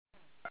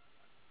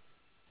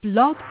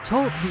Blog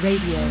Talk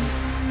Radio.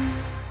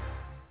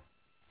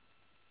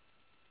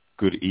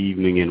 Good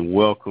evening and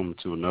welcome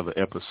to another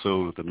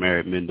episode of the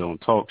Married Men Don't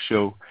Talk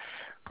Show,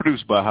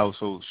 produced by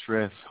Household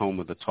Stress, home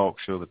of the talk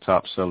show, the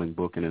top-selling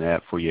book and an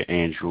app for your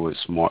Android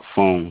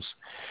smartphones.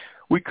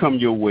 We come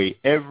your way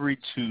every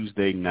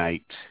Tuesday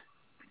night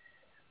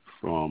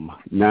from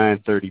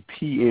 9:30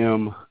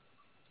 p.m.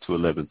 to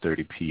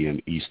 11:30 p.m.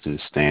 Eastern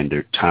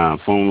Standard Time.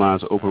 Phone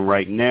lines are open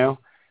right now,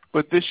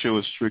 but this show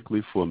is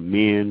strictly for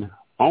men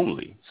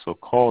only, so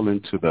call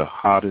into the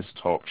hottest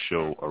talk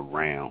show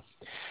around.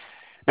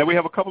 Now, we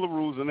have a couple of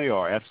rules, and they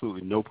are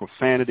absolutely no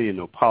profanity and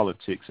no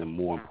politics, and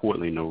more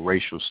importantly, no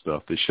racial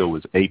stuff. The show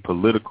is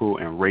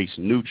apolitical and race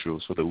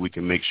neutral so that we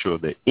can make sure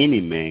that any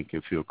man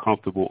can feel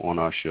comfortable on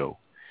our show.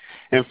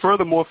 And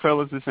furthermore,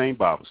 fellas, this ain't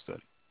Bible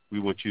study. We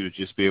want you to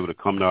just be able to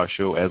come to our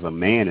show as a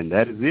man, and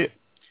that is it.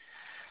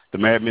 The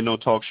Married Men Don't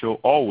Talk Show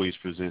always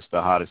presents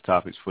the hottest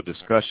topics for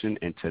discussion,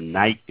 and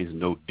tonight is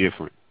no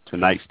different.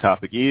 Tonight's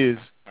topic is,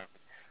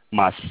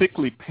 my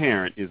sickly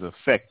parent is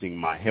affecting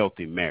my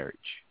healthy marriage.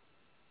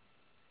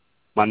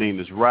 My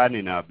name is Rodney,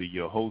 and I'll be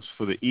your host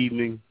for the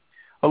evening,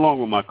 along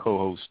with my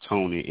co-hosts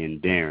Tony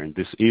and Darren.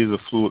 This is a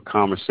fluid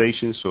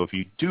conversation, so if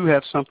you do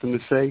have something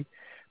to say,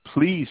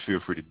 please feel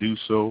free to do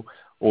so,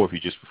 or if you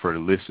just prefer to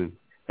listen,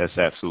 that's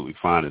absolutely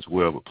fine as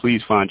well. But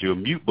please find your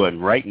mute button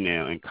right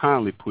now and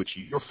kindly put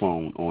your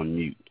phone on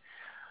mute.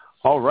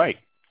 All right.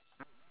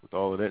 With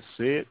all of that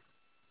said,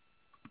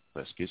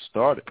 let's get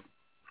started.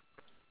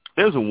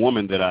 There's a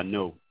woman that I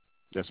know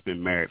that's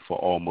been married for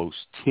almost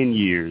 10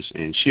 years,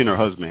 and she and her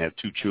husband have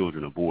 2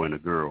 children, a boy and a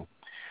girl.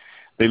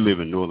 They live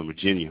in Northern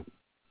Virginia.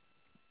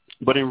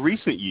 But in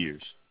recent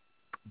years,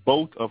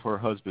 both of her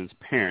husband's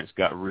parents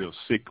got real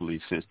sickly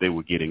since they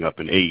were getting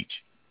up in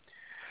age.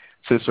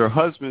 Since her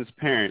husband's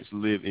parents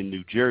live in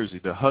New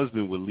Jersey, the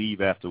husband would leave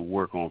after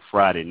work on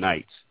Friday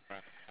nights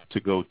to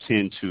go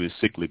tend to his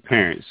sickly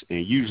parents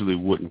and usually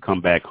wouldn't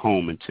come back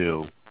home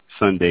until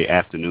Sunday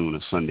afternoon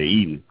or Sunday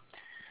evening.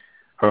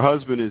 Her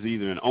husband is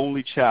either an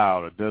only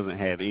child or doesn't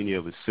have any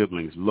of his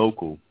siblings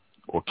local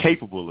or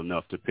capable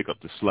enough to pick up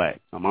the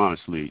slack. I'm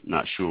honestly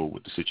not sure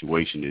what the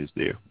situation is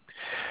there.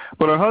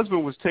 But her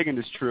husband was taking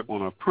this trip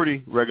on a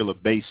pretty regular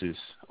basis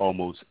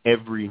almost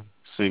every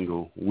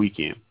single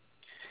weekend.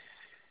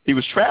 He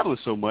was traveling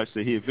so much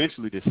that he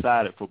eventually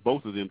decided for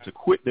both of them to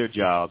quit their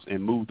jobs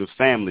and move the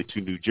family to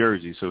New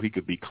Jersey so he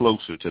could be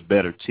closer to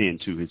better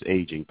tend to his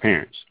aging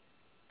parents.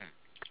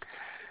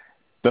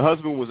 The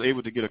husband was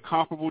able to get a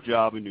comparable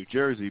job in New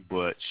Jersey,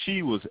 but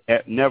she was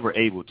never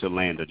able to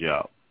land a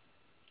job.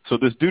 So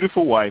this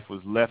dutiful wife was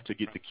left to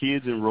get the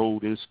kids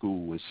enrolled in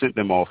school and sent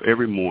them off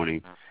every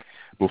morning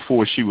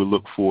before she would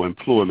look for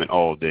employment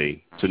all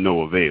day to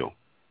no avail.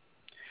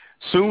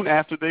 Soon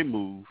after they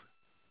moved,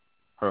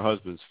 her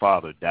husband's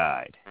father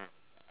died.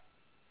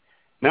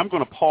 Now I'm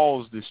going to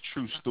pause this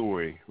true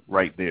story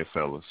right there,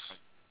 fellas.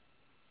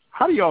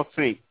 How do y'all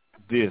think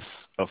this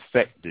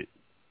affected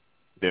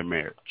their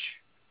marriage?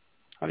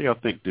 How do y'all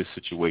think this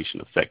situation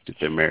affected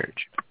their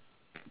marriage?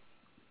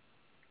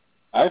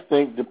 I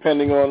think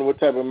depending on what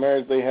type of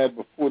marriage they had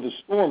before the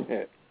storm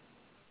hit.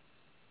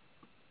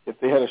 If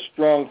they had a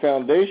strong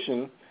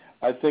foundation,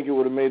 I think it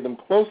would have made them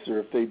closer.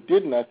 If they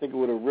didn't, I think it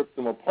would have ripped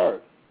them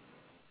apart.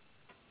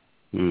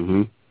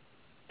 Mm-hmm.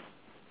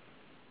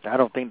 I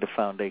don't think the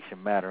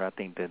foundation mattered. I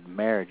think that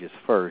marriage is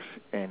first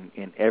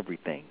in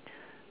everything.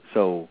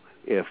 So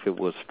if it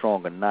was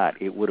strong or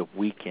not, it would have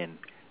weakened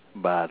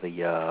by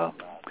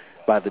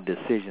the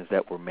decisions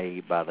that were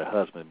made by the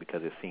husband,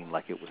 because it seemed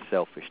like it was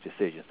selfish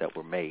decisions that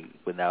were made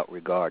without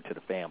regard to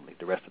the family,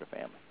 the rest of the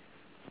family.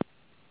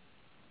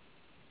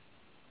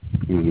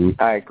 Mm-hmm.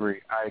 I agree.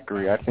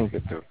 I think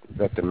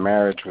that the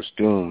marriage was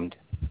doomed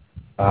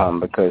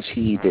because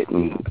he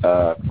didn't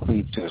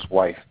cleave to his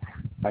wife.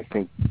 I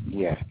think,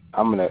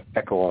 I'm going to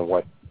echo on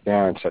what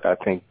Darren said. I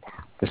think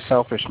the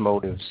selfish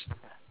motives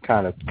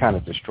kind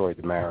of destroyed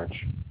the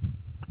marriage.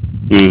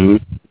 Mm-hmm.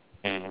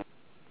 Mm-hmm.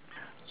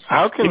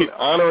 How can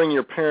honoring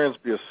your parents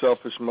be a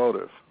selfish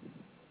motive?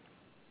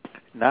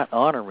 Not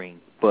honoring,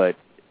 but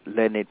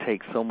letting it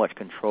take so much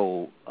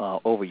control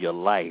over your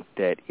life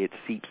that it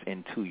seeps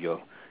into your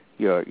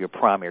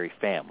primary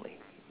family.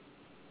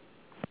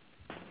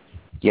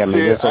 Yeah,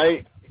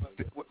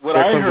 what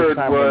I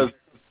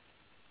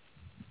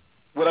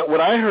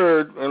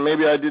heard, and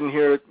maybe I didn't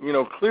hear it,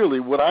 clearly.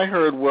 What I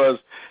heard was,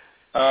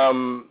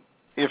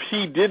 if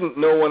he didn't,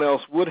 no one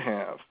else would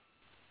have.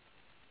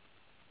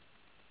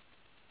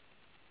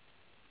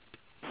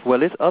 Well,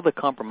 there's other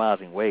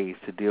compromising ways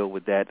to deal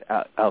with that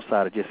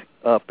outside of just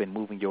up and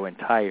moving your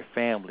entire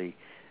family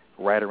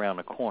right around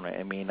the corner.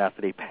 I mean,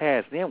 after they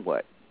pass, then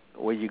what?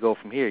 Where do you go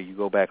from here? You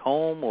go back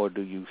home, or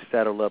do you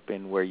settle up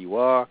in where you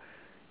are?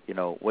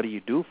 What do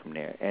you do from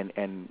there?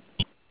 And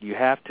you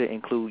have to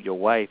include your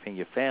wife and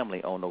your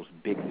family on those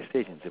big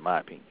decisions, in my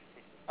opinion.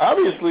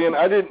 Obviously, and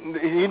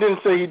he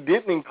didn't say he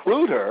didn't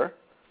include her.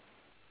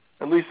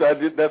 At least I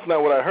did. That's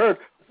not what I heard.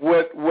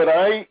 What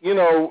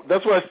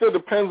that's what I said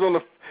depends on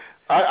the.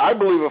 I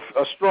believe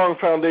a strong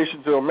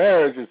foundation to a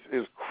marriage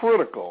is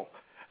critical.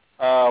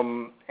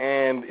 And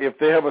And if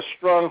they have a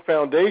strong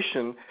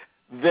foundation,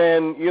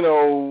 then,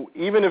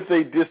 even if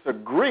they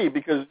disagree,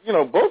 because,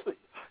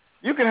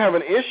 you can have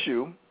an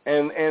issue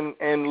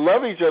and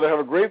love each other, have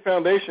a great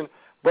foundation,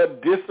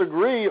 but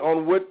disagree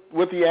on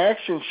what the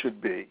action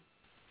should be.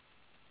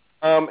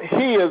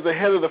 He, as the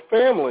head of the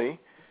family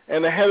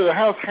and the head of the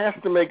house, has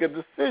to make a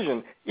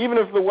decision. Even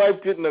if the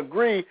wife didn't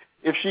agree,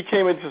 if she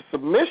came into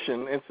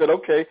submission and said,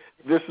 okay,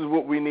 this is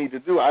what we need to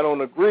do, I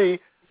don't agree,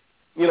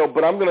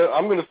 but I'm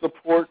gonna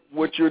support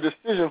what your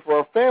decision for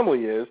our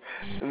family is.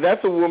 And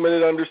that's a woman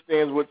that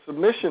understands what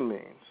submission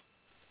means.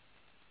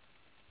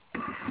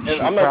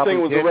 And I'm not saying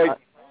it was the right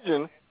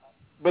decision,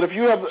 but if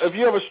you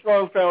have a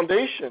strong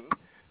foundation,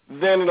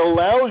 then it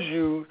allows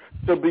you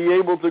to be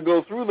able to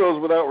go through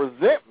those without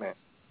resentment.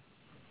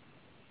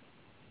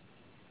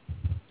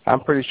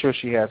 I'm pretty sure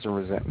she has a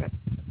resentment,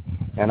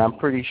 and I'm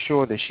pretty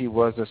sure that she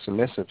was a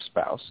submissive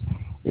spouse.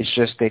 It's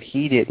just that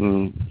he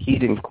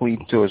didn't cleave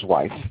to his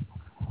wife,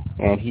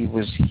 and he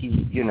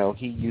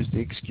used the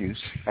excuse.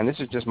 And this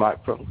is just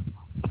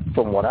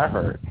from what I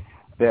heard,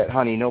 that,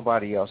 honey,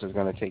 nobody else is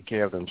going to take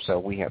care of them, so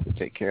we have to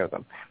take care of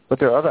them. But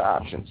there are other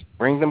options.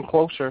 Bring them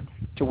closer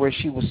to where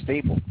she was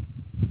stable.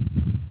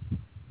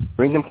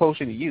 Bring them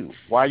closer to you.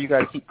 Why you got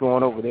to keep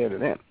going over there to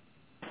them?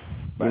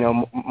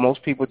 Right.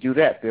 Most people do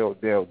that.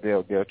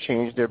 They'll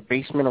change their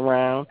basement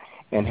around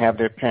and have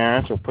their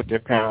parents or put their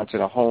parents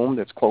in a home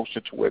that's closer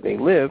to where they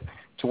live,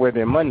 to where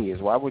their money is.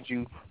 Why would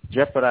you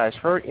jeopardize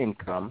her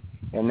income,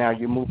 and now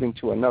you're moving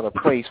to another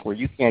place where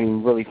you can't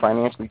even really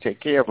financially take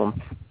care of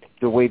them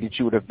the way that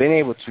you would have been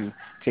able to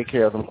take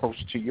care of them closer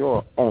to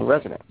your own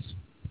residence?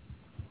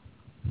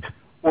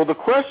 Well, the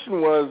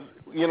question was,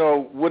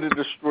 would it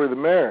destroy the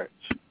marriage?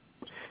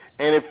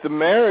 And if the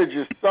marriage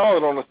is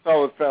solid on a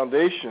solid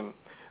foundation,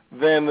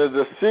 then the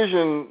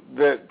decision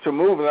to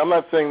move, and I'm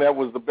not saying that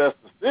was the best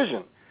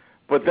decision,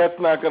 but that's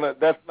not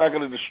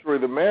gonna destroy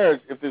the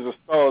marriage if there's a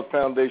solid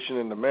foundation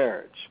in the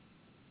marriage.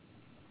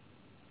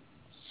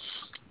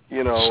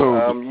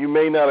 You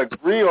may not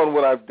agree on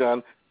what I've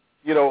done,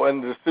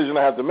 and the decision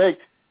I have to make,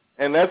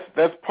 and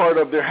that's part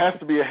of, there has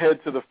to be a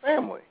head to the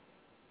family.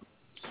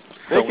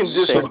 They can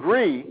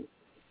disagree,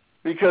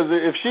 because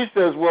if she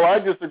says, well, I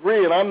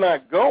disagree and I'm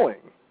not going,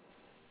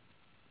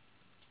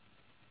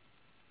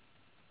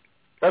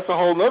 that's a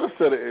whole other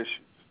set of issues.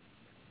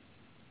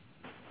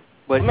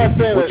 But I'm not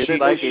saying that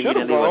they should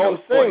have gone. All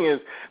I'm saying is,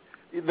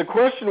 the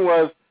question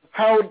was,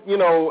 how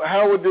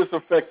would this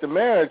affect the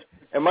marriage?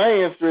 And my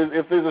answer is,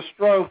 if there's a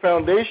strong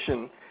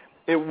foundation,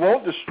 it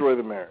won't destroy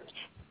the marriage.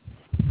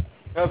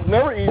 Now, it's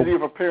never easy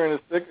if a parent is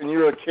sick and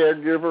you're a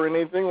caregiver or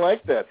anything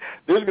like that.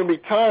 There's going to be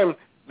time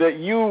that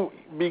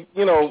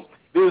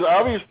there's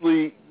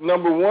obviously,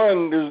 number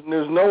one,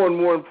 there's no one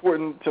more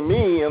important to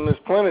me on this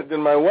planet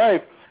than my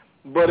wife.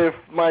 But if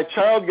my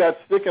child got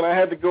sick and I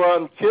had to go out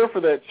and care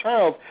for that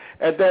child,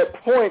 at that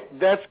point,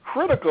 that's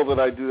critical that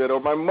I do that. Or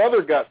my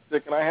mother got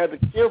sick and I had to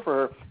care for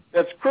her,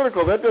 that's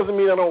critical. That doesn't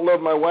mean I don't love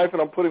my wife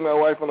and I'm putting my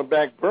wife on the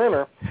back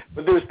burner,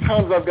 but there's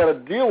times I've got to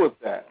deal with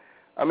that.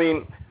 I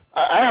mean,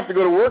 I have to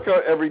go to work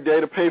every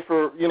day to pay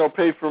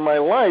for my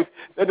life.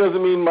 That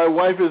doesn't mean my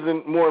wife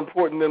isn't more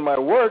important than my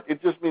work.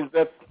 It just means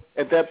that's,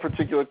 at that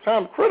particular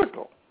time,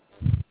 critical.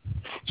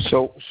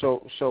 So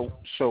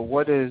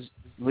what does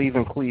leave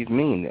and cleave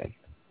mean then?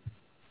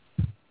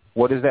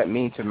 What does that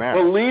mean to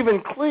marriage? Well, leave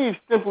and cleave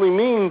simply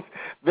means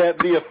that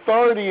the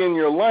authority in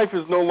your life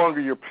is no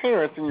longer your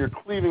parents and you're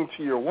cleaving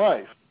to your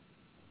wife.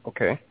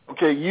 Okay.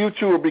 Okay, you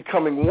two are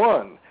becoming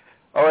one.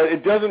 All right,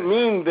 it doesn't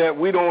mean that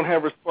we don't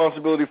have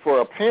responsibility for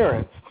our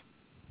parents.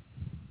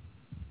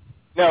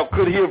 Now,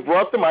 could he have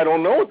brought them? I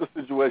don't know what the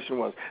situation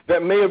was.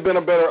 That may have been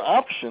a better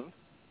option,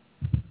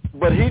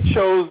 but he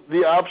chose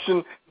the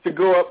option to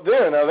go up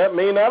there. Now, that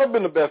may not have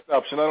been the best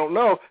option. I don't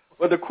know.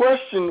 But the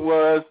question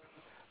was,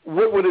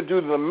 what would it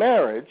do to the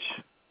marriage?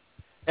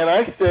 And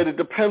I said it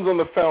depends on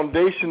the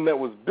foundation that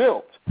was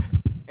built.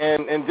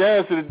 And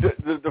Dan said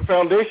the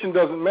foundation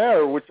doesn't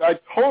matter, which I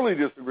totally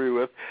disagree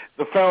with.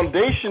 The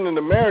foundation in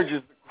the marriage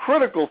is the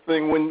critical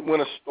thing when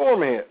a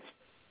storm hits.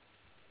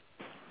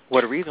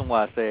 Well, the reason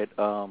why I said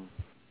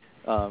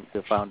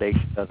the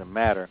foundation doesn't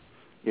matter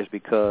is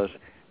because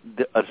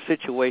a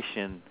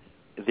situation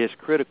this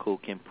critical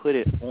can put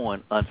it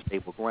on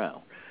unstable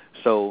ground.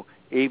 So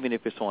even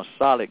if it's on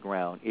solid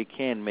ground, it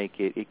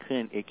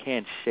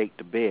can shake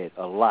the bed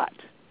a lot,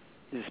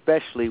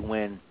 especially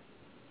when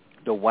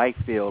the wife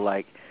feel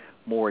like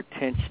more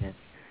attention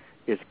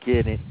is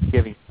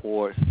giving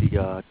towards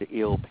the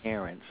ill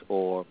parents,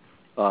 or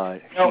no,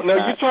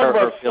 you talk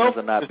about feelings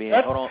are not being.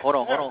 Hold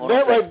on.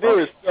 That right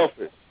there is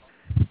selfish.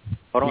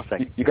 Hold on a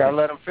second. You gotta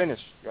let them finish.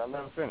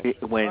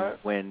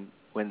 When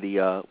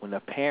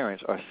the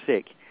parents are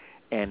sick,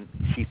 and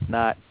she's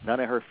not,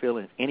 any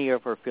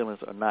of her feelings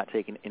are not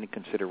taken into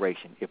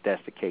consideration, if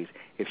that's the case.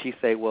 If she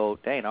say, well,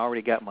 dang, I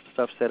already got my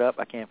stuff set up,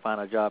 I can't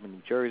find a job in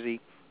New Jersey,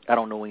 I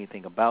don't know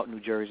anything about New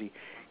Jersey,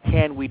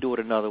 can we do it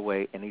another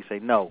way? And he say,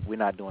 no, we're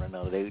not doing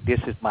another way. This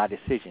is my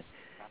decision.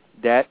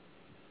 That,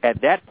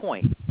 at that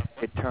point,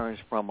 it turns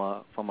from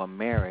a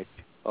marriage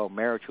or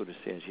marital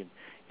decision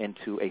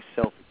into a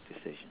selfish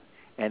decision.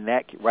 And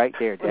that right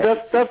there.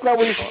 That's not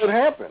what he said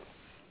happened.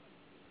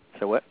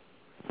 So what?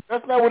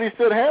 That's not what he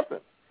said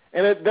happened.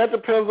 And that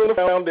depends on the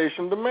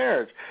foundation of the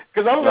marriage.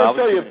 Because I'm going to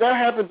tell you, if that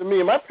happened to me,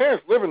 and my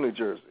parents live in New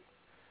Jersey,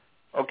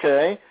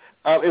 okay,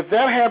 if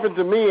that happened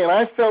to me and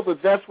I felt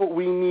that that's what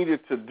we needed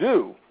to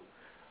do,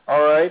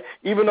 all right,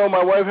 even though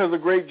my wife has a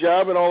great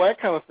job and all that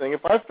kind of thing,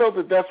 if I felt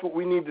that that's what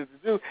we needed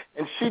to do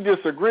and she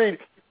disagreed,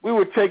 we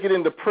would take it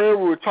into prayer,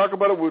 we would talk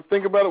about it, we would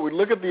think about it, we'd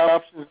look at the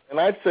options, and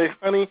I'd say,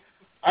 honey,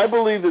 I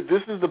believe that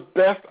this is the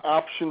best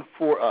option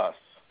for us.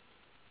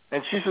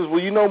 And she says, well,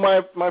 you know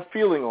my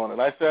feeling on it.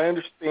 I say, I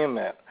understand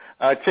that.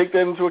 I take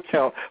that into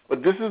account,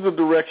 but this is the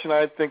direction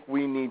I think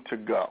we need to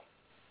go.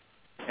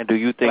 And do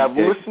you think I've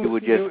that listened you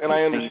would to just you, and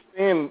I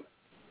understand?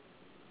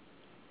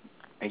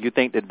 And you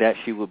think that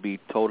she would be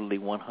totally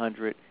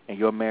 100, and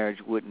your marriage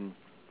wouldn't,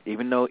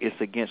 even though it's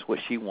against what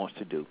she wants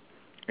to do,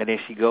 and then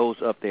she goes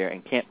up there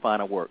and can't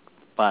find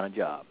a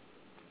job,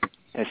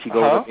 and she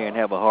goes up there and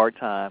have a hard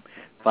time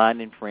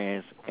finding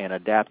friends and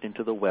adapting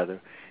to the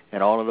weather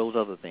and all of those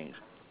other things.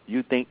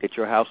 You think that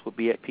your house would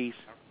be at peace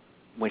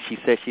when she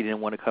said she didn't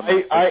want to come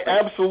in? I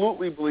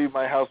absolutely believe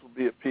my house would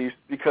be at peace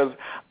because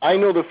I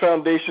know the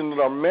foundation that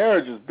our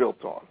marriage is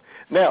built on.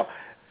 Now,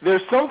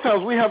 there's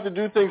sometimes we have to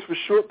do things for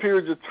short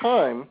periods of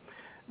time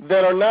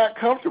that are not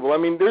comfortable. I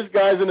mean, there's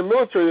guys in the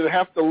military that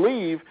have to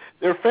leave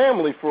their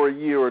family for a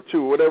year or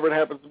two, whatever it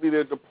happens to be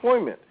their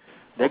deployment.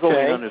 They're going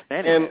to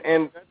understand it.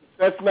 And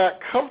that's not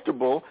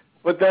comfortable,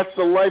 but that's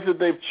the life that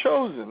they've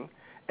chosen.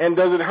 And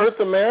does it hurt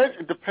the marriage?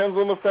 It depends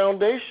on the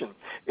foundation.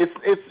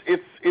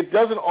 It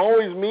doesn't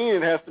always mean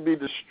it has to be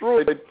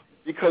destroyed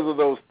because of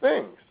those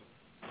things.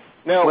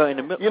 Now,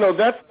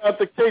 that's not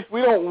the case.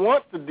 We don't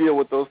want to deal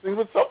with those things,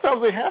 but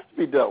sometimes they have to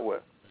be dealt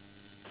with.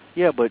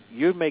 Yeah, but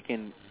you're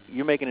making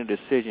a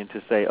decision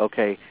to say,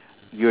 okay,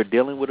 you're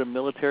dealing with a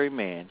military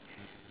man.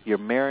 You're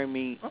marrying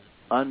me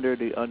under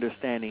the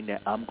understanding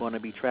that I'm going to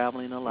be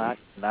traveling a lot,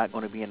 not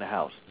going to be in the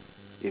house.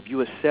 If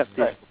you accept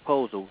this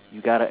proposal,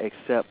 you got to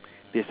accept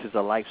this is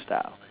a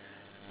lifestyle.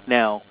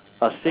 Now,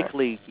 a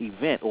sickly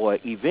event or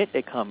an event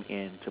that come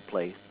into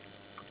place,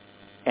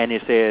 and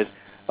it says,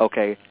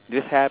 okay,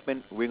 this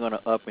happened, we're going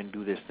to up and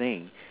do this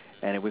thing,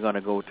 and we're going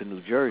to go to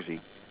New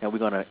Jersey, and we're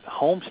going to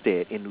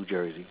homestead in New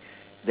Jersey.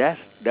 That's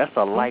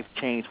a life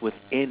change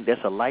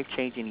that's a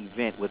life-changing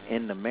event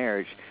within the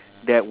marriage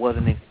that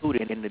wasn't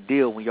included in the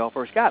deal when y'all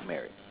first got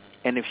married.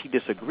 And if she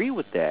disagreed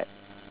with that,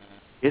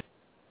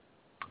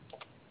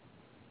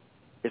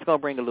 it's going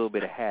to bring a little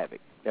bit of havoc.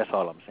 That's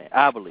all I'm saying.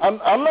 I believe.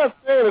 I'm not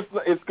saying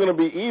it's going to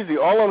be easy.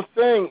 All I'm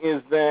saying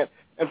is that,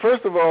 and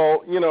first of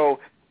all,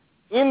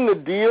 in the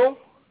deal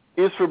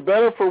is for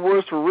better, for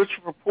worse, for richer,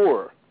 for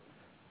poorer.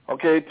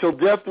 Okay, till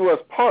death do us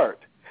part.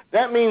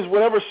 That means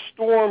whatever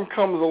storm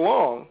comes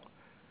along,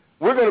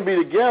 we're going to be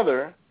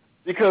together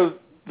because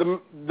the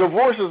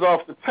divorce is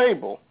off the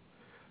table.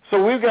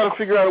 So we've got to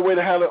figure out a way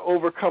to how to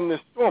overcome this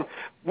storm.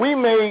 We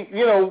may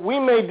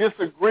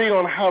disagree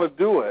on how to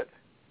do it,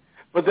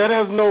 but that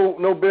has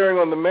no bearing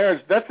on the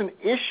marriage. That's an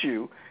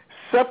issue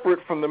separate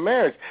from the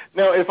marriage.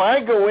 Now, if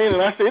I go in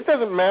and I say, it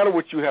doesn't matter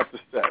what you have to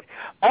say.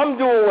 I'm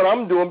doing what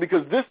I'm doing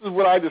because this is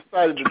what I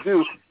decided to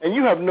do, and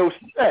you have no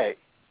say.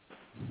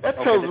 That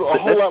tells a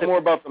whole lot more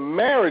about the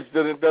marriage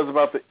than it does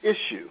about the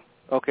issue.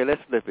 Okay,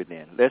 let's flip it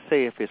then. Let's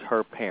say if it's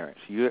her parents.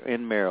 You're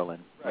in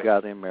Maryland. You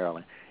guys are in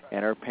Maryland.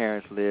 And her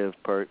parents live,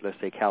 let's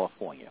say,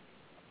 California.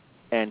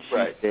 And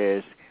she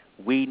says,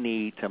 we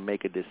need to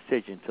make a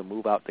decision to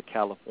move out to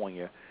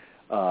California.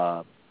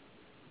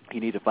 You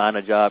need to find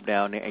a job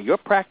down there. And your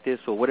practice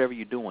or whatever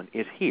you're doing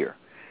is here.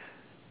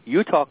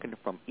 You're talking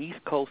from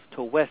East Coast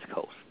to West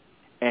Coast.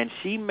 And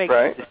she makes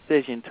a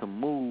decision to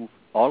move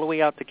all the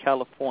way out to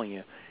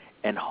California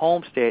and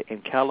homestead in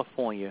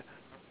California.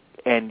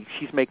 And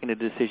she's making a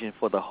decision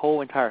for the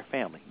whole entire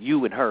family,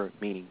 you and her,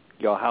 meaning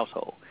your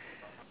household.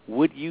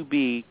 Would you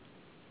be,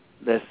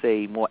 let's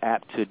say, more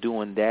apt to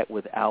doing that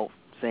without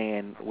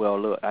saying, well,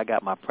 look, I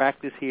got my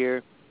practice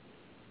here?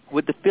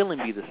 Would the feeling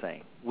be the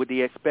same? Would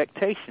the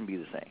expectation be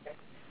the same?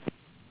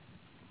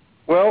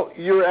 Well,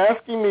 you're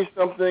asking me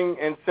something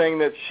and saying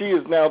that she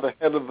is now the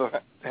head of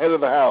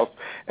the house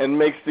and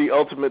makes the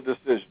ultimate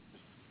decision.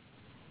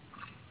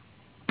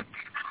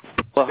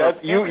 Well,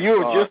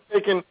 you have just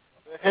taken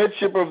the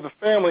headship of the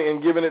family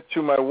and given it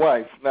to my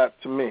wife, not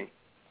to me.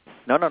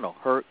 No.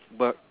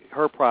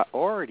 Her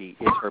priority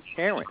is her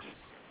parents,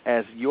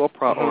 as your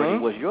priority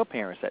was your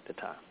parents at the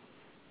time.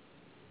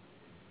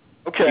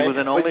 Okay, she was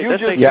an only. But you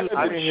just said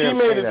she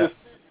made a decision.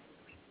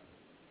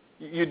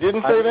 You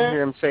didn't say that? I didn't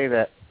hear him say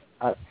that.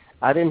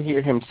 I didn't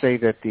hear him say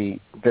that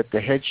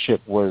the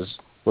headship was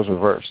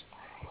reversed.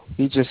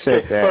 He just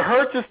said that. For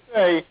her to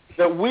say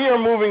that we are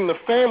moving the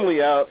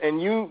family out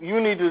and you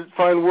need to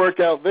find work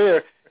out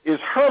there is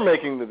her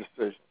making the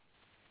decision.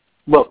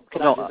 Well,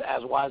 can I just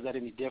ask, why is that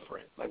any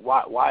different? Like,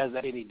 why is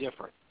that any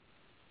different?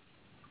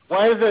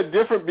 Why is that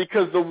different?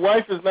 Because the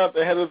wife is not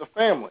the head of the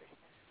family.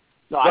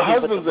 No, the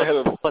husband's the head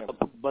of the family.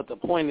 But the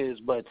point is,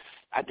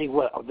 I think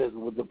what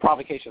the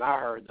provocation I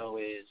heard, though,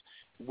 is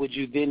would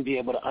you then be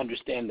able to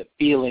understand the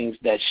feelings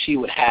that she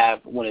would have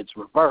when it's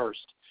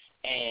reversed?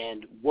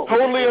 And what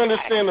totally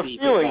understand the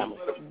feelings,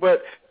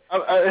 but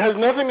it has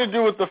nothing to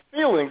do with the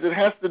feelings. It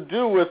has to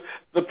do with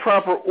the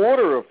proper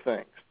order of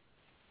things.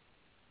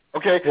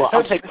 Okay? Well,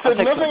 nothing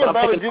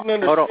about it didn't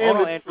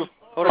understand.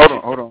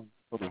 Hold on.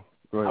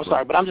 Go ahead, I'm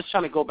sorry, but I'm just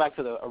trying to go back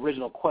to the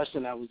original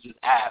question that was just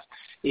asked.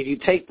 If you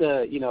take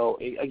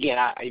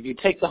if you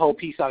take the whole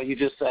piece out, you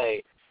just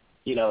say,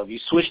 if you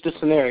switch the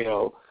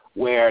scenario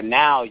where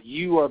now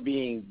you are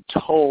being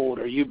told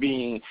or you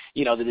being,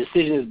 the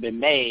decision has been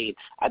made,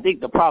 I think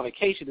the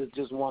provocation is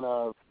just one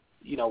of,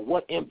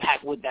 what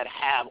impact would that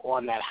have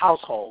on that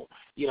household?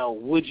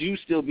 Would you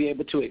still be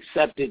able to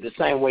accept it the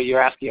same way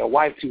you're asking your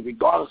wife to,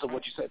 regardless of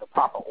what you say the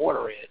proper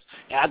order is?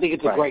 And I think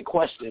it's a great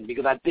question,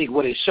 because I think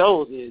what it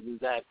shows is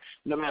that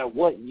no matter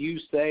what you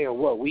say or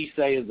what we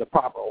say is the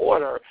proper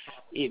order,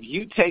 if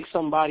you take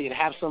somebody and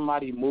have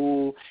somebody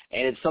move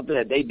and it's something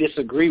that they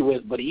disagree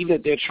with, but even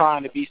if they're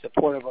trying to be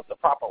supportive of the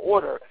proper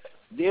order,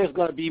 there's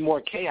going to be more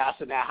chaos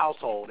in that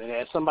household. And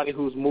as somebody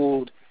who's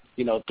moved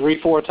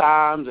 3-4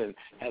 times and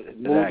has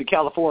moved to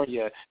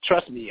California,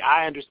 trust me,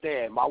 I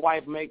understand. My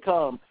wife may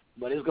come,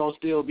 but it's going to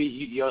still be,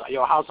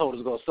 your household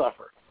is going to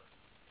suffer.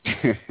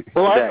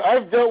 Well,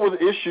 I've dealt with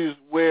issues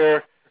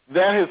where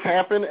that has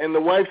happened, and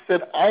the wife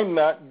said, I'm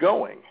not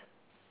going.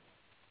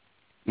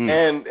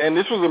 And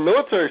this was a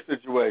military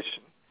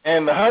situation,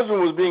 and the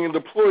husband was being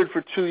deployed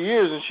for 2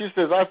 years, and she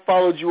says, I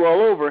followed you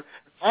all over.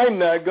 I'm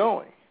not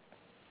going.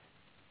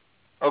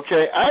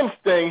 Okay, I'm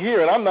staying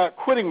here, and I'm not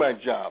quitting my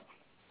job.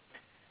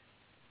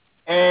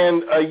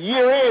 And a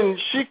year in,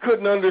 she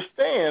couldn't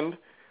understand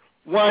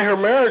why her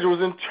marriage was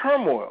in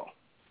turmoil.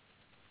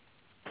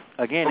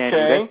 Again,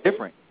 Andrew,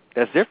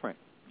 that's different.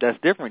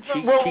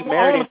 She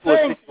married into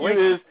a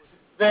situation. Is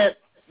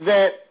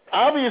that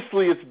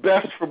obviously it's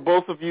best for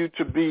both of you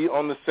to be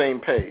on the same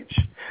page.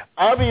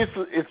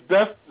 Obviously, it's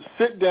best to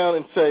sit down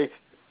and say,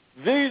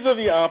 these are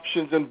the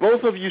options, and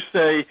both of you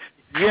say,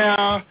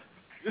 yeah,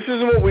 this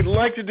isn't what we'd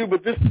like to do,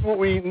 but this is what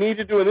we need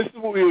to do, and this is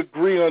what we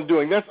agree on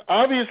doing. That's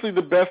obviously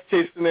the best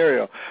case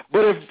scenario.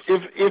 But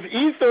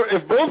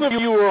if both of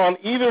you are on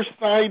either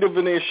side of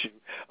an issue,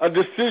 a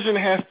decision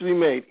has to be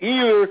made.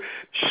 Either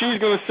she's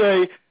going to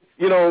say,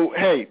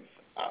 hey,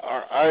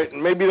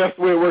 maybe that's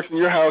the way it works in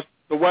your house.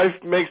 The wife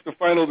makes the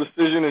final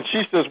decision, and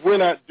she says, we're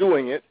not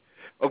doing it,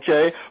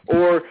 okay?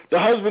 Or the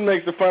husband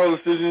makes the final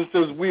decision and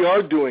says, we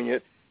are doing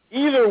it.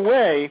 Either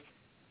way,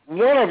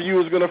 one of you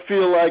is going to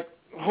feel like,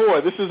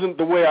 boy, this isn't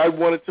the way I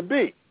want it to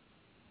be.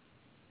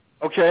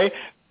 Okay?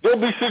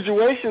 There'll be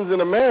situations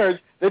in a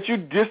marriage that you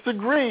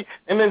disagree,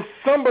 and then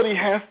somebody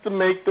has to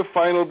make the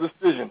final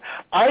decision.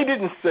 I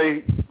didn't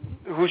say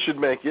who should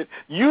make it.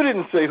 You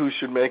didn't say who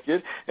should make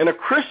it. In a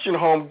Christian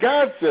home,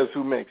 God says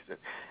who makes it.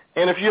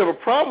 And if you have a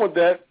problem with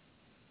that,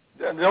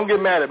 don't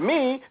get mad at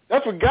me.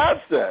 That's what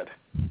God said.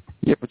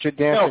 Yeah, but you're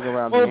dancing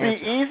around the answer. Will it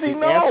be easy?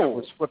 The answer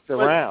was flipped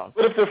around.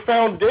 But if the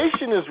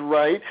foundation is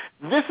right,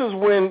 this is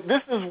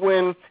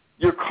when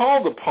you're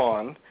called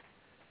upon,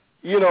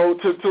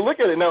 to look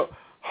at it. Now,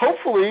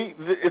 hopefully,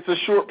 it's a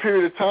short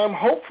period of time.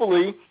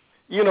 Hopefully,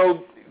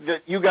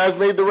 that you guys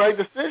made the right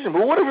decision.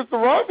 But what if it's the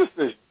wrong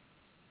decision?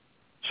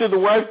 Should the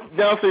wife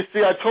now say,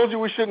 see, I told you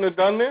we shouldn't have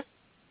done this?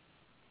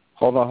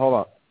 Hold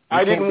on.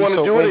 I didn't want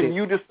to do it, and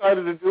you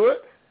decided to do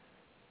it?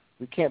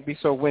 We can't be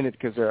so winded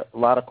because there are a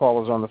lot of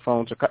callers on the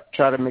phone, so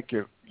try to make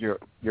your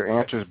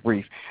answers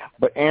brief.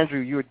 But, Andrew,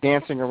 you were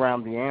dancing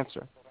around the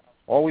answer.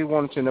 All we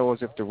wanted to know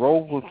is if the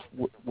role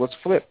was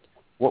flipped,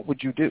 what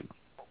would you do?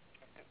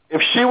 If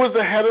she was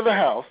the head of the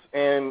house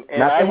and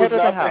I was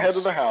not the head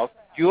of the house.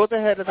 You're the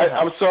head of the house.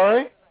 I'm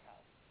sorry?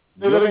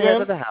 You're the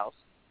head of the house.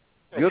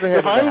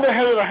 If I'm the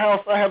head of the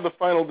house, I have the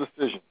final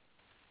decision.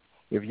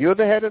 If you're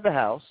the head of the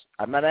house,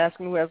 I'm not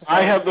asking who has the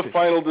final decision. I have the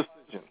final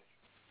decision.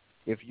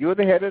 If you're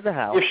the head of the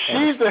house. If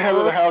she's the head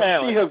of the house,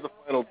 she has the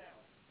final decision.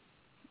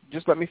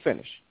 Just let me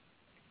finish.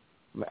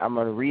 I'm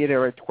going to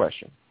reiterate the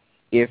question.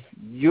 If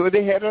you're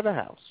the head of the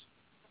house,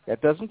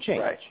 that doesn't change.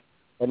 Right.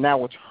 But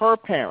now it's her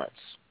parents,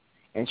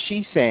 and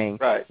she's saying,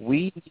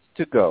 we need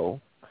to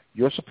go.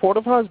 Your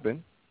supportive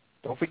husband,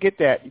 don't forget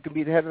that. You can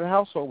be the head of the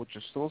household, but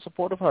you're still a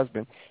supportive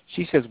husband.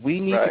 She says,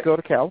 we need to go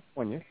to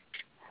California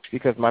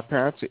because my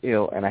parents are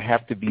ill, and I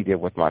have to be there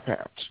with my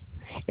parents.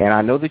 And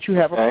I know that you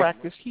have a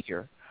practice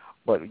here,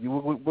 but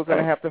we're going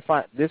to have to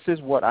find, this is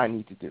what I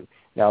need to do.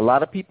 Now, a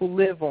lot of people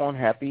live on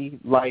happy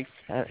life,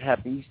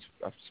 happy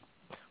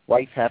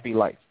wife, happy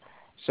life.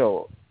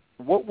 So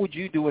what would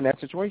you do in that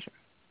situation?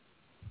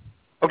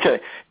 Okay.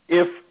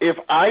 If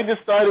I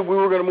decided we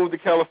were going to move to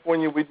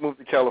California, we'd move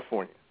to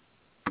California.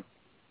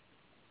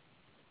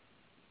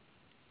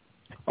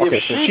 Okay,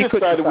 if so she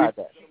decided we were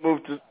going to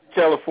move to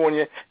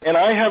California and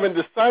I haven't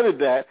decided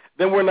that,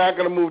 then we're not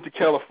going to move to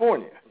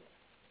California.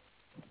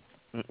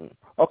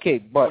 Okay,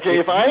 but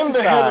if I am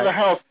the head of the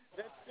house,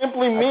 that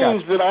simply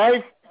means that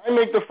I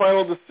make the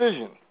final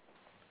decision.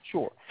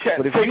 Sure.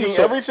 But if taking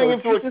everything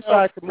into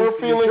account, her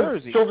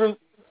feelings, children.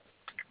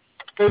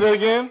 Say that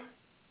again?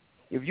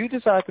 If you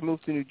decide to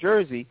move to New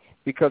Jersey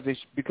because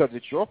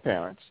it's your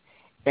parents,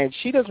 and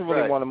she doesn't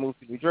really want to move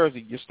to New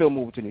Jersey, you're still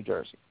moving to New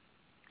Jersey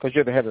because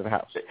you're the head of the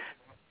house.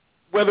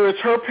 Whether it's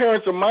her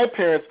parents or my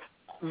parents,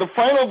 the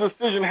final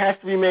decision has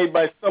to be made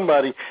by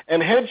somebody,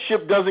 and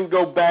headship doesn't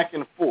go back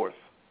and forth.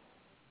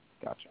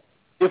 Gotcha.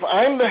 If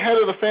I'm the head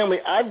of the family,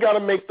 I've got to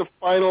make the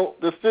final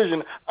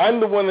decision. I'm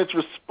the one that's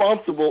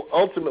responsible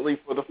ultimately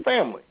for the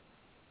family.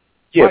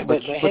 Yeah, right,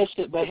 but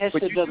headship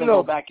doesn't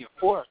go back and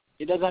forth.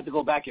 It doesn't have to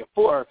go back and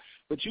forth,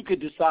 but you could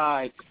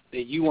decide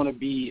that you want to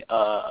be,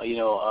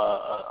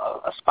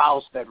 a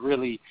spouse that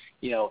really,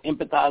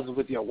 empathizes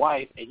with your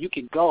wife, and you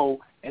can go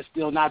and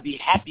still not be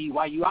happy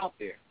while you're out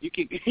there. You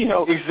can,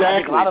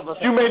 exactly. A lot of us,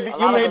 you made the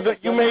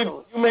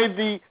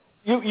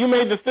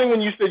thing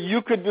when you said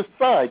you could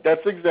decide.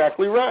 That's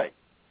exactly right.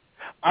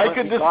 I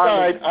could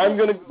decide I'm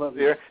going to go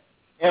there,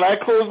 and I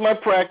close my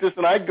practice,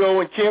 and I go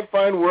and can't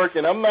find work,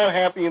 and I'm not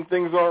happy, and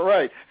things aren't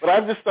right. But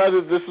I've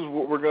decided this is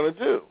what we're going to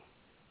do.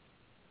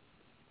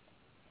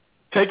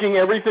 Taking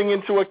everything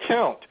into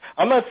account.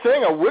 I'm not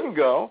saying I wouldn't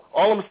go.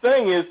 All I'm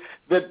saying is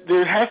that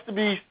there has to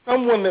be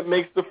someone that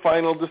makes the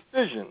final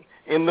decision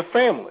in the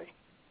family.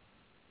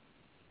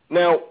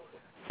 Now,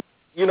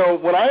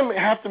 when I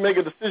have to make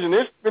a decision,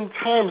 there's been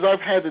times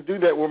I've had to do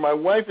that where my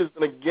wife has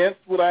been against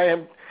what I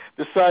have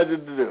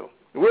decided to do.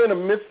 We're in the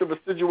midst of a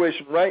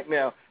situation right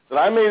now that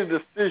I made a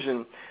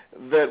decision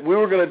that we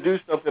were going to do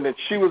something and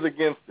she was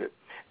against it.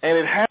 And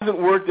it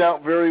hasn't worked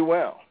out very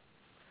well.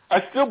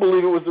 I still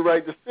believe it was the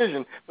right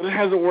decision, but it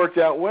hasn't worked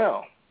out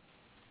well.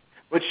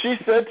 But she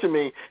said to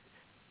me,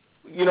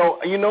 you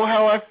know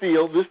how I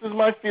feel. This is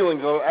my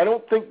feelings. I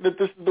don't think that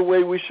this is the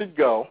way we should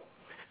go,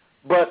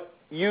 but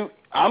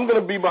I'm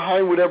going to be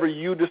behind whatever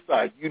you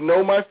decide. You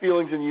know my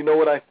feelings and you know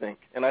what I think.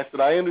 And I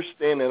said, I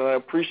understand and I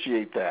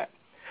appreciate that.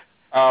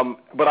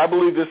 But I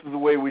believe this is the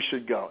way we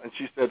should go. And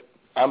she said,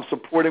 I'm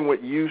supporting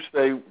what you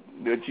say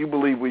that you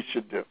believe we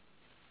should do.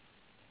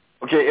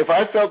 Okay, if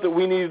I felt that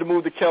we needed to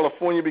move to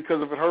California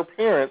because of her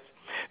parents,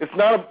 it's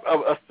not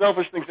a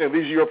selfish thing saying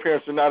these are your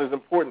parents are not as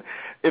important.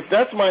 If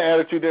that's my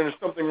attitude, then there's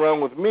something wrong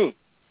with me.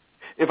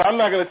 If I'm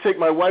not going to take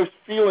my wife's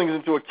feelings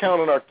into account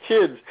and our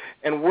kids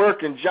and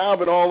work and job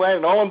and all that,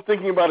 and all I'm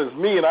thinking about is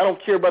me and I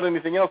don't care about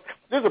anything else,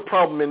 there's a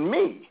problem in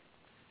me.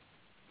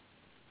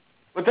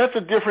 But that's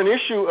a different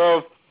issue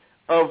of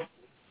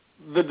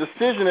the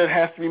decision that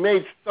has to be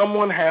made.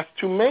 Someone has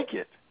to make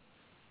it.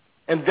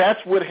 And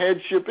that's what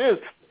headship is.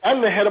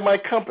 I'm the head of my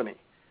company,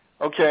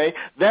 okay?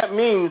 That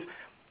means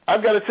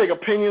I've got to take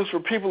opinions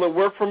from people that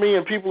work for me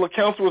and people that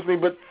counsel with me,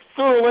 but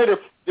sooner or later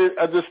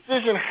a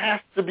decision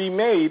has to be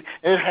made,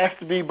 and it has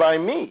to be by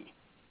me.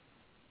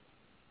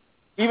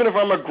 Even if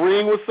I'm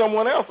agreeing with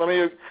someone else. I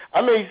mean, I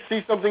may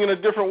see something in a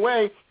different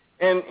way,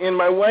 and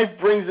my wife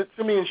brings it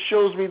to me and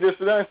shows me this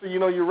and that. I say,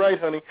 you're right,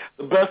 honey.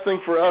 The best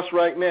thing for us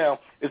right now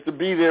is to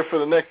be there for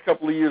the next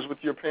couple of years with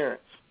your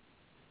parents.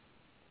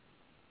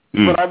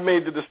 But I've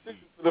made the decision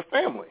for the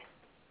family.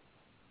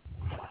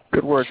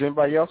 Good words.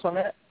 Anybody else on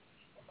that?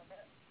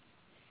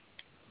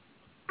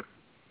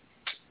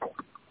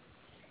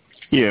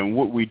 Yeah, and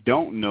what we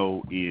don't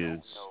know is,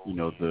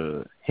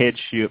 the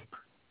headship,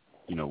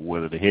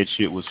 whether the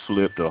headship was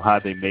flipped or how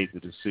they made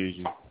the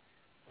decision.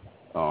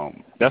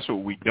 That's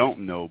what we don't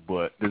know,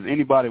 but does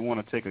anybody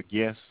want to take a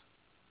guess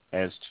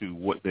as to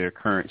what their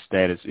current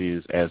status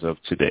is as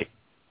of today?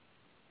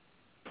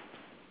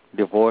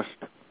 Divorced.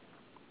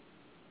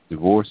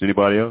 Divorced.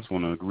 Anybody else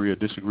want to agree or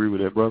disagree with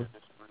that, brother?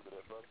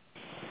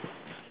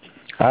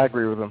 I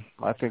agree with them.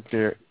 I think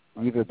they're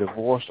either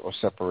divorced or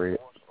separated.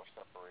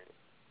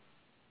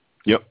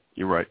 Yep,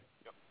 you're right.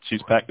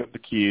 She's packed up the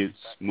kids,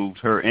 moved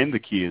her and the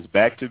kids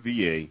back to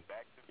VA,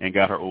 and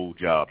got her old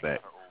job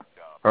back.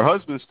 Her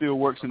husband still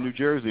works in New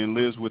Jersey and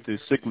lives with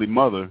his sickly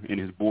mother in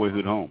his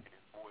boyhood home.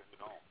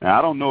 Now,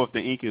 I don't know if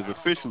the ink is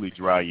officially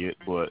dry yet,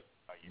 but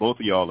both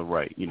of y'all are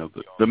right.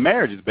 The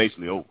marriage is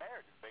basically over.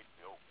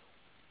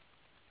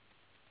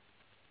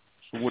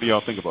 So what do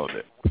y'all think about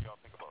that?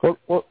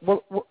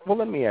 Well,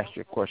 let me ask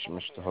you a question,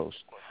 Mr.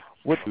 Host.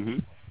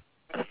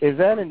 Is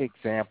that an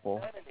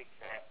example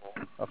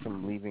of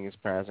him leaving his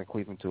parents and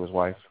cleaving to his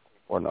wife,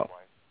 or no?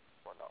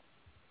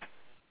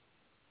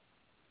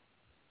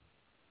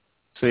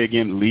 Say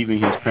again,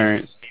 leaving his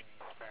parents?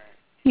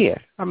 Yeah.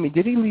 I mean,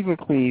 did he leave and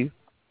cleave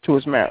to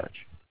his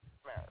marriage?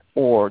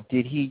 Or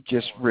did he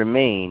just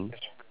remain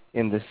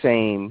in the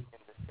same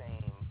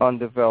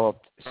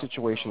undeveloped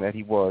situation that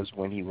he was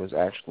when he was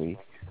actually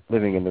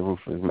living in the roof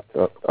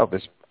of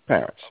his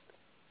parents?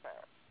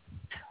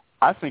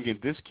 I think in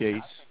this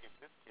case,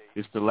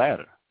 it's the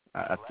latter.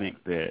 I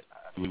think that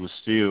he was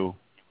still,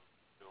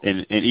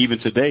 and even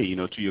today,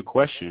 to your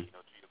question,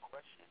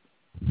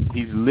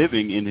 he's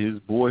living in his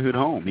boyhood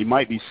home. He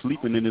might be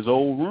sleeping in his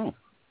old room.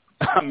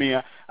 I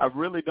mean, I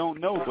really don't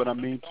know, but I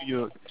mean,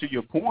 to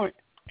your point,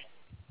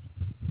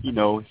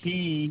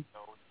 he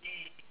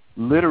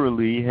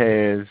literally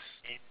has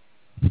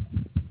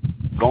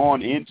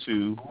gone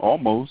into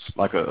almost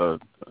like a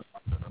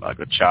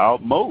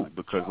child mode,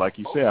 because like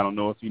you said, I don't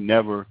know if he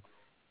never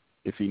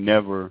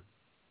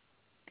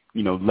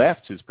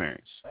left his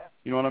parents.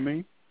 You know what I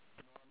mean?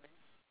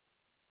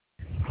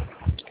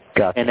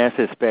 Gotcha. And that's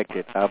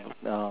expected.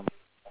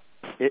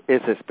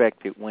 It's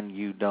expected when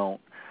you don't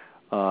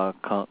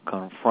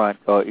confront,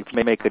 or if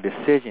you make a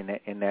decision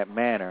in that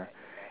manner,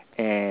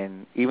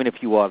 and even if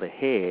you are the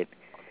head,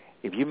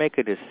 if you make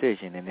a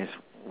decision and it's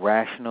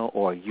rational,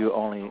 or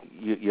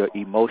your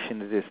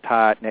emotion is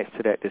tied next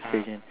to that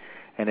decision,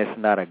 and it's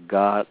not a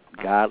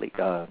godly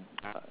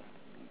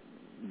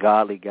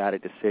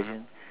guided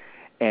decision,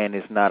 and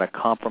it's not a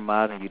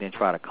compromise, and you didn't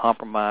try to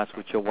compromise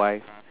with your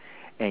wife,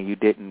 and you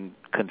didn't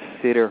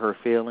consider her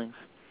feelings,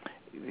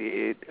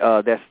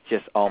 that's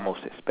just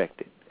almost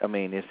expected. I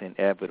mean, it's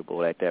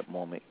inevitable at that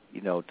moment,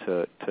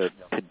 to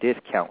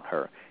discount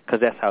her,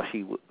 because that's how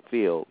she would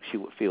feel. She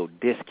would feel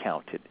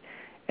discounted,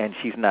 and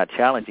she's not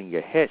challenging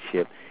your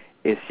headship.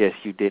 It's just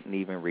you didn't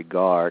even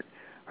regard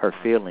her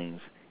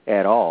feelings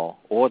at all,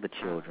 or the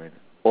children,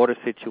 or the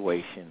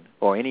situation,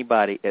 or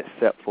anybody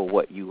except for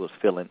what you was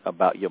feeling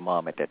about your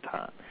mom at that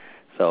time.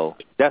 So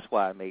that's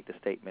why I made the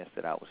statements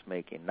that I was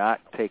making, not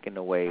taking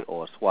away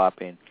or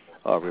swapping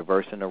or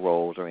reversing the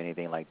roles or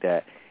anything like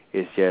that.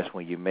 It's just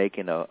when you're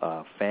making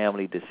a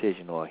family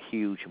decision or a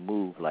huge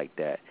move like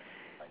that,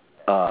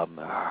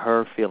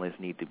 her feelings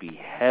need to be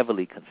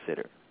heavily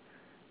considered,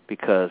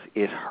 because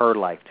it's her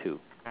life too.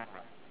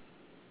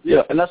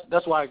 Yeah, and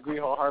that's why I agree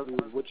wholeheartedly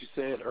with what you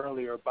said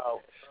earlier about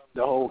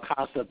the whole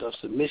concept of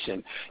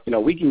submission.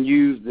 We can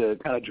use the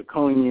kind of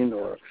draconian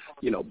or,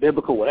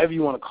 biblical, whatever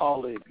you want to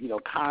call it,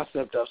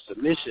 concept of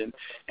submission,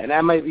 and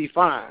that may be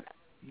fine.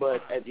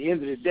 But at the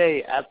end of the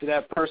day, after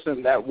that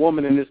person, that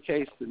woman in this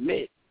case,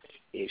 submit,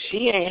 if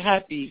she ain't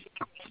happy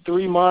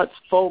 3 months,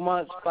 4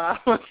 months, 5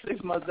 months,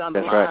 6 months down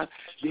the line, right,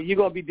 then you're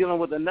going to be dealing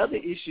with another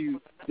issue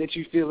that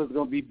you feel is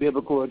going to be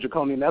biblical or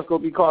draconian. That's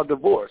going to be called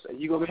divorce,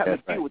 and you're going to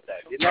have to deal with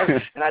that.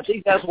 And I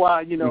think that's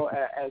why,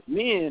 as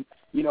men,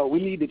 we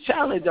need to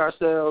challenge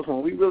ourselves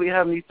when we really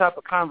having these type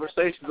of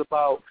conversations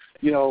about,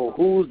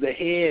 who's the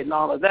head and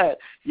all of that.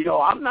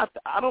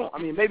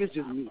 Maybe it's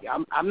just me.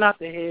 I'm not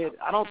the head.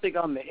 I don't think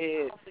I'm the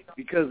head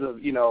because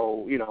of,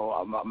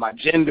 my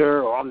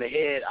gender, or I'm the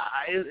head.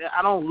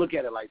 I don't look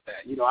at it like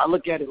that. I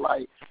look at it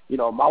like,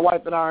 my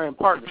wife and I are in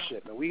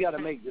partnership, and we got to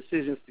make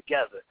decisions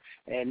together.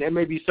 And there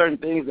may be certain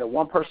things that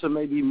one person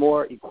may be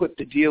more equipped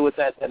to deal with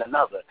that than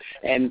another.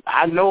 And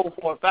I know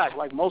for a fact,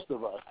 like most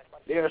of us,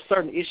 there are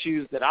certain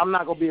issues that I'm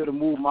not going to be able to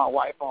move my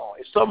wife on.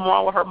 If something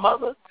wrong with her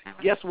mother,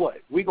 guess what?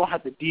 We're going to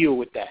have to deal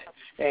with that.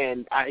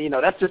 And,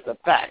 that's just a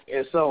fact.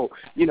 And so,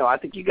 I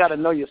think you got to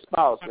know your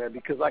spouse, man,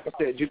 because like I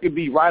said, you could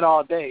be right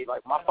all day.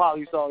 Like my father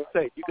used to always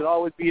say, you could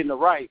always be in the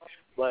right,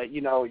 but,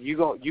 you're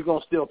going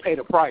to still pay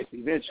the price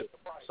eventually.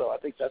 So I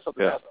think that's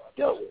something that's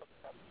dealt with.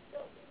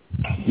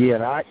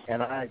 Yeah,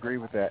 and I agree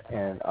with that,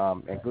 and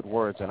good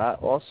words. And I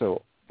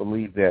also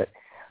believe that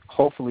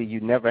hopefully you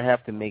never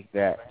have to make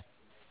that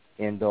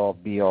end-all,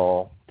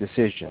 be-all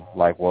decision.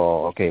 Like,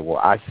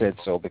 I said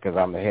so because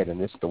I'm the head, and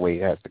this is the way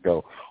it has to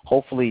go.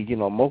 Hopefully,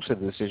 most of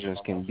the decisions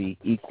can be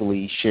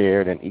equally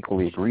shared and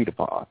equally agreed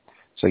upon,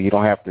 so you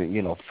don't have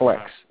to,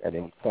 flex at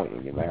any point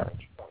in your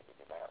marriage.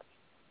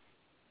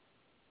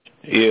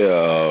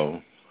 Yeah,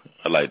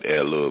 I'd like to add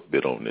a little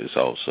bit on this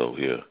also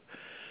here.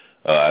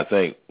 I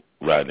think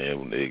right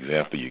now, the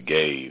example you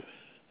gave,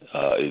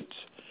 it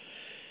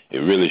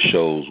really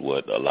shows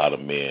what a lot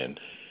of men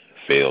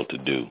fail to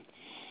do,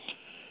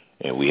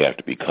 and we have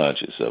to be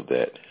conscious of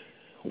that.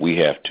 We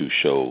have to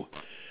show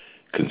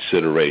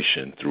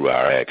consideration through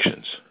our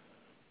actions.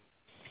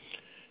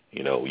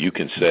 You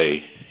can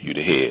say you're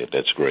the head,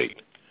 that's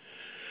great,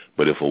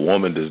 but if a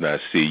woman does not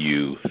see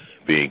you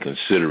being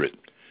considerate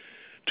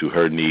to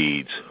her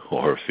needs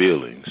or her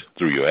feelings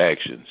through your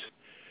actions,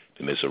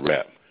 then it's a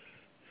wrap.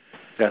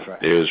 That's right.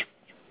 There's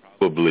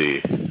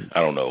probably,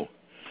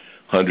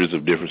 hundreds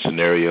of different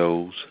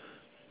scenarios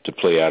to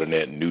play out in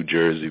that New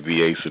Jersey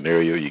VA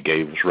scenario you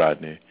gave us,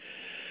 Rodney,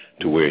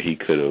 to where he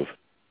could have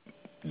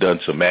done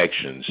some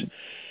actions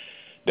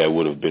that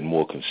would have been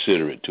more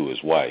considerate to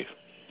his wife,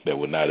 that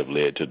would not have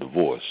led to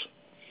divorce.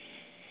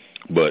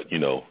 But,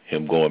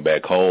 him going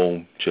back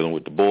home, chilling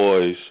with the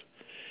boys,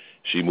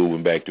 she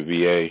moving back to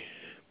VA,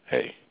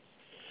 hey,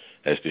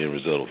 that's the end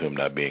result of him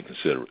not being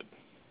considerate.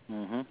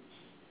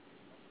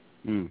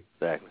 Mm-hmm.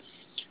 Exactly.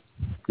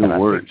 Good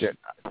words.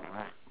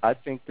 I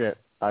think that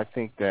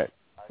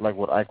like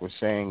what Ike was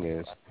saying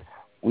is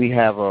we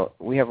have a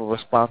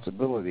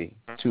responsibility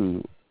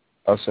to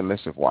a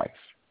submissive wife,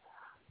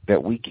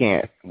 that we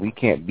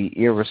can't be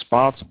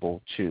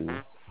irresponsible to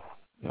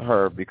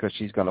her because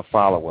she's going to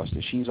follow us,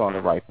 that she's on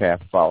the right path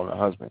following her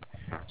husband.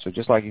 So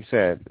just like you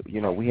said,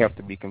 we have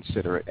to be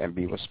considerate and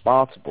be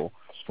responsible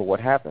for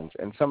what happens.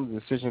 And some of the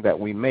decisions that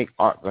we make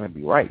aren't going to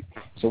be right.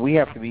 So we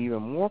have to be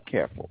even more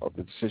careful of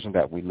the decision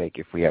that we make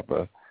if we have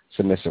a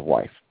submissive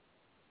wife.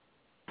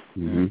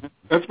 Mm-hmm.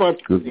 That's my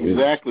point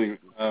exactly,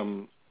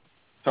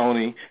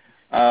 Tony.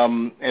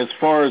 As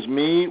far as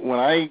me, when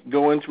I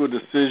go into a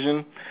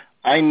decision,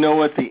 I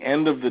know at the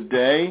end of the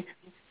day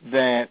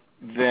that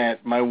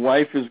my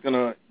wife is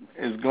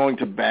going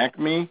to back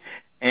me,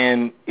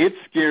 and it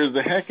scares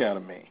the heck out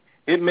of me.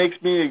 It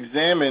makes me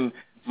examine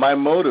my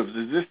motives.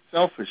 Is this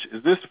selfish?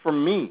 Is this for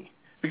me?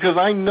 because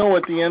I know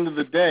at the end of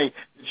the day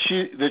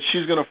that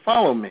she's going to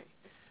follow me.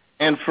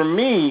 And for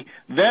me,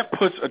 that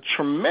puts a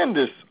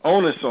tremendous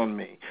onus on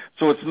me.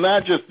 So it's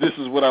not just this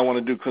is what I want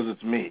to do because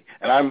it's me,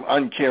 and I'm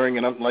uncaring,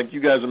 and I'm like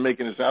you guys are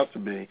making this out to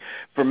be.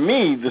 For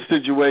me, the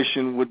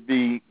situation would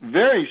be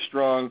very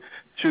strong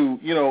to,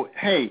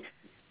 hey,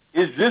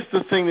 is this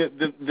the thing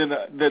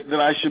that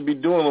I should be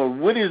doing, or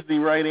what is the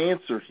right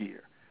answer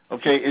here?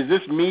 Okay, is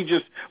this me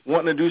just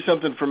wanting to do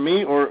something for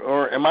me,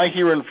 or am I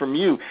hearing from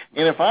you?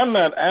 And if I'm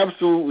not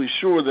absolutely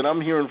sure that I'm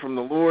hearing from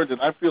the Lord,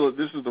 that I feel that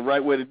this is the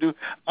right way to do,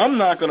 I'm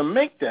not going to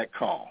make that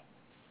call.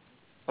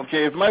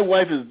 Okay, if my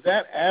wife is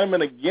that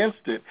adamant against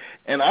it,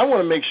 and I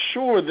want to make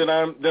sure that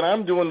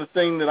I'm doing the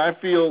thing that I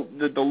feel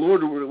that the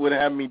Lord would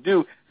have me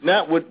do,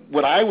 not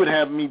what I would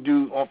have me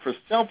do for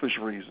selfish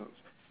reasons.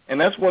 And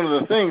that's one of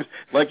the things,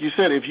 like you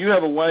said, if you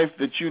have a wife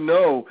that you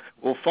know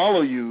will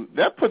follow you,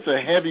 that puts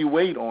a heavy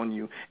weight on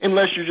you,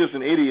 unless you're just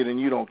an idiot and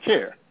you don't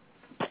care.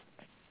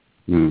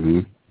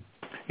 Mhm.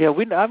 Yeah,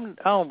 I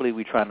don't believe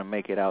we're trying to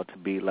make it out to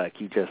be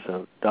like you just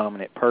a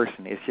dominant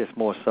person. It's just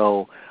more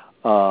so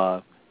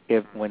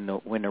when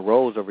the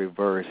roles are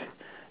reversed,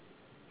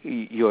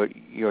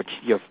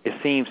 it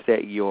seems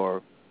that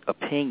your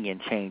opinion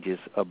changes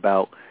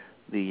about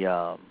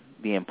the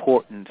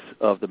importance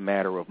of the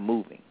matter of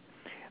moving.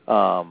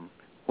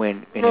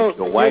 If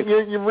your wife,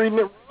 you're reading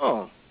it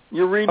wrong.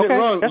 You're reading it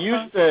wrong.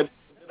 You said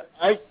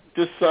I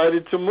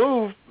decided to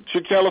move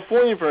to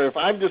California for her. If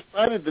I've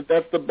decided that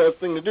that's the best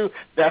thing to do,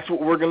 that's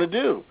what we're going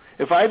to do.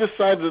 If I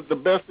decide that the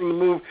best thing to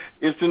move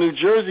is to New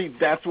Jersey,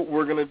 that's what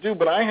we're going to do.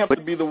 But I have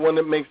to be the one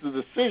that makes the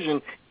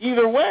decision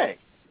either way.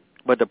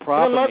 But the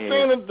problem I'm not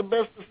saying that the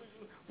best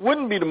decision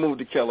wouldn't be to move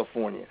to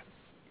California.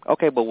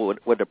 Okay, but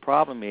what the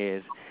problem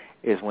is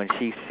when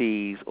she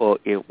sees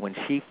when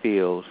she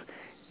feels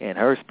in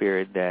her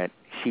spirit that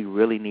she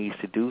really needs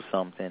to do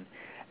something,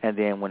 and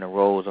then when the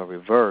roles are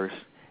reversed,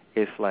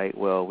 it's like,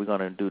 well, we're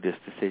going to do this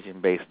decision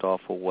based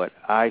off of what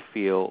I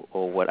feel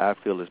or what I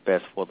feel is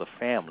best for the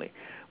family.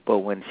 But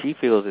when she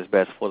feels it's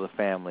best for the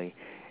family,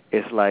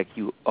 it's like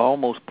you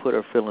almost put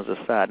her feelings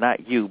aside.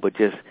 Not you, but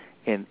just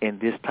in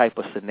this type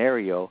of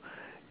scenario,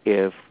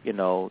 if,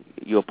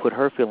 you'll put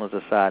her feelings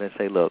aside and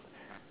say, look,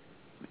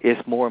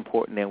 it's more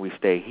important that we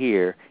stay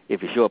here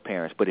if it's your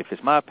parents. But if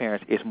it's my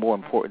parents, it's more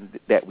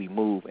important that we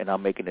move, and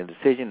I'm making a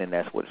decision, and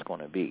that's what it's going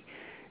to be.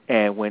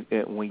 And when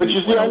a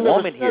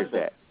woman hears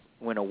that,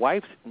 when a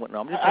wife's,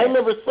 I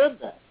never said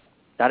that.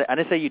 I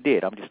didn't say you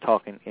did. I'm just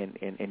talking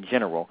in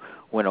general.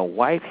 When a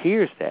wife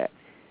hears that,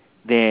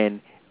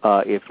 then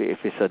if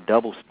it's a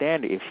double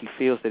standard, if she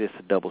feels that it's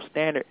a double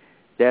standard,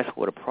 that's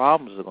where the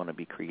problems are going to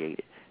be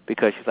created.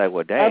 Because she's like,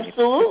 well, dang.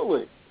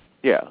 Absolutely.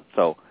 Yeah,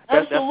 so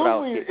that's what I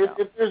was getting at.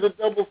 If there's a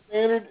double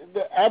standard,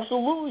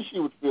 absolutely she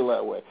would feel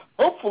that way.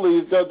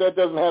 Hopefully that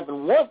doesn't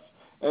happen once,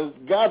 and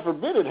God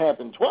forbid it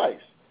happen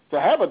twice,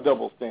 to have a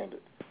double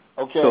standard.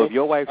 Okay. So if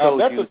your wife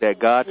told you that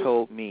God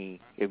told me,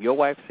 if your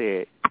wife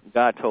said,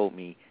 God told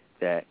me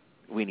that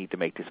we need to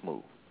make this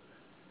move.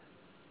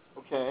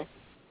 Okay.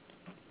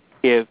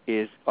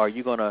 Are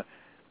you going to,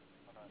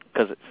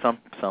 because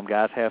some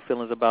guys have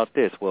feelings about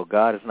this, well,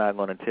 God is not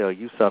going to tell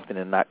you something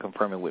and not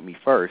confirm it with me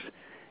first.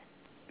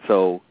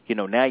 So,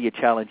 now you're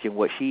challenging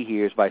what she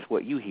hears versus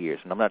what you hear.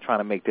 And I'm not trying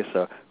to make this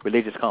a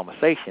religious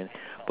conversation,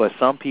 but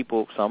some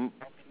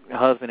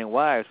husband and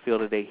wives feel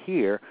that they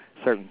hear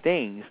certain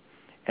things,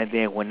 and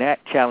then when that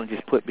challenge is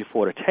put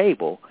before the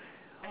table,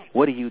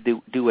 what do you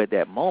do at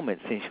that moment?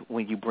 Since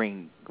when you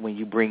bring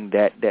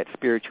that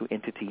spiritual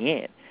entity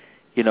in,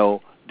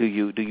 do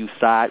you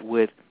side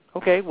with,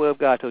 okay, well, if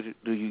God told you,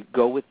 do you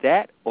go with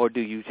that, or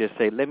do you just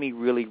say, let me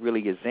really,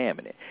 really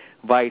examine it?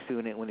 Vice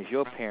when it's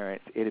your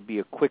parents, it'll be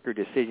a quicker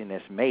decision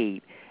that's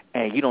made,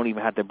 and you don't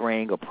even have to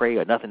bring or pray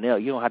or nothing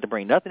else. You don't have to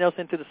bring nothing else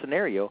into the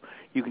scenario.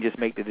 You can just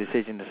make the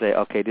decision to say,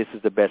 okay, this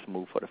is the best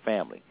move for the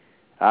family.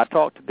 I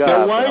talked to God.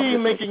 Now, why are you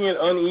making it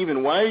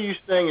uneven? Why are you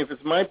saying if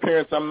it's my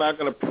parents, I'm not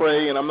going to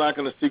pray and I'm not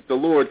going to seek the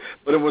Lord,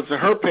 but if it's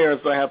her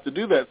parents, I have to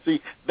do that?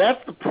 See, that's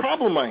the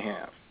problem I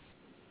have.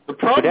 The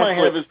problem I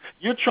have is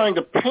you're trying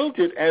to paint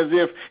it as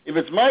if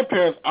it's my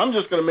parents, I'm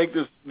just going to make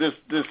this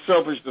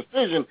selfish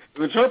decision.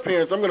 If it's her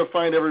parents, I'm going to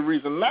find every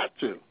reason not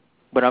to.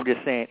 But I'm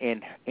just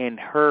saying,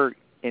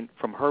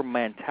 from her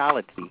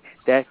mentality,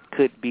 that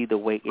could be the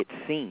way it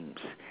seems,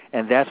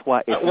 and that's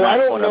why it's not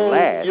going to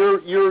last.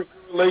 Your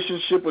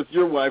relationship with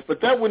your wife,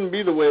 but that wouldn't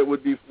be the way it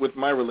would be with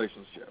my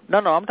relationship. No,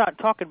 I'm not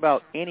talking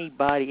about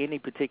anybody, any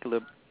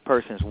particular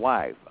person's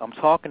wife. I'm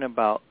talking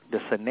about the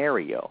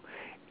scenario.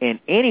 In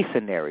any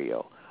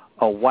scenario,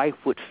 a wife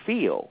would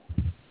feel,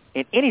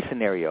 in any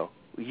scenario,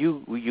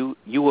 you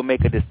will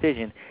make a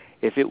decision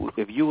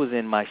if you was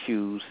in my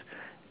shoes,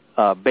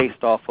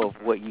 based off of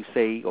what you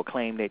say or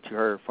claim that you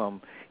heard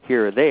from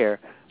here or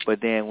there.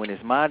 But then when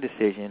it's my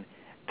decision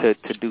to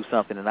do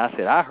something, and I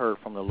said I heard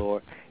from the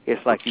Lord,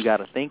 it's like you got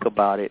to think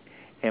about it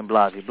and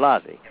blase.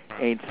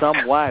 And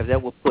some wives,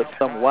 that will put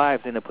some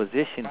wives in a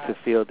position to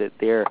feel that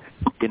they're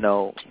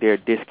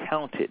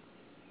discounted,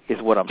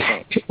 is what I'm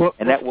saying,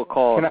 and that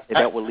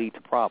will lead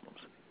to problems.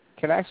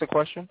 Can I ask a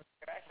question?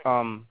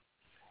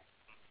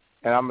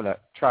 and I'm going to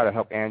try to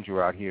help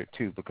Andrew out here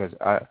too, because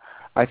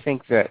I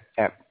think that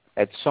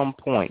at some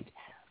point,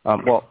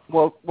 well,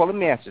 let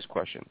me ask this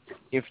question.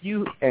 If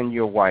you and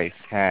your wife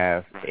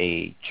have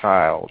a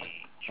child,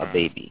 a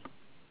baby,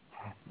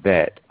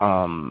 that,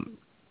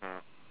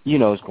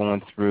 is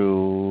going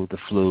through the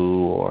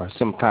flu or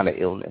some kind of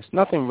illness,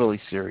 nothing really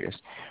serious,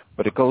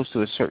 but it goes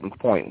to a certain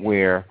point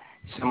where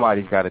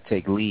somebody's got to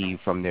take leave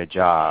from their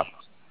job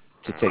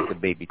to take the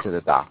baby to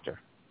the doctor,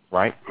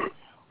 right?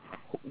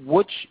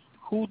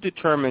 Who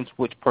determines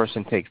which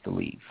person takes the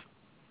leave?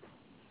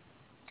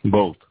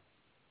 Both.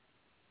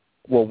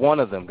 Well, one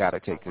of them got to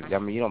take the. I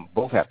mean, you don't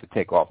both have to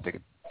take off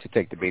to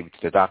take the baby to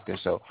the doctor.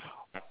 So,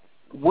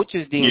 which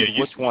is deemed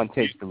which one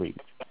takes the leave?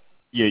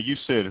 Yeah, you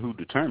said who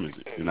determines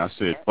it, and I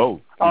said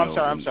both. Oh,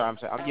 I'm sorry.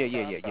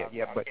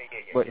 Yeah.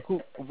 But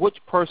which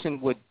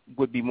person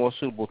would be more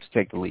suitable to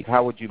take the leave?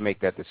 How would you make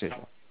that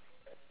decision?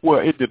 Well,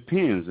 it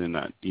depends, and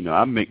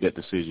I make that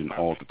decision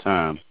all the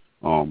time.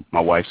 My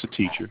wife's a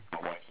teacher,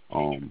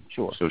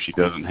 sure. So she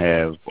doesn't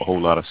have a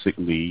whole lot of sick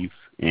leave,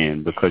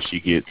 and because she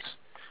gets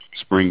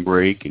spring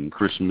break and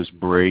Christmas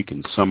break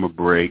and summer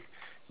break,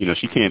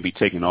 she can't be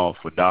taken off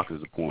for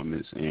doctor's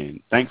appointments.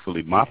 And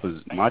thankfully,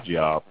 my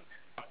job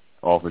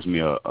offers me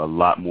a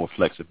lot more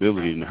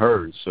flexibility than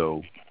hers.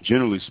 So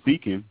generally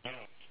speaking,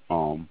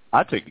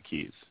 I take the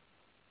kids,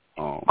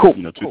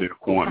 to their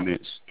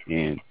appointments,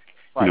 and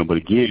but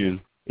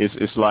again,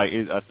 it's like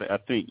I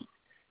think.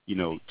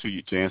 To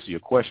answer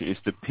your question,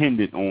 it's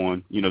dependent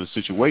on, the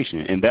situation,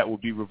 and that would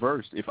be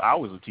reversed if I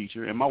was a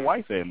teacher and my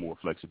wife had more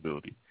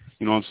flexibility.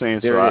 You know what I'm saying?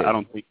 So I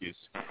don't think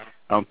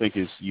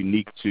it's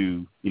unique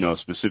to, a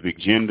specific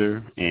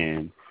gender,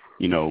 and,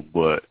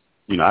 but,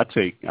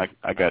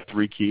 I got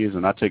 3 kids,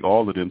 and I take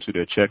all of them to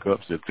their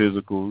checkups, their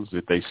physicals.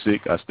 If they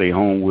sick, I stay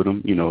home with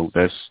them.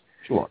 That's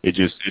sure. It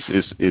just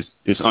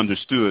it's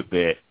understood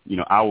that,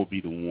 I will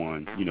be the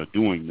one,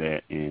 doing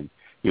that. And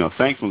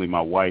thankfully,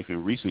 my wife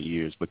in recent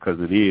years, because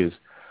it is,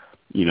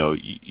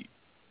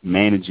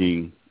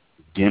 managing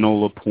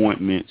dental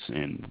appointments,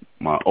 and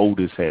my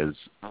oldest has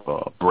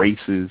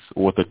braces,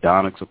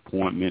 orthodontics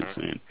appointments,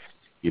 and,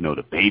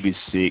 the baby's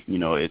sick,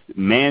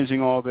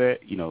 managing all that,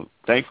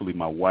 thankfully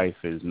my wife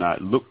has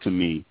not looked to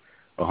me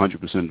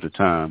 100% of the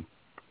time,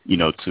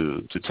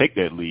 to take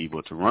that leave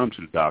or to run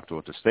to the doctor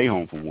or to stay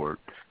home from work.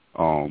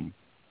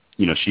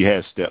 She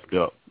has stepped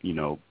up,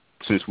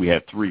 since we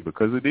had 3,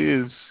 because it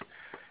is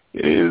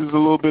a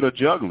little bit of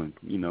juggling,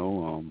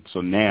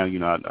 So now,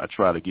 I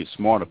try to get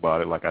smart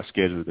about it. Like I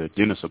schedule the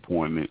dentist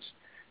appointments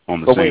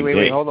on the same day.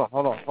 Wait, hold on.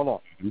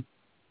 Mm-hmm.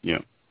 Yeah.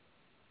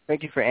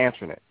 Thank you for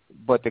answering it.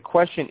 But the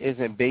question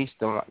isn't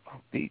based on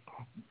the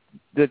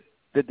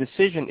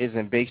decision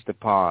isn't based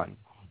upon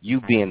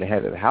you being the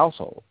head of the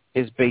household.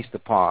 It's based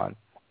upon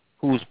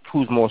who's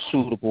more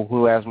suitable,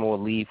 who has more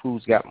leave,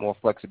 who's got more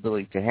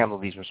flexibility to handle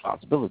these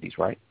responsibilities,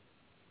 right?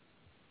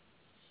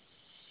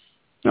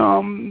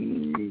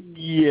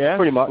 Yeah,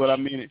 pretty much. But I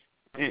mean,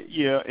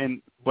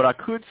 but I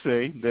could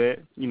say that,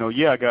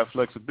 I got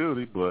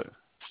flexibility, but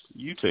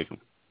you take them.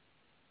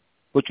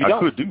 But you don't. I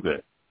could do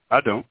that. I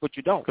don't. But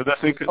you don't. Because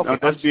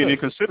that's being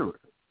inconsiderate.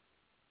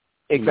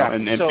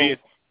 Exactly. And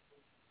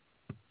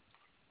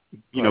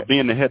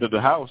being the head of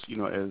the house,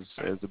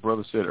 as the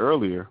brother said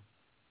earlier,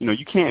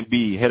 you can't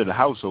be head of the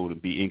household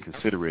and be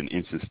inconsiderate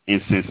and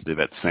insensitive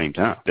at the same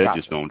time. That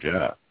just don't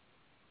jive.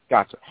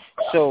 Gotcha.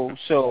 So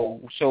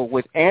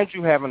with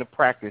Andrew having a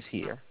practice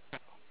here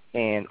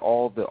and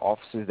all the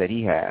offices that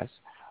he has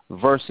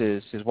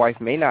versus his wife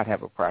may not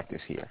have a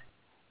practice here,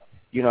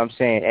 you know what I'm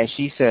saying? And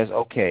she says,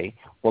 okay,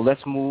 well,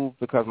 let's move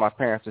because my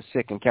parents are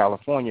sick in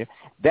California.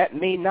 That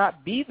may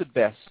not be the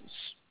best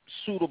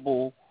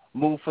suitable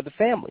move for the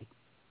family,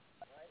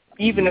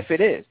 even if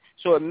it is.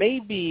 So it may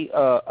be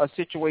a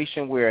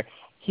situation where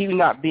he's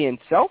not being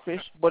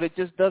selfish, but it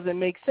just doesn't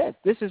make sense.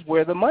 This is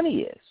where the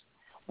money is.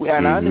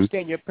 And I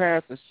understand your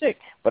parents are sick,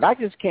 but I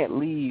just can't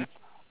leave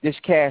this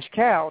cash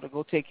cow to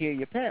go take care of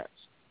your parents.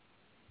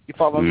 You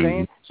follow what I'm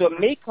saying? So it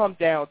may come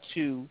down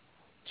to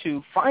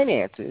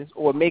finances,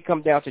 or it may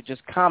come down to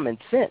just common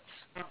sense.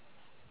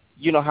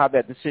 You know how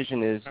that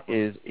decision is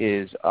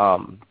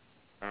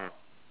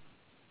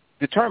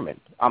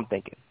determined, I'm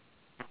thinking.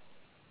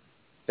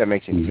 That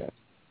makes any sense.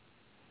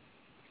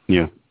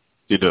 Yeah,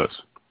 it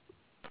does.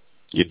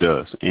 It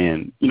does.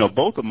 And,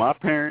 both of my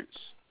parents,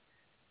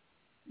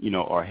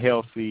 are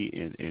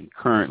healthy and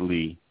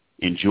currently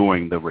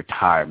enjoying the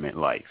retirement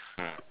life.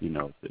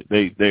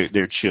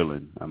 They're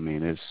chilling. I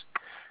mean, it's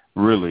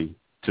really,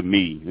 to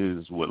me, this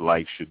is what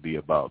life should be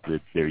about.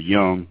 They're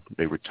young,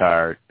 they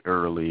retired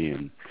early,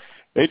 and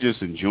they're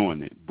just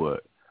enjoying it.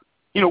 But,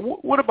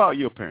 what about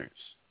your parents?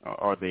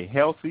 Are they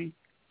healthy,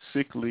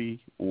 sickly,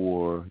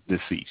 or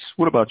deceased?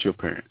 What about your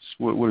parents?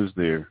 What is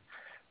their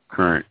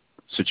current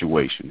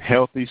situation?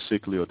 Healthy,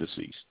 sickly, or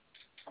deceased?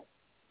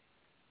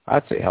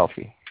 I'd say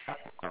healthy.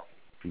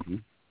 Mm-hmm.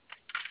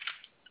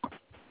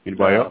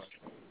 Anybody else?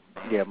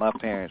 Yeah, my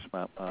parents.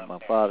 My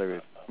father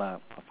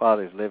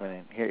is living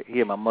in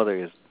here. My mother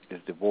is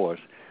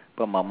divorced,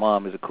 but my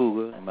mom is a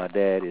cougar, and my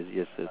dad is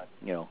just a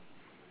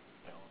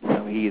I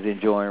mean, he's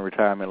enjoying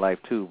retirement life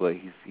too, but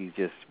he's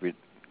just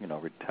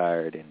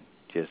retired and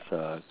just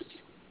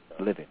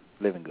living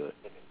good.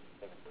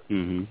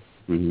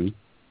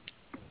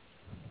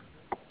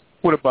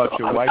 What about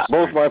your wife's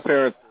Both parents? my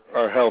parents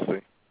are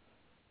healthy.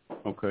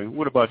 Okay.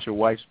 What about your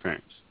wife's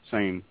parents?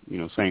 Same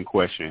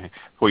question.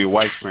 For your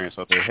wife's parents,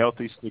 are they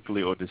healthy,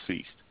 sickly, or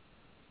deceased?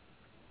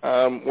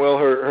 Well,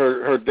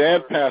 her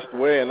dad passed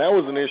away, and that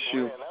was an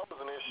issue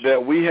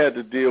that we had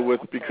to deal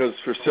with because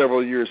for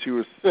several years he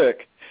was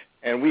sick,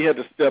 and we had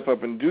to step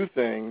up and do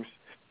things,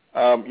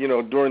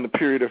 during the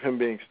period of him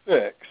being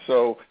sick.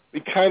 So we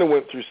kind of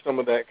went through some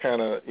of that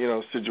kind of,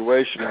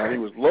 situation while he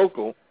was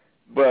local,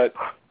 but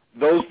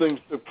those things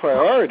took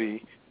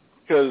priority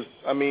because,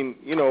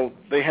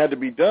 they had to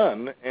be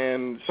done,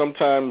 and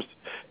sometimes,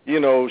 she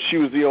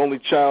was the only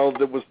child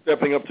that was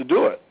stepping up to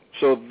do it.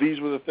 So these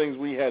were the things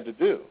we had to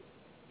do.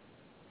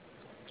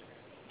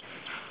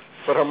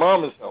 But her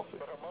mom is healthy.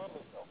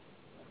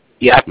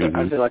 Yeah,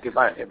 I feel like if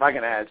I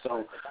can add,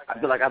 so I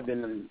feel like I've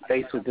been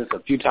faced with this a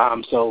few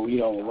times. So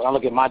when I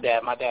look at my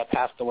dad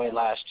passed away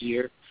last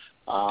year.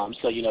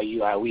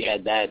 We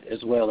had that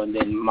as well, and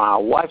then my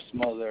wife's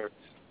mother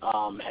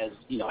has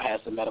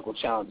had some medical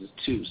challenges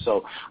too.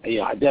 So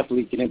I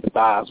definitely can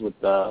empathize with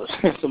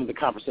some of the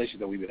conversations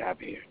that we've been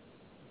having here.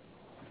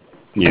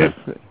 Yeah.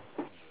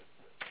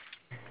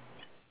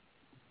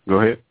 Go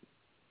ahead.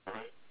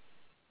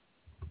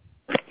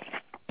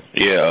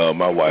 Yeah,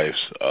 my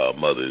wife's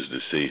mother is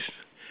deceased,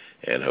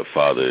 and her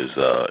father is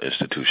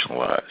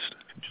institutionalized.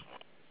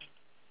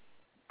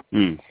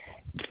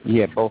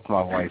 Yeah, both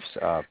my wife's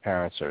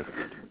parents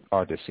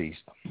are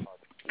deceased.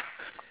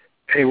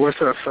 Hey,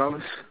 what's up,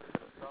 fellas?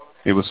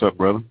 Hey, what's up,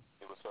 brother?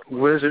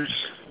 Wizards.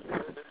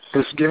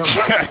 Let's get them.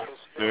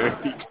 There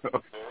you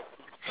go.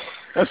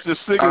 That's the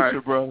signature,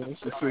 right, brother.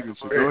 That's the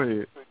signature. Go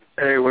ahead.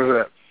 Hey, what's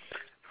up?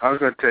 I was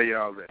going to tell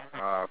y'all that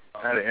I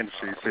had an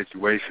interesting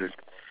situation.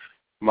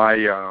 My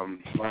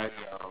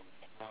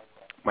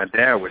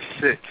dad was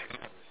sick,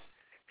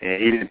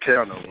 and he didn't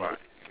tell nobody.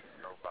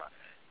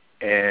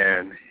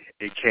 And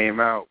it came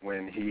out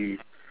when he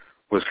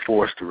was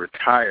forced to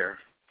retire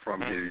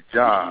from his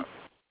job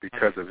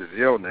because of his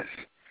illness.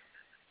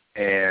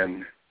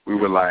 And we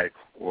were like,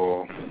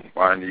 well,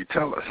 why didn't you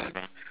tell us?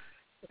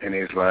 And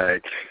he's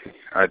like,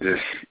 I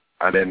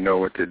didn't know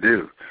what to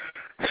do.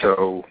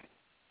 So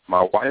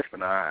my wife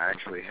and I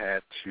actually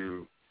had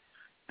to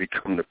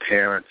become the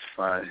parents,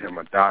 find him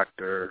a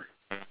doctor,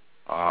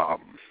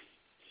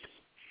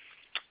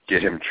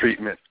 get him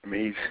treatment. I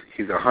mean,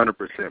 he's 100%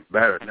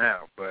 better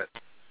now, but,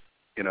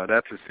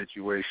 that's a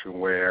situation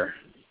where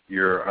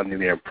you're under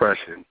the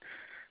impression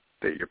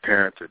that your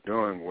parents are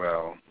doing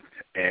well,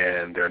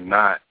 and they're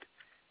not.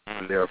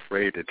 They're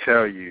afraid to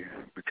tell you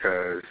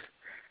because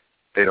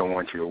they don't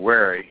want you to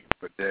worry,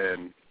 but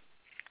then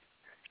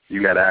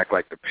you got to act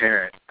like the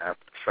parent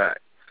after the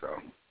fact.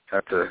 So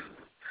that's a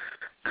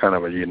kind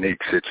of a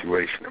unique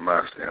situation in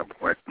my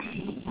standpoint.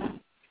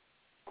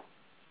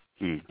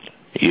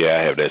 Yeah,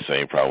 I have that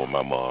same problem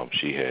with my mom.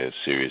 She has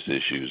serious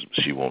issues.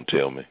 She won't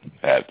tell me.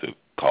 I have to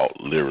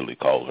literally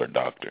call her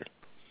doctor,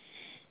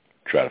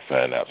 try to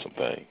find out some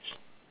things.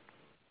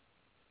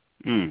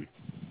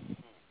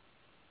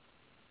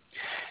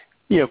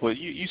 Yeah, but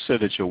you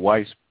said that your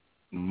wife's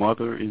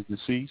mother is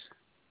deceased?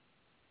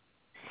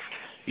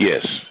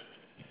 Yes.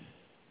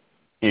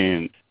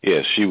 And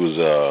yes, she was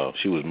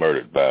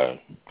murdered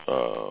by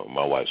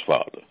my wife's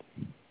father.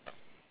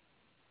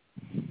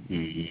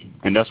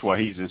 And that's why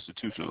he's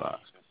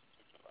institutionalized.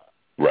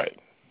 Right.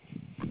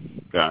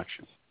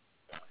 Gotcha.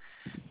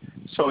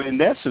 So in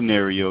that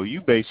scenario,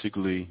 you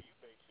basically,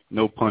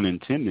 no pun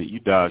intended,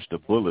 you dodged a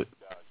bullet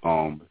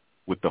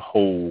with the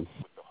whole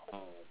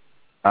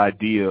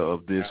idea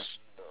of this,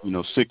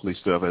 sickly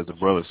stuff. As the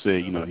brother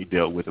said, he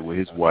dealt with it with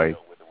his wife.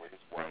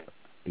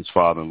 His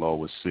father-in-law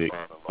was sick.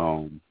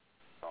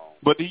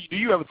 But do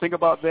you ever think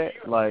about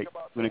that? Like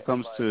when it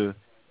comes to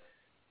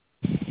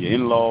your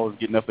in-laws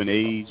getting up in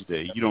age,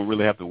 that you don't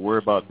really have to worry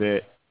about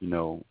that.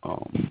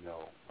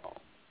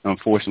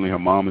 Unfortunately, her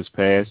mom has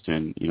passed,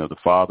 and the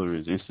father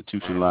is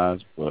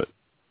institutionalized. But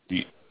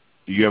do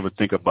you ever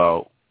think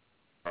about,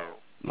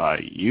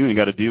 like, you ain't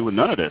got to deal with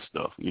none of that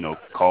stuff?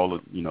 Call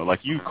it,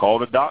 like you call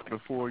the doctor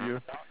for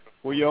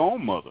your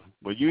own mother,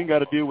 but you ain't got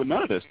to deal with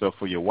none of that stuff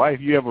for your wife.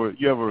 You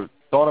ever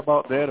thought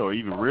about that or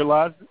even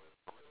realized it?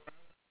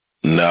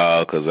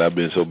 No, because I've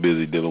been so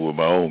busy dealing with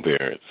my own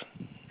parents.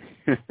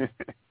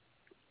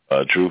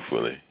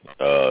 Truthfully,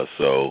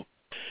 so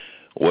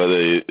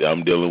whether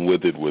I'm dealing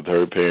with it with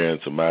her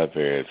parents or my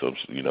parents,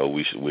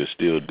 we're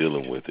still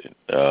dealing with it.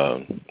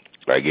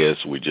 I guess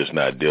we're just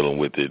not dealing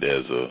with it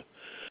as a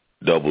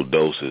double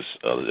dose as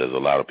a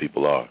lot of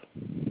people are.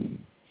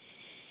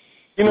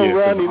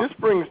 Rodney, this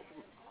brings.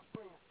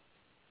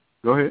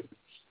 Go ahead.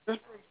 This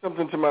brings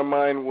something to my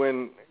mind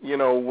when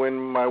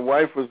my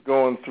wife was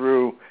going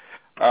through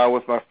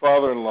with my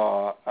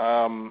father-in-law.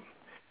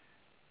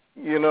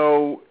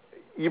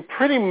 You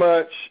pretty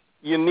much,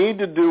 you need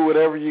to do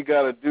whatever you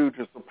got to do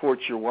to support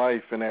your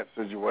wife in that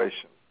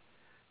situation.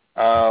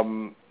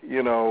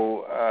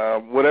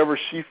 whatever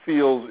she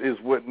feels is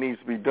what needs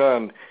to be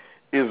done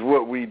is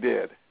what we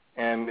did.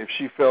 And if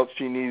she felt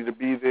she needed to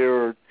be there,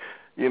 or,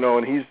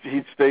 and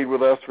he'd stayed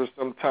with us for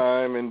some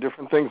time and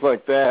different things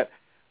like that,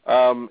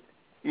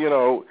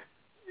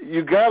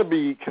 you got to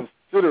be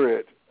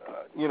considerate,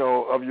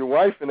 of your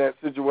wife in that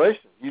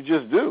situation. You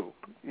just do.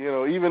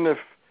 Even if,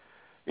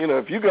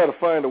 if you got to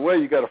find a way,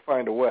 you got to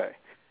find a way.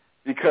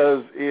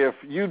 Because if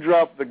you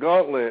drop the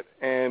gauntlet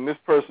and this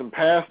person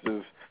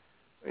passes,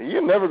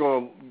 you're never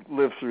going to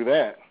live through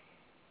that.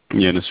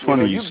 Yeah, and it's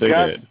funny you say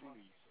that.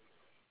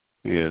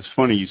 Yeah, it's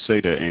funny you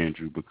say that,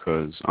 Andrew,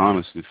 because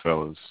honestly,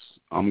 fellas,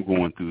 I'm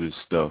going through this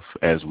stuff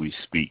as we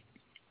speak.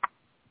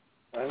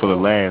 For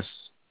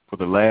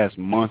the last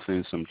month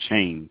and some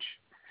change,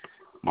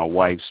 my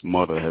wife's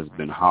mother has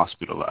been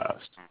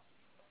hospitalized,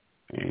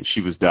 and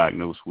she was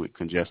diagnosed with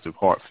congestive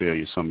heart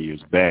failure some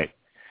years back,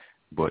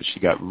 but she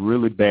got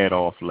really bad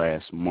off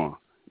last month,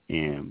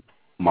 and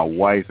my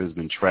wife has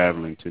been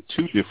traveling to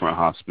 2 different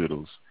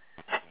hospitals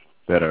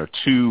that are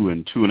 2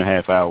 and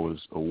 2.5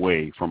 hours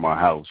away from our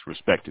house,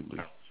 respectively.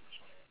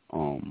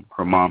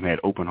 Her mom had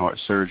open heart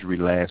surgery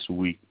last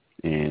week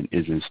and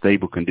is in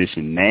stable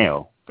condition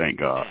now, thank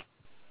God.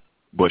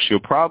 But she'll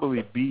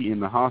probably be in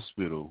the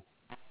hospital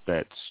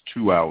that's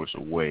 2 hours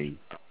away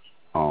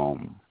for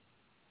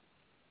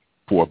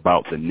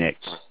about the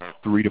next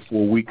 3 to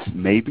 4 weeks,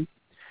 maybe.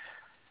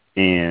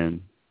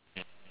 And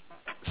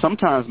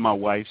sometimes my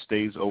wife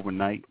stays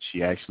overnight.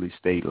 She actually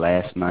stayed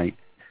last night,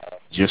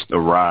 just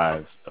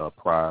arrived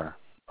prior,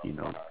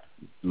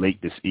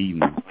 late this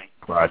evening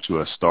prior to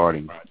us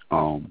starting.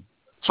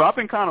 So I've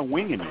been kind of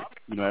winging it,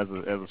 as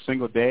a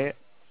single dad.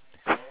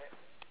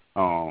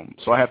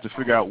 So I have to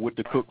figure out what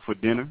to cook for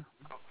dinner,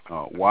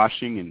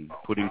 washing and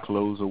putting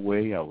clothes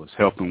away. I was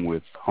helping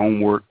with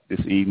homework this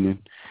evening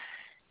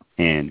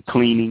and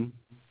cleaning.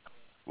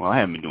 Well, I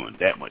haven't been doing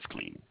that much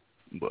cleaning,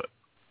 but,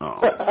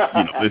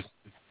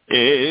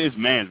 it's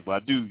manageable. I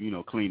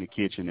do, clean the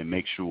kitchen and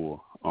make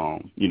sure,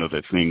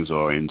 that things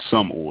are in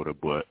some order,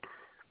 but,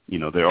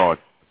 there are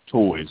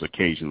toys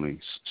occasionally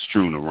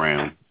strewn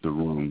around the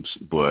rooms.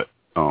 But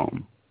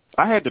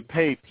I had to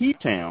pay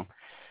P-Town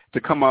to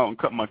come out and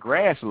cut my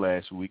grass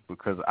last week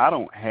because I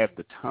don't have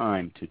the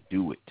time to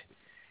do it.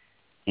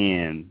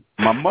 And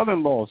my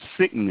mother-in-law's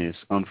sickness,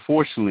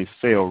 unfortunately,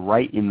 fell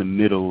right in the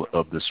middle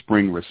of the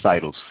spring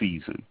recital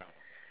season.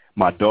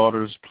 My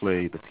daughters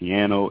play the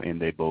piano, and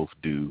they both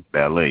do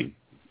ballet.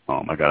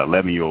 I got an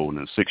 11-year-old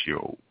and a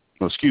 6-year-old.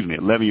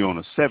 11-year-old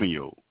and a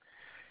 7-year-old.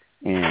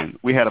 And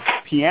we had a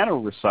piano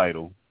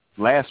recital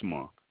last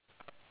month,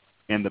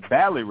 and the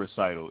ballet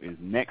recital is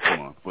next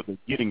month, but they're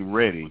getting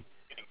ready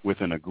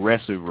with an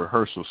aggressive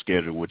rehearsal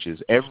schedule, which is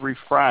every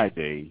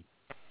Friday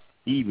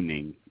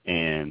evening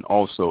and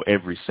also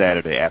every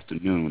Saturday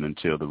afternoon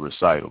until the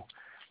recital.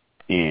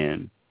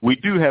 And we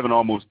do have an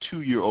almost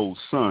 2-year-old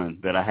son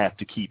that I have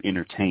to keep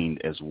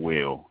entertained as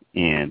well.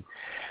 And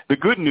the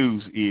good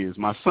news is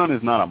my son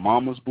is not a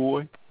mama's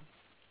boy,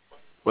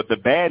 but the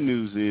bad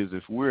news is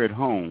if we're at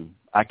home,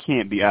 I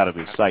can't be out of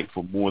his sight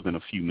for more than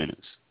a few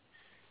minutes.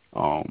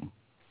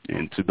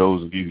 And to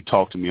those of you who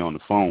talk to me on the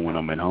phone when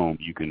I'm at home,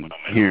 you can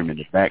hear him in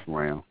the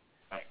background.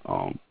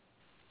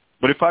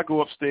 But if I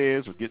go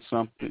upstairs or get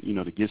something,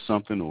 to get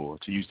something or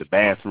to use the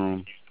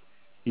bathroom,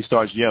 he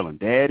starts yelling,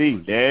 "Daddy,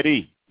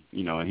 Daddy,"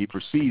 and he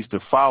proceeds to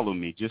follow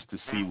me just to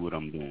see what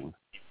I'm doing.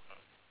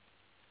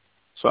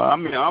 So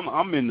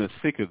I'm in the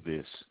thick of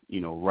this,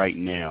 right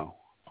now,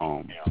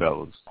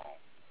 fellas.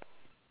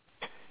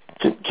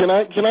 Can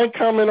I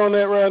comment on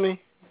that,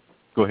 Rodney?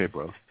 Go ahead,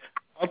 bro.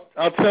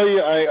 I'll tell you,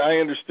 I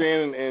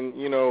understand, and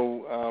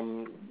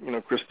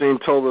Christine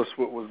told us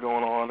what was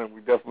going on, and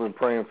we definitely been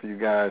praying for you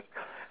guys.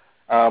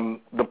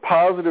 The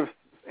positive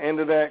end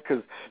of that,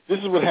 because this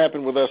is what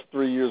happened with us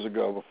 3 years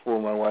ago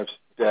before my wife's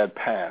dad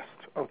passed.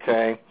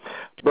 Okay,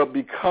 but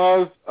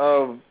because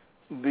of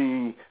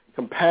the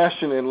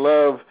compassion and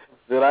love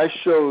that I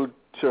showed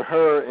to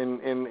her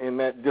in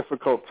that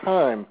difficult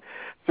time,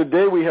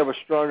 today we have a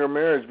stronger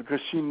marriage because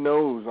she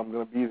knows I'm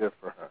going to be there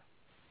for her.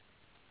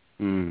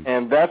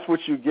 And that's what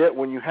you get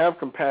when you have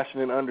compassion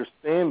and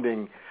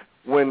understanding.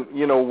 When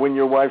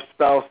your wife's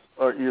spouse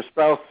or your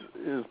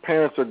spouse's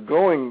parents are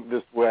going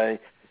this way,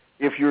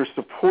 if you're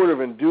supportive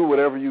and do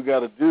whatever you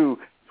got to do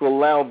to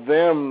allow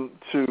them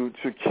to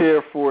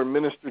care for and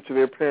minister to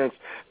their parents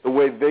the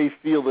way they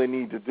feel they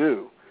need to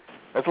do,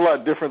 that's a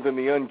lot different than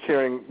the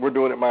uncaring, we're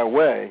doing it my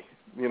way,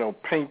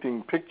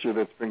 painting picture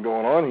that's been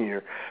going on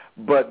here.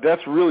 But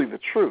that's really the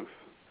truth.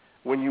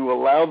 When you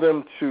allow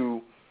them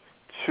to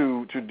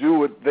do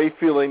what they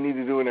feel they need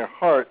to do in their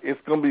heart,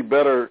 it's going to be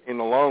better in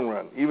the long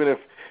run. Even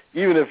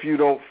if you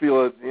don't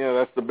feel it,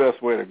 that's the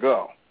best way to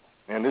go.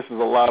 And this is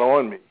a lot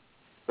on me,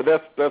 but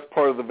that's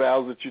part of the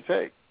vows that you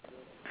take.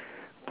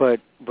 But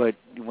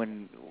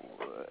when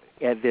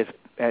at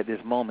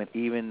this moment,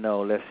 even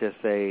though let's just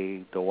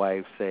say the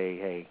wife say,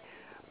 "Hey,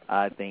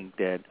 I think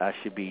that I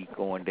should be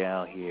going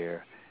down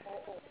here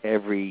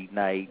every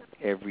night,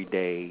 every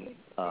day,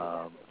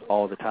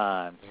 all the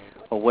time,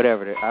 or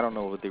whatever. I don't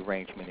know what the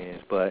arrangement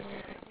is, but,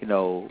 you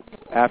know,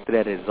 after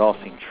that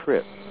exhausting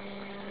trip,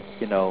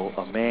 you know,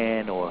 a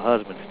man or a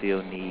husband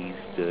still needs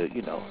to,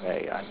 you know,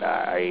 hey,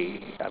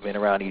 I've been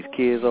around these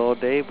kids all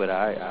day, but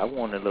I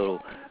want a little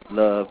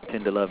love,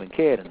 tender love and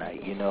care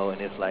tonight, you know,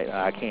 and it's like,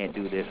 I can't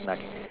do this, and I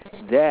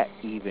can't. That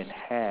even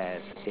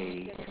has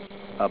a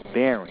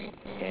bearing,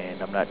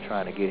 and I'm not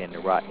trying to get into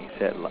Rodney's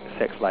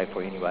sex life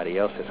or anybody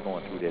else that's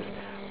going through this,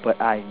 but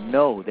I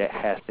know that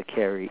has to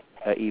carry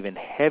an even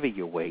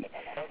heavier weight.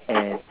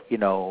 And, you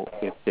know,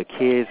 if the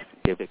kids,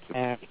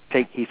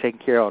 he's taking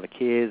care of all the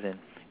kids and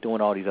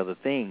doing all these other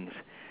things,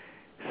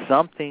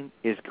 something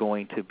is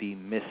going to be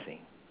missing.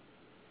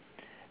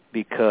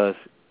 Because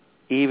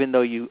even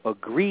though you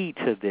agree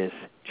to this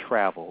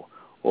travel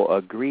or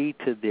agree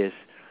to this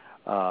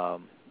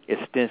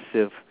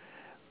extensive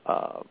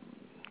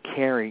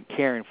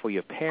caring for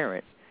your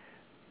parent,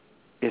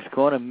 it's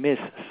going to miss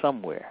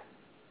somewhere.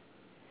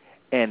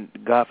 And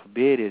God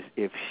forbid is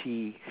if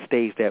she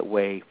stays that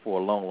way for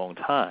a long, long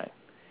time,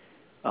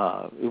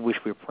 which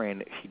we're praying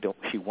that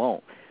she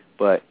won't.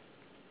 But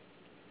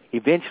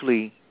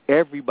eventually,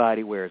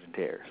 everybody wears and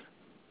tears.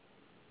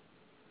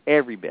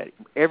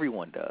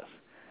 Everyone does.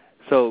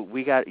 So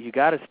you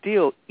got to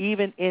still,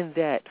 even in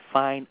that,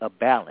 find a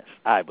balance.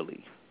 I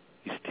believe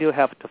you still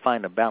have to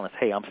find a balance.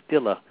 Hey, I'm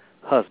still a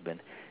husband.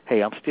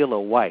 Hey, I'm still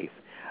a wife.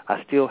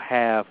 I'm still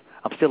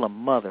a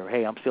mother.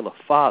 Hey, I'm still a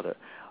father.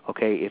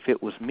 Okay, if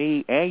it was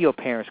me and your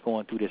parents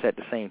going through this at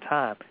the same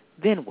time,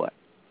 then what?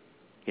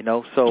 You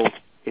know, so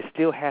it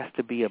still has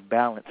to be a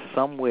balance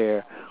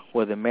somewhere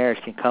where the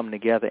marriage can come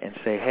together and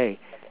say, hey,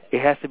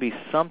 it has to be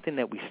something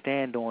that we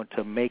stand on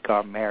to make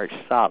our marriage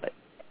solid.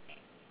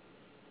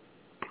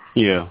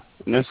 Yeah,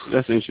 and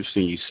that's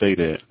interesting you say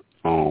that.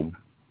 And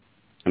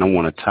I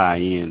want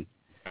to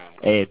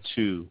add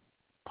to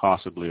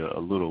possibly a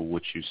little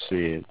what you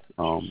said.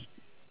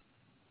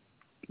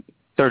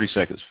 30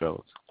 seconds,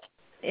 fellas.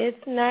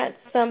 It's not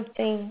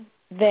something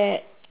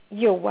that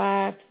your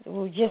wives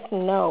will just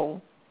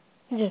know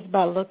just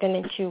by looking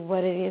at you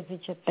what it is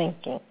that you're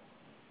thinking.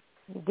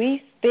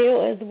 We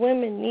still, as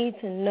women, need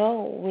to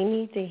know. We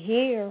need to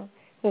hear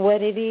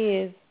what it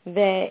is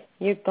that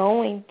you're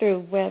going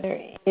through, whether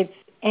it's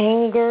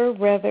anger,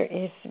 whether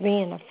it's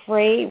being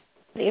afraid.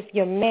 If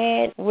you're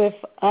mad with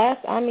us,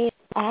 I mean,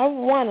 I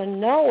want to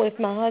know if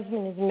my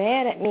husband is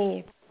mad at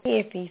me,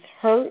 if he's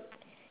hurt,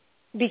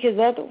 because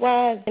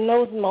otherwise, in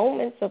those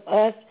moments of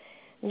us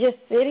just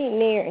sitting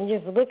there and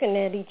just looking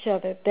at each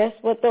other, that's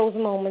what those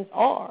moments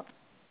are,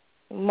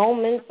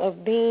 moments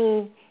of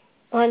being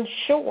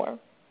unsure.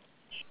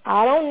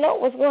 I don't know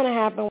what's going to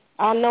happen.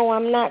 I know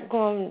I'm not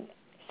going to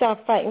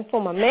stop fighting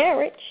for my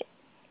marriage,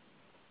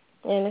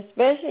 and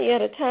especially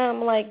at a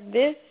time like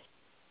this,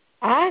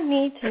 I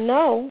need to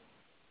know,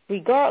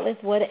 regardless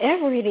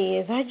whatever it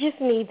is, I just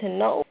need to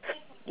know.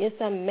 It's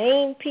a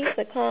main piece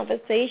of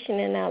conversation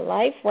in our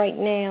life right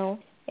now,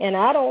 and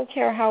I don't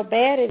care how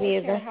bad it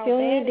is. I still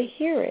need to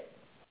hear it.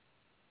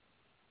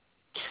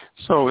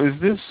 So is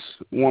this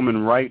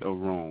woman right or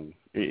wrong?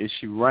 Is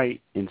she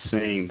right in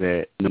saying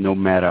that no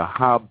matter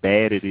how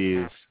bad it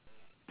is,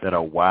 that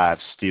our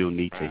wives still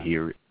need to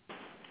hear it?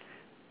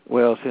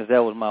 Well, since that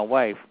was my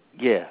wife,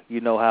 yeah, you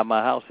know how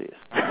my house is.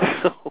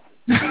 So.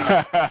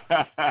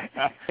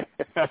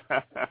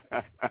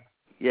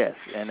 Yes,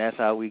 and that's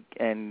how we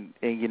and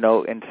you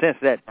know, and since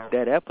that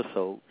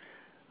episode,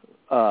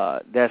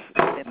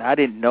 and I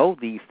didn't know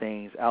these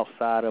things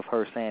outside of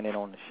her saying it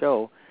on the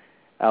show,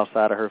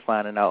 outside of her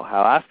finding out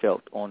how I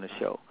felt on the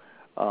show.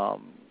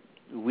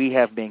 We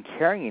have been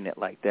carrying it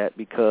like that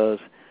because,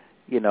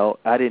 you know,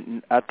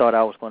 I thought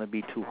I was going to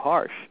be too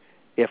harsh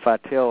if I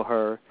tell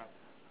her,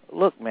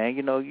 look, man,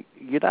 you know,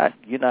 you're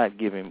not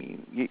giving me,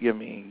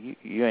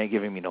 you ain't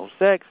giving me no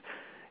sex.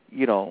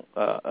 You know,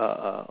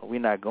 we're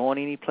not going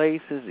any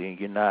places, and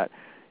you're not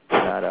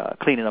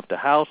cleaning up the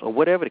house, or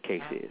whatever the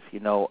case is. You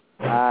know,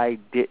 I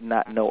did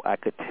not know I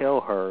could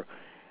tell her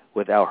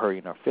without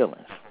hurting her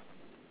feelings.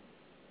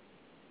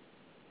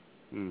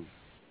 Mm.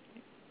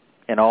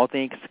 And all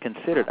things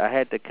considered, I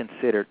had to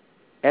consider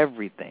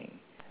everything.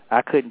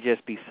 I couldn't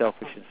just be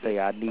selfish and say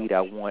I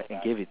want,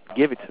 and give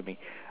it to me.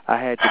 I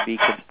had to be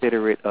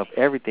considerate of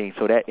everything,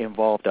 so that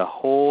involved a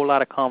whole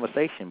lot of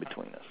conversation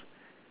between us.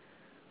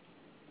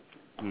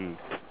 Hmm.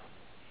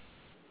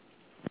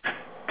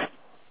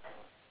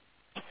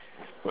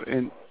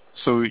 And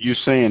so you're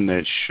saying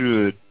that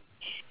should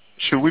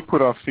we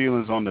put our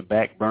feelings on the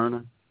back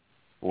burner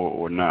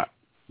or not,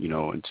 you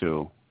know,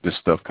 until this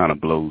stuff kind of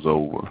blows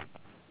over?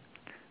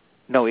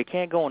 No, it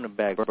can't go on the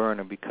back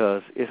burner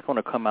because it's going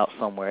to come out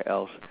somewhere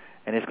else,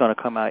 and it's going to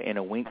come out in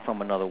a wink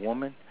from another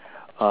woman.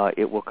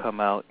 It will come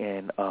out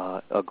in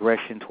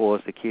aggression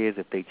towards the kids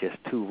if they just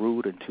too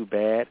rude and too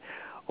bad,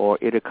 or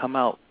it'll come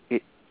out.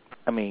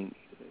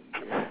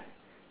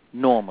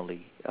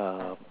 Normally,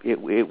 it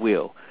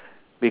will,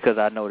 because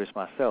I noticed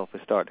myself.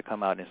 It started to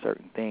come out in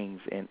certain things,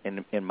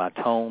 in my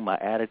tone, my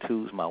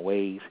attitudes, my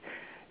ways.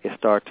 It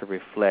started to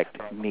reflect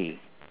me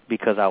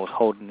because I was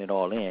holding it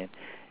all in.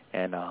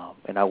 and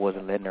I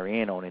wasn't letting her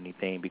in on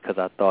anything because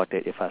I thought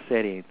that if I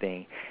said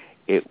anything,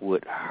 it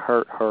would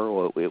hurt her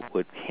or it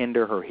would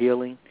hinder her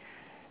healing,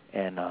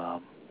 and I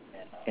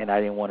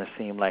didn't want to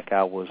seem like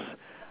I was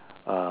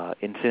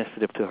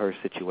insensitive to her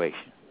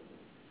situation.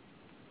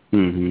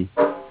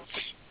 Mm-hmm.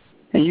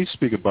 And you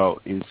speak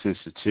about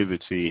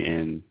insensitivity,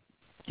 and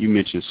you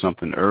mentioned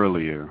something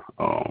earlier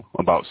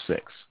about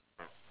sex.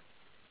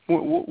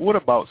 What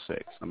about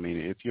sex? I mean,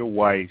 if your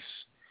wife's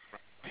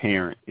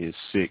parent is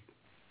sick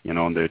and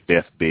on their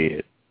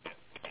deathbed,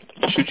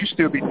 should you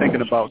still be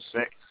thinking about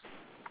sex?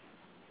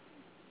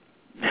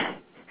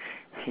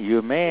 You're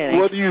a man.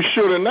 Whether you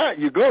should or not,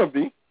 you're going to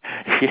be.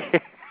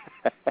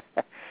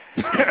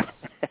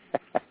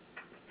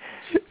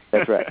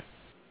 That's right.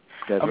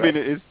 I mean,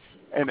 it's,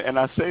 and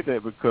I say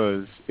that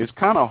because it's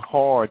kind of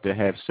hard to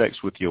have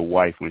sex with your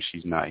wife when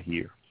she's not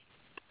here.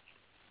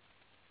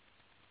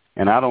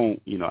 And I don't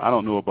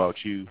know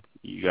about you.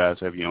 You guys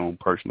have your own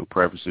personal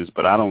preferences,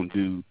 but I don't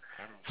do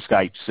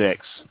Skype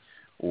sex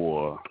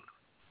or,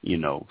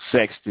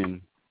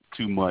 sexting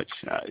too much.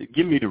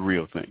 Give me the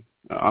real thing.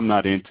 I'm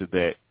not into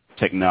that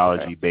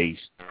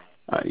technology-based.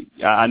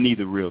 I need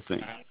the real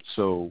thing.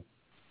 So,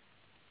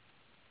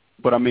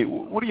 but I mean,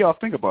 what do y'all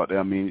think about that?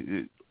 I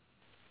mean,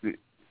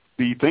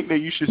 do you think that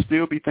you should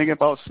still be thinking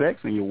about sex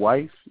and your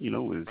wife,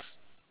 is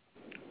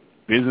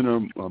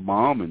visiting her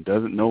mom and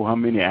doesn't know how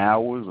many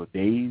hours or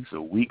days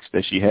or weeks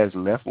that she has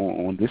left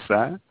on this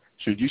side?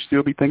 Should you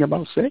still be thinking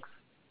about sex?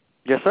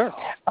 Yes, sir.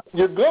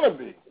 You're going to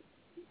be.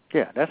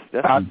 Yeah, that's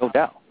no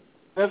doubt.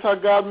 That's how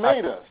God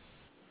made us.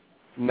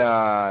 No,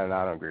 I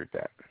don't agree with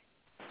that.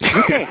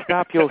 You can't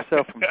stop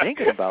yourself from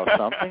thinking about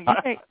something. You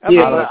can't, I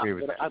don't agree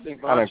with that. I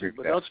think, I don't agree with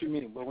but that. don't you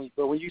mean?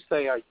 But when you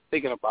say are you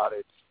thinking about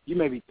it, you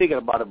may be thinking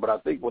about it. But I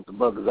think what the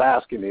brother's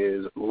asking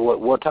is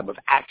what type of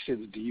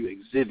actions do you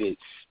exhibit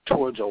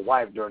towards your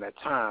wife during that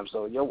time?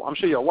 So I'm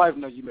sure your wife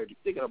knows you may be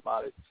thinking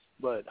about it,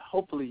 but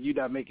hopefully you're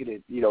not making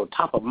it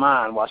top of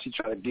mind while she's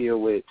trying to deal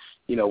with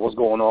what's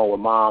going on with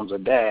moms or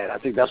dad. I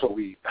think that's what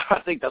the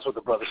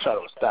brother's trying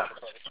to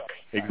establish.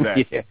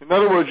 Exactly. Yeah. In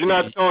other words, you're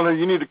not telling her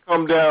you need to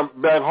come down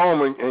back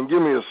home and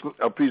give me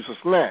a piece of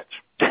snatch.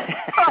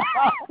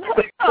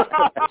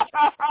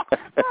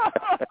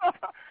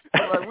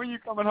 Like, when you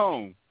coming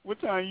home? What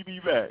time you be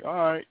back? All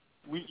right.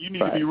 You need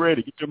to be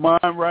ready. Get your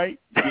mind right.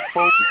 Get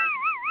focused.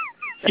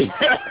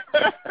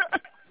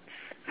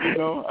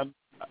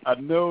 I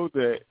know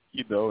that,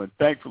 and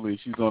thankfully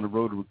she's on the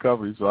road to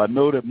recovery, so I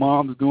know that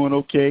mom's doing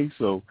okay,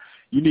 so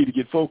you need to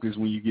get focused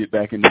when you get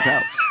back in the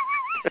house.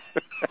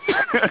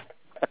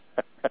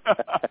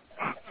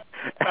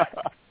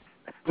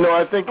 No,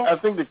 I think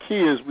the key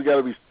is we got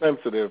to be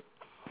sensitive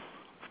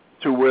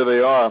to where they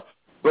are.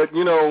 But,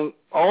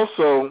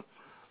 also,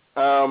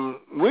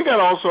 we got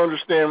to also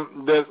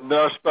understand that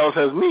our spouse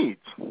has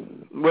needs,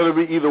 whether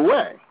it be either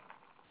way.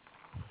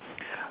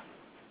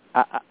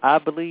 I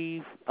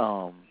believe,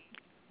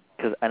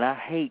 and I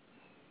hate,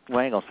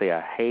 I ain't going to say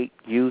I hate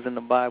using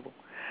the Bible,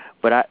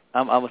 but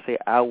I'm going to say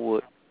I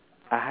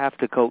have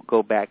to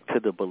go back to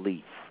the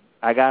belief.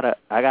 I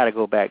gotta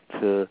go back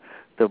to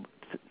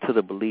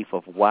the belief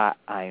of why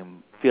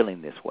I'm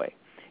feeling this way.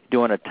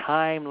 During a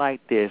time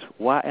like this,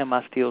 why am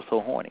I still so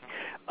horny?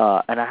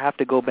 And I have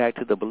to go back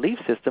to the belief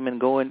system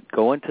and go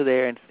into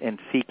there and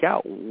seek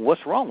out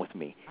what's wrong with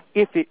me,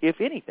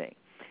 if anything.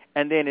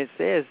 And then it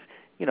says,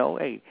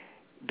 hey,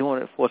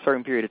 doing it for a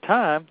certain period of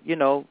time,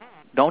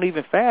 don't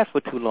even fast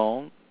for too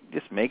long.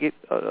 Just make it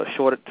a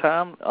shorter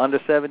time, under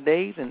 7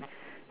 days, and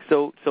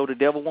so the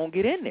devil won't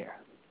get in there.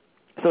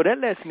 So that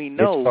lets me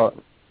know.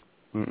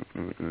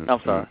 I'm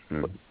sorry.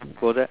 What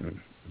was that?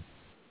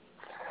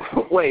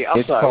 Wait,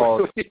 I'm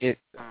sorry.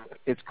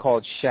 It's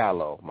called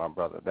shallow, my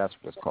brother. That's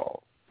what it's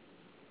called.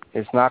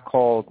 It's not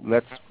called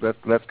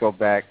let's go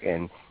back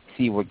and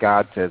see what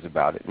God says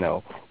about it.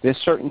 No, there's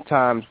certain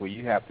times where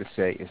you have to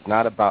say it's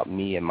not about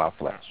me and my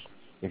flesh,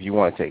 if you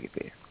want to take it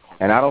there.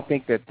 And I don't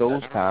think that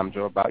those times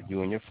are about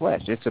you and your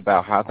flesh. It's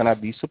about how can I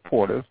be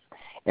supportive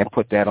and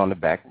put that on the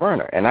back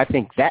burner. And I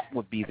think that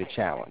would be the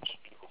challenge.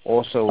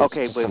 Also,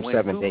 okay, but some when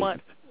 7 2 days.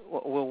 months,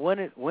 well, when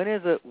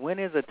is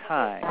a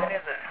time?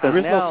 There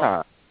is no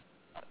time.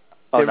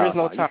 There is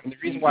no time. The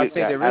reason why I say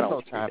there is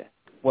no time.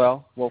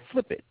 Well,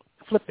 flip it.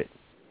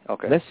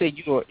 Okay. Let's say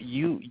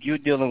you're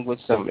dealing with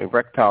some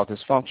erectile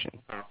dysfunction,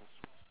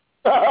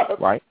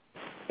 right?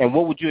 And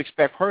what would you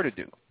expect her to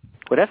do?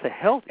 Well, that's a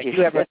health issue.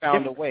 You haven't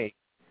found a way.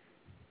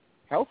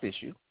 Health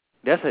issue.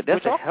 That's a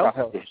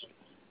health issue.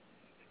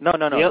 No.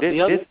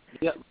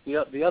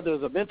 The other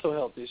is a mental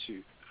health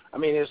issue. I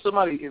mean, if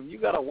you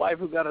got a wife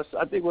who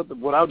I think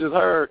what I just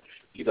heard,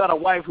 you got a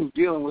wife who's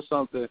dealing with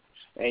something,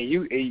 and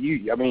you,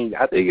 I mean,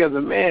 I think as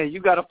a man, you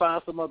got to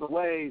find some other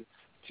ways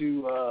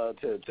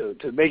to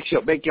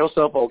make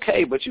yourself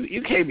okay. But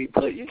you can't be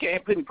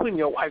putting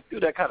your wife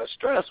through that kind of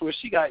stress where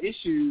she got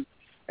issues,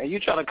 and you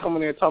trying to come in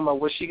there and talking about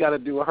what she got to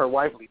do with her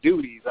wifely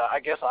duties. I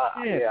guess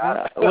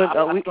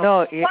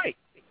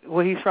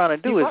what he's trying to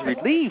do is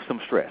relieve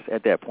some stress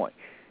at that point.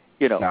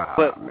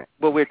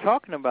 But we're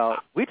talking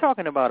about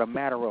a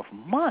matter of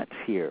months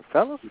here,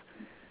 fellas.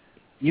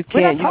 You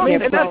can't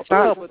put a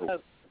time.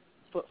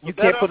 You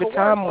can't put a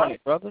time on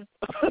it, brother.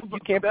 You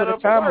can't put a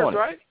time time on it.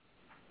 Right?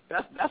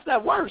 That's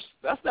that worse.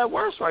 That's that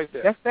worse right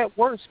there. That's that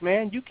worse,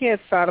 man. You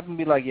can't sign up and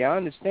be like, yeah, I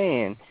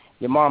understand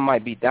your mom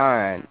might be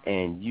dying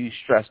and you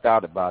stressed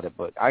out about it,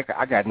 but I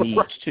got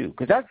needs too.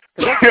 Because that's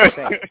what I'm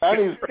saying.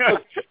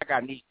 I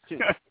got needs too.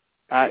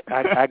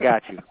 I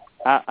got you.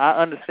 I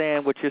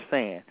understand what you're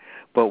saying.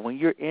 But when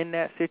you're in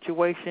that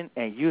situation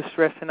and you're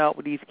stressing out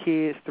with these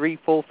kids, 3,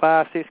 4,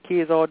 5, 6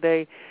 kids all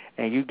day,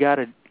 and you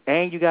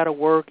gotta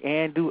work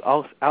and do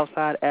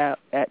outside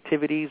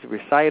activities,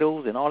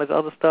 recitals, and all this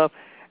other stuff,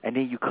 and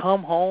then you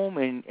come home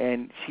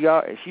and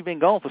she been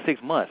gone for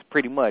 6 months,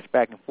 pretty much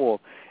back and forth,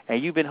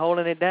 and you've been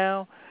holding it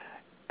down,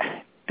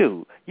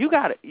 dude. You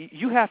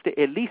have to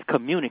at least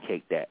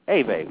communicate that.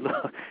 Hey, babe,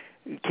 look,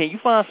 can you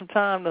find some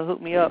time to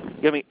hook me up?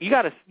 I mean, you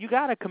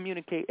gotta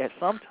communicate at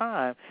some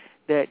time.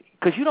 That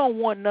because you don't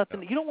want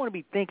nothing, you don't want to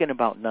be thinking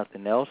about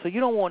nothing else. So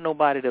you don't want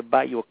nobody to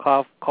buy you a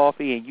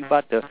coffee and you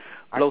about to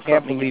blow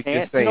something in your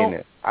hand. I can't believe you're saying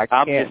this. I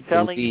can't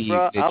believe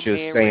that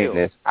you're saying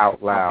this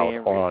out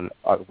loud on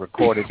a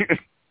recorded.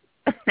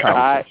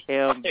 I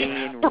am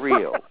being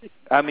real.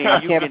 I mean,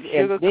 you can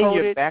sugarcoat it. Then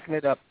you're backing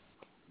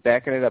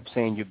it up,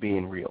 saying you're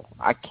being real.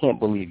 I can't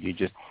believe you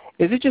just.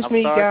 Is it just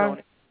me, guys?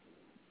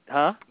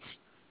 Huh?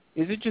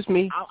 Is it just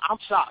me? I'm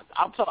shocked.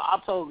 I'm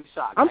totally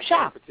shocked. I'm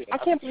shocked. I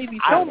can't believe you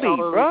told me,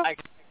 bro.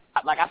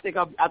 Like I think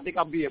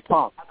I'm being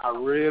pumped. I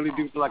really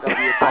do feel like I'm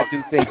being pumped. I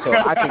do think so.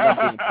 I think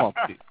I'm being pumped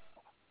too.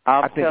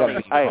 I'm telling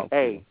you,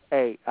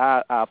 hey,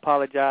 I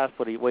apologize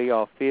for the way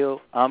y'all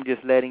feel. I'm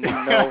just letting you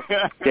know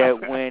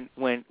that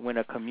when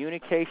a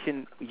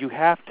communication, you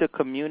have to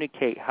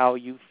communicate how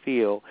you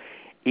feel.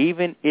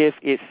 Even if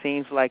it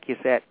seems like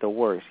it's at the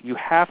worst, you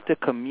have to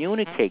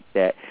communicate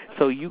that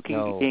so you can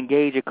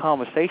engage a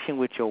conversation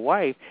with your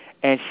wife,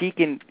 and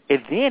and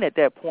then at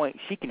that point,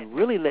 she can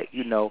really let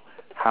you know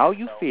how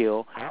you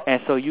feel,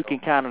 and so you can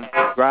kind of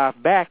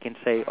drive back and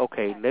say,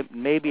 okay,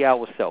 maybe I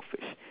was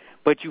selfish.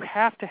 But you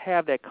have to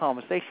have that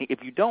conversation.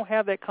 If you don't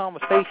have that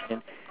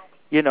conversation,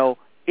 it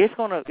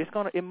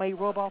may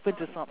rub off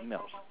into something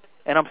else.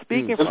 And I'm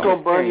speaking from it's going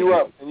to burn you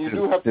up, and you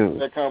do have to have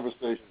that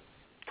conversation.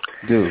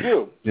 Dude,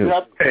 you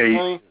have to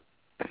understand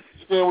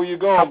where you're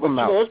going. Help him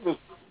out.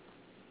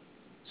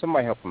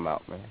 Somebody help him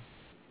out, man.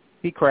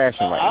 He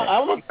crashing right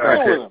now. I'm not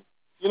cool with him.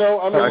 You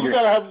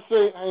gotta have to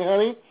say, hey,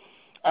 honey,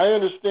 I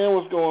understand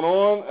what's going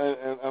on,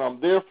 and I'm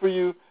there for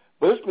you.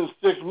 But it's been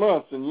 6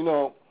 months, and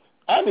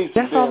I need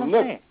some damn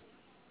nookie.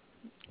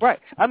 Right.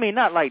 I mean,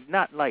 not like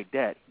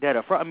that.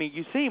 I mean,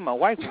 you see, my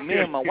wife, me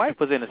and my wife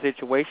was in a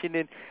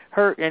situation,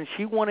 and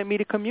she wanted me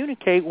to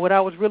communicate what I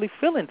was really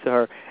feeling to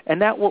her,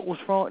 and that's what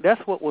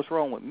was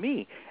wrong with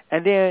me.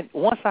 And then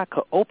once I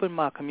could open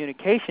my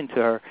communication to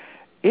her,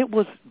 it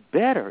was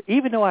better.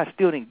 Even though I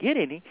still didn't get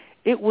any,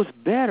 it was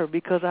better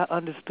because I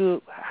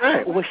understood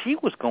what she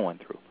was going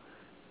through.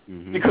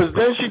 Mm-hmm. Because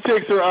then she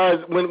takes her eyes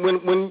when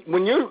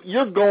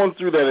you're going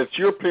through that, it's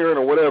your parent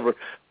or whatever.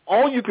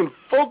 All you can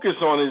focus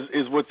on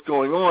is what's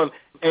going on,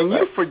 and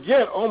you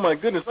forget, oh, my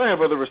goodness, I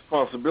have other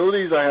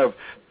responsibilities. I have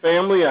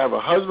family. I have a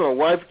husband, a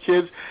wife,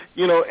 kids,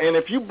 and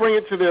if you bring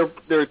it to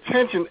their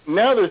attention,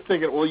 now they're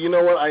thinking, well, you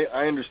know what,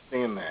 I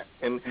understand that.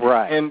 And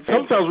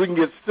sometimes we can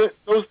get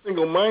so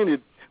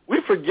single-minded,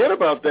 we forget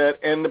about that,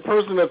 and the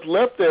person that's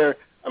left there,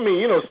 I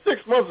mean,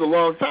 6 months is a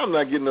long time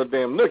not getting no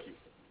damn nookie.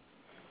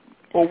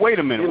 Well, wait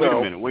a minute.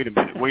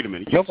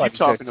 You're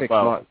talking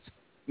about months.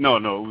 No,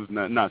 it was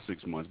not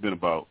 6 months. It's been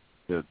about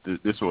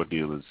this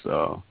ordeal is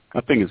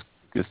I think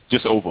it's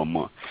just over a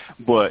month.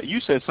 But you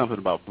said something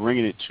about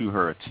bringing it to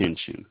her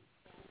attention,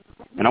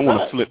 and I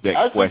want to flip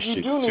that question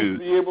you do need to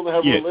be able to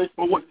have a relationship.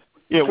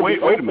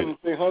 Wait a minute.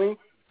 Say, honey.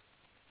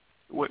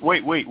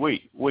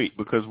 Wait,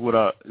 because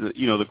what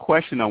the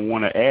question I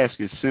want to ask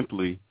is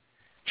simply,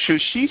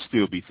 should she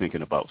still be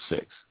thinking about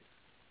sex?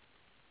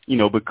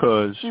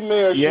 Because she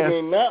may or she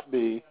may not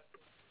be.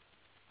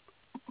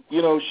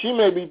 She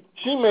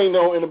may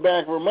know in the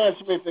back of her mind,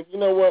 she may think, you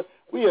know what,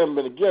 we haven't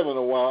been together in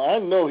a while. I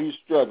know he's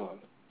struggling.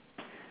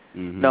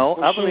 Mm-hmm. No,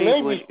 I believe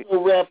she may be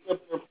so wrapped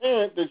up in her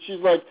parent that she's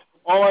like,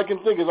 all I can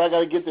think is I got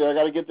to get there,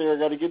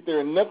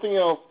 and nothing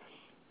else.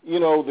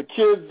 The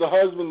kids, the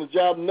husband, the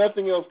job,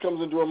 nothing else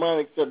comes into her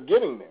mind except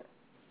getting there.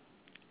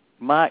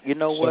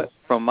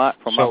 From my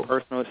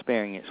personal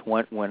experience,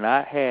 when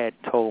I had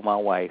told my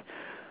wife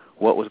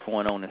what was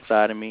going on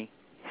inside of me,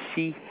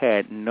 she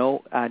had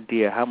no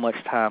idea how much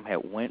time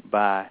had went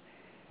by,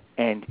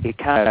 and it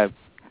kind of,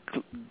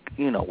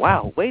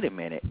 wow, wait a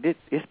minute,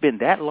 it's been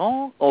that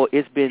long, or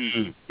it's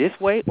been this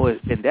way, or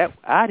it's been that.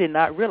 I did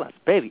not realize,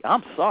 baby,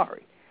 I'm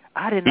sorry.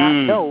 I did not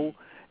know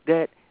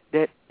that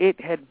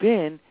it had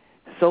been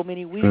so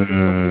many weeks.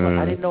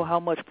 I didn't know how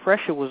much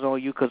pressure was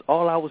on you because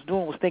all I was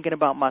doing was thinking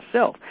about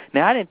myself.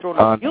 Now, I didn't throw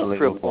no guilt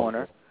trip on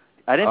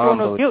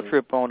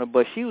her.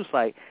 But she was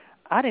like,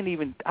 I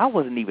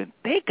wasn't even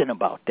thinking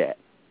about that.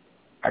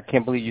 I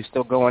can't believe you're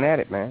still going at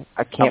it, man.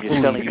 I'm just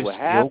telling you what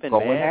happened,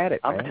 man. At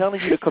it, man. I'm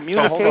telling you the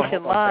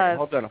communication lines.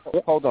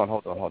 Hold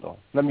on.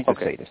 Let me just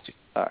say this to you.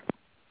 All right.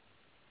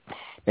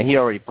 Now, he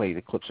already played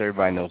the clip, so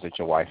everybody knows that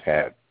your wife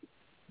had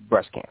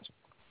breast cancer.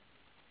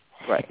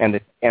 Right. And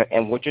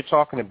what you're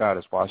talking about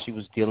is while she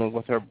was dealing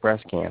with her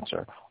breast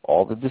cancer,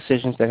 all the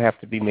decisions that have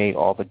to be made,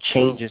 all the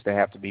changes that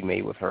have to be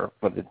made with her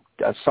for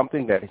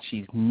something that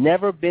she's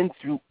never been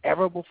through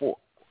ever before,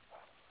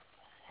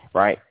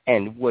 right?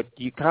 And what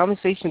the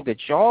conversation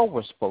that y'all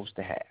were supposed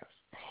to have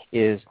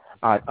is,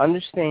 I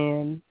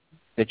understand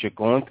that you're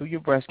going through your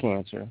breast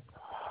cancer,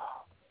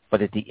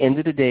 but at the end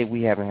of the day,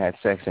 we haven't had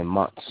sex in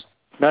months.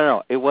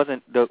 No, it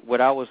wasn't.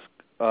 What I was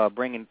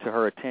bringing to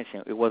her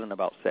attention, it wasn't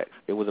about sex.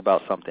 It was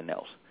about something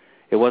else.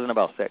 It wasn't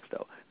about sex,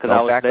 though.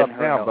 Don't back up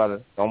now,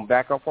 brother. Don't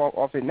back up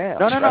off it now.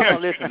 No.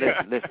 Listen.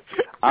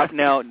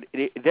 Now,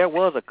 there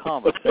was a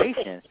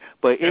conversation,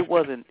 but it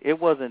wasn't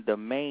the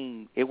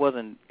main. It was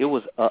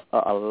a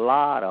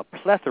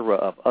plethora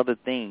of other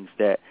things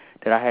that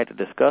I had to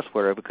discuss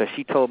with her, because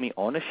she told me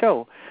on the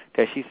show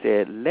that she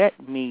said,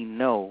 "Let me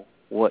know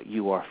what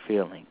you are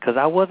feeling," because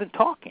I wasn't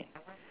talking.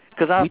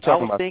 Because I was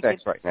talking about thinking,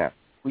 sex right now.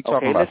 We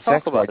talking okay, about let's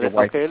sex talk about while your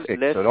wife is sick.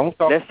 So don't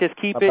talk. Let's just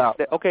keep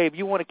about it. Okay, if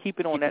you want to keep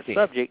it on that it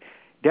subject,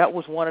 that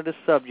was one of the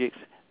subjects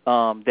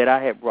that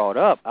I had brought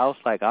up. I was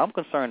like, I'm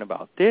concerned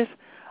about this.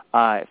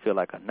 I feel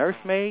like a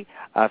nursemaid.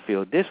 I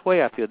feel this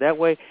way. I feel that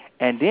way.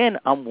 And then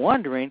I'm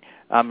wondering,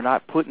 I'm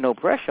not putting no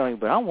pressure on you,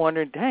 but I'm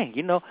wondering, dang,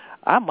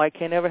 I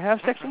can't ever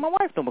have sex with my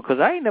wife no more, because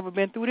I ain't never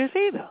been through this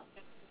either.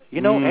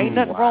 Ain't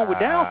nothing wrong with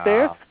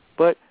downstairs,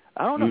 but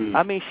I don't know.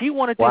 I mean, she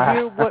wanted to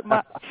hear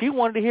she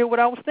wanted to hear what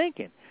I was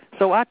thinking.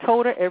 So I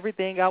told her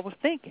everything I was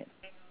thinking.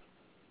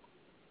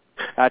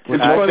 It's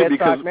funny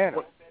because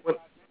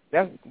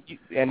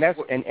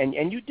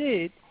and you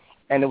did,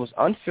 and it was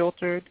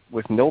unfiltered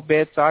with no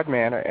bedside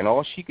manner, and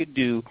all she could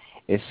do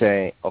is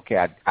say, "Okay,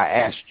 I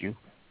asked you,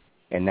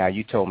 and now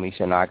you told me,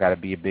 so now I got to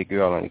be a big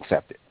girl and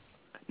accept it."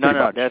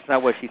 No, that's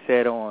not what she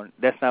said on.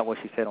 That's not what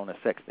she said on the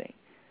sex thing.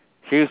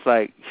 She was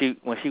like,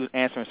 when she was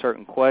answering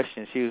certain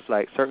questions, she was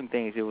like, certain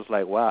things, it was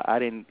like, wow, I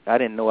didn't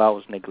know I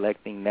was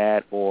neglecting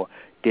that or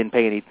didn't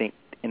pay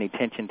any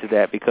attention to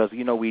that, because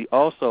we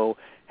also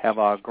have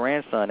our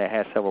grandson that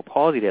has cerebral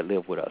palsy that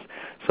lived with us.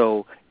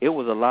 So it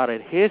was a lot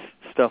of his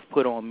stuff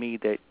put on me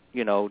that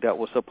that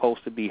was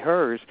supposed to be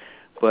hers,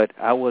 but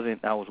I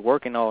wasn't. I was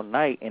working all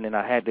night, and then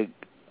I had to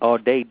all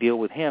day deal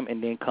with him,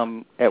 and then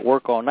come at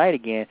work all night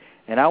again,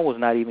 and I was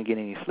not even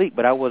getting any sleep,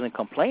 but I wasn't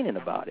complaining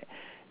about it.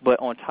 But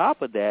on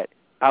top of that,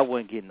 I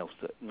wasn't getting no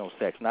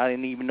sex, and I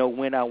didn't even know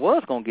when I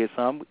was going to get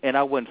some, and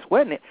I wasn't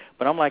sweating it.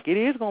 But I'm like, it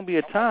is going to be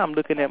a time,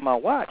 looking at my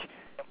watch,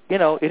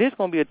 it is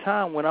going to be a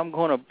time when I'm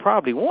going to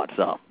probably want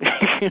some,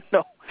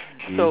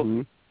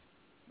 So,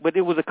 but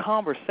it was a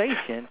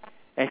conversation,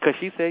 and because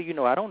she said,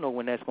 I don't know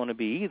when that's going to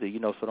be either,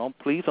 so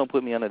please don't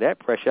put me under that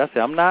pressure. I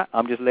said, I'm not.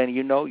 I'm just letting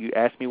you know. You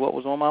asked me what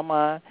was on my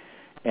mind,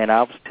 and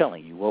I was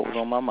telling you what was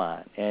on my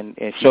mind, and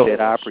she said,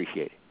 I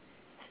appreciate it.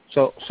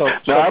 So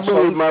I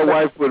believe my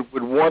wife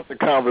would want the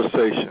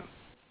conversation,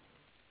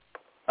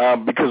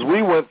 because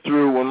we went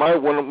through when my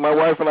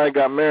wife and I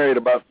got married.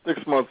 About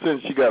 6 months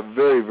in, she got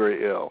very,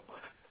 very ill,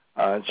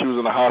 and she was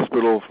in the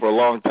hospital for a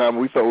long time.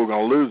 We thought we were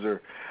going to lose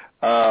her,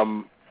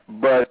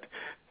 but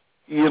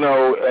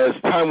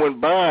as time went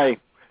by,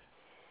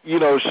 she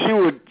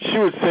would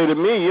say to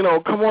me,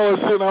 come on,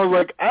 let's sit. And I was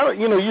like,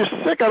 you're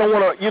sick. I don't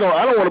want to,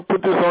 I don't want to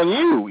put this on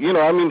you.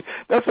 I mean,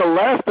 that's the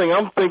last thing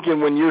I'm thinking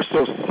when you're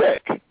so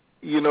sick.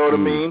 You know what I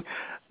mean?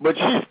 But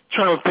she's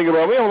trying to think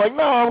about me. I'm like,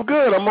 no, I'm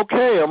good. I'm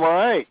okay. I'm all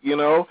right,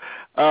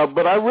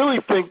 But I really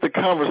think the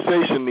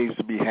conversation needs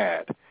to be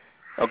had.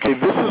 Okay,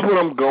 this is what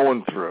I'm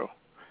going through,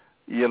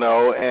 and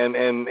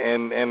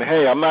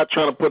hey, I'm not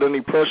trying to put any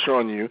pressure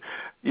on you,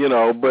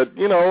 but,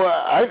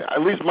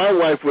 at least my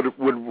wife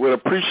would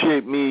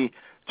appreciate me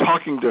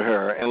talking to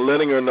her and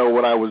letting her know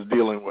what I was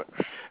dealing with.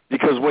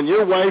 Because when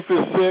your wife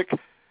is sick,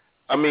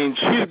 I mean,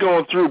 she's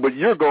going through, but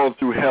you're going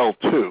through hell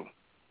too.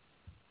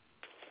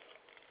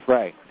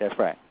 Right. That's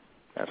right.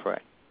 I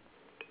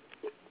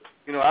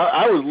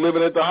was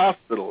living at the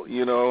hospital,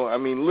 I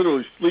mean,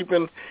 literally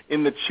sleeping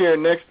in the chair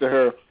next to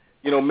her,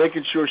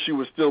 making sure she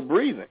was still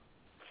breathing,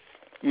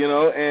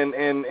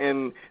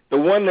 and the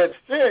one that's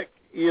sick,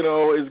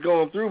 is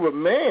going through, but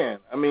man,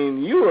 I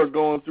mean, you are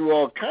going through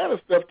all kind of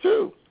stuff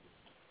too.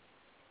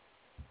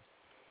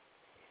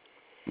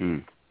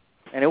 And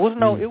it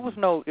wasn't.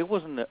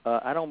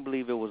 I don't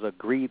believe it was a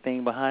greed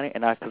thing behind it.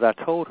 And because I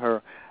told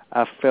her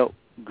I felt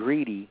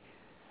greedy.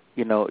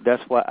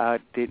 That's why I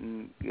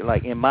didn't,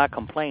 in my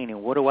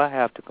complaining, what do I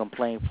have to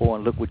complain for,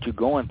 and look what you're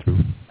going through.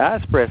 I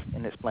expressed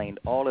and explained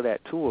all of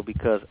that to her,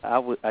 because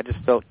I just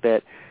felt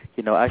that,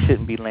 I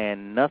shouldn't be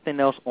laying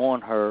nothing else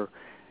on her,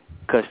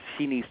 because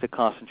she needs to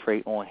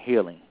concentrate on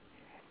healing.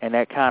 And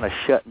that kind of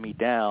shut me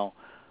down,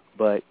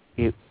 but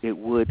it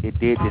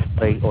did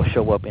display or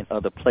show up in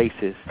other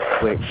places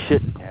where it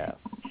shouldn't have,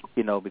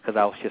 because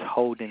I was just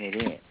holding it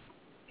in.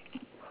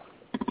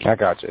 I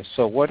got you.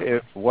 So what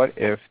if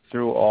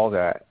through all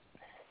that,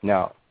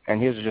 now,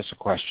 and here's just a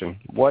question,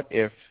 what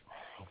if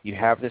you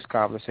have this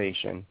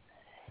conversation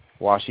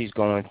while she's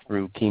going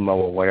through chemo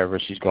or whatever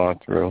she's going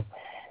through,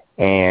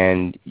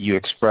 and you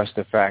express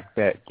the fact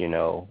that,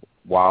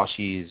 while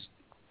she's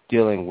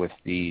dealing with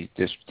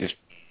this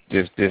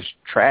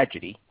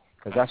tragedy,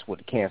 because that's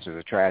what cancer is,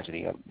 a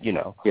tragedy, that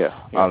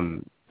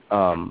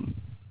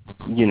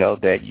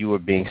you were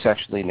being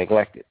sexually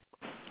neglected.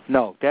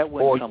 No, that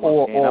wouldn't come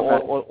up.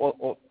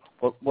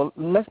 Well,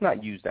 let's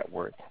not use that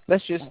word.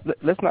 Let's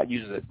not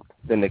use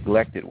the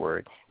neglected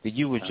word. That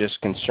you were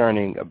just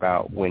concerning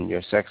about when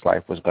your sex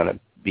life was going to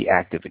be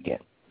active again.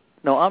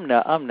 No, I'm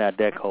not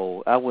that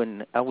cold. I wouldn't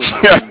do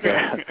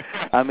that.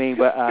 I mean,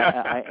 but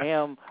I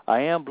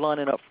am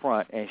blunt and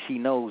upfront, and she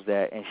knows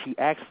that, and she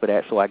asked for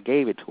that, so I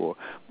gave it to her.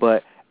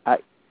 But I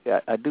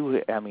do.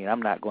 I mean,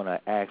 I'm not going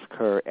to ask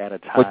her at a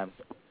time.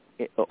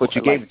 But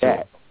you gave it to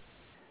her.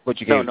 But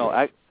you gave it to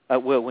her.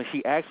 Well, when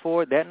she asked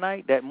for it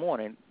that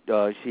morning,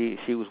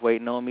 she was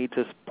waiting on me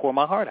to pour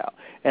my heart out,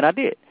 and I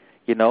did.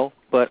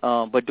 But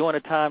during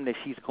the time that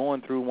she's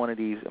going through one of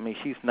these, I mean,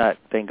 she's not,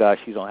 thank God,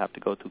 she don't have to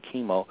go through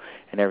chemo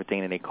and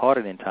everything, and they caught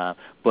it in time.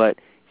 But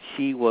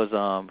she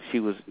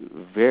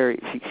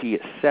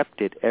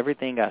accepted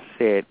everything I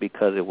said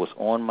because it was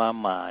on my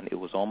mind, it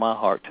was on my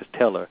heart to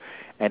tell her,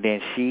 and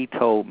then she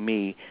told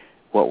me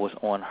what was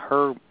on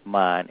her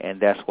mind,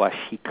 and that's why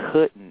she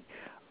couldn't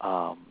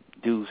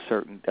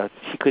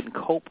she couldn't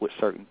cope with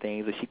certain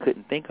things, or she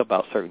couldn't think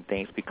about certain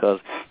things because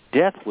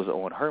death was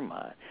on her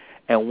mind.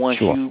 And once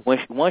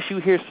you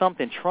hear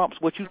something trumps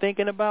what you're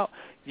thinking about,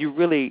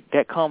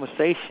 that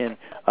conversation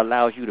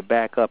allows you to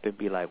back up and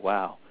be like,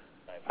 wow,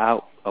 I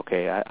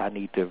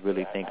need to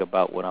really think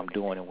about what I'm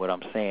doing and what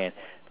I'm saying,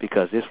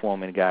 because this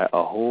woman got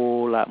a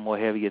whole lot more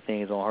heavier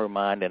things on her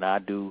mind than I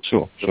do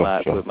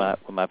with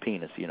my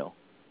penis,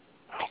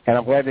 And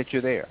I'm glad that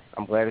you're there.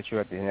 I'm glad that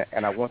you're at the,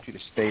 and I want you to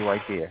stay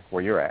right there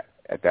where you're at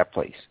that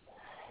place.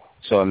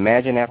 So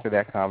imagine after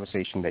that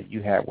conversation that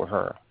you had with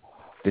her,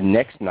 the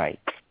next night,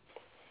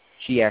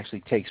 she actually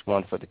takes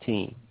one for the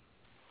team.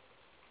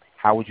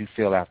 How would you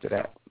feel after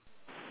that?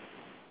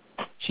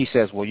 She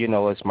says, well,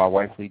 it's my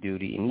wifely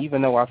duty, and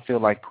even though I feel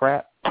like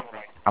crap,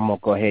 I'm going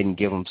to go ahead and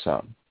give him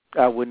some.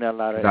 I would not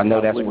allow that. I know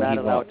that's what he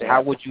wants.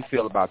 How would you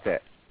feel about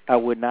that? I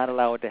would not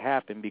allow it to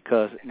happen,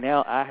 because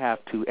now I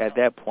have to, at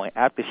that point,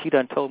 after she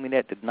done told me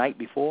that the night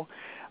before,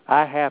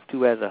 I have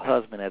to, as a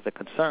husband, as a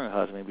concerned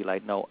husband, be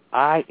like, no,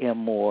 I am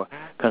more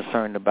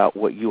concerned about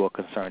what you are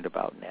concerned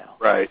about now.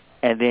 Right.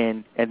 And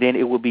then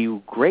it will be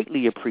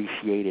greatly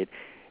appreciated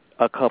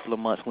a couple of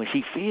months when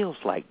she feels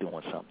like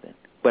doing something.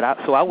 But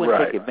I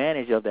wouldn't take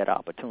advantage of that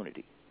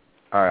opportunity.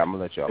 All right, I'm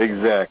gonna let you off.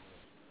 Exactly.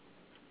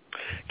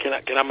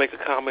 Can I make a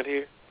comment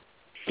here?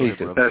 Please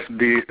do. That's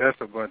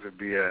a bunch of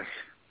BS.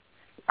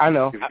 I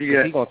know.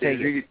 He's gonna take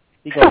it.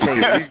 He's gonna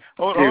take it.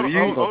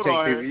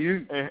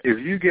 If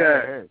you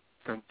got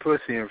some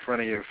pussy in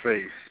front of your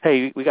face,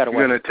 hey, we got to.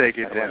 You're gonna take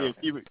it down.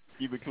 Yeah,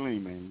 keep it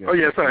clean, man. Oh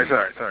yeah, sorry.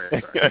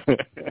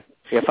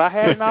 If I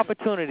had an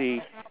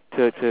opportunity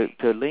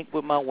to link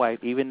with my wife,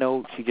 even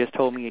though she just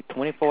told me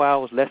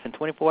less than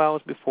 24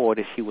 hours before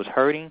that she was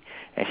hurting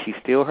and she's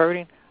still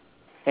hurting,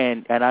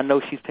 and I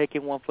know she's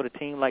taking one for the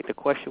team like the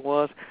question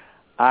was,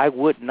 I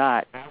would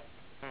not, I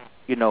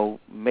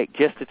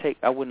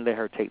wouldn't let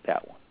her take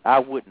that one. I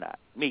would not.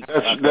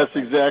 That's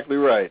exactly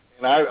right.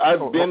 And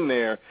I've been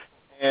there,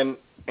 and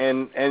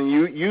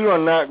you are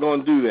not going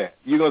to do that.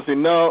 You're going to say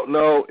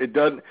no, it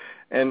doesn't.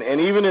 And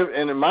even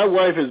if my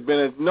wife has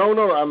been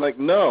no, I'm like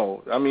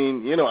no. I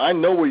mean, I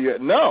know where you're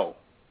at. No.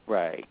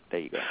 Right. There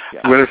you go.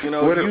 Yeah.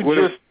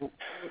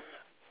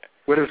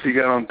 What if she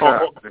got on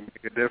top and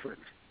make a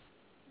difference?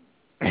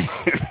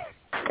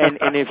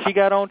 And if she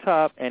got on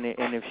top and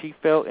if she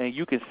felt, and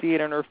you can see it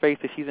in her face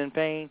that she's in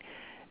pain,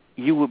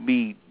 you would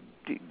be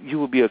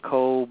a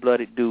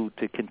cold-blooded dude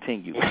to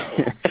continue.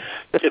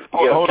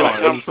 Hold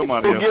on.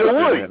 Somebody else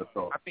had a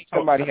thought. I think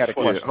somebody had a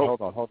question. Yeah,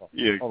 hold on.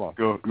 Yeah, hold on.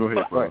 Go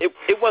ahead. Bro. It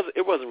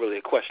wasn't really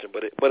a question,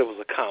 but it was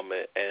a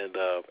comment, and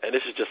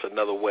this is just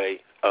another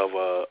way of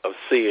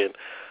seeing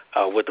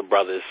what the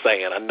brother is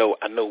saying. I know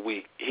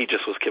he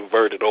just was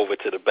converted over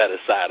to the better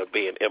side of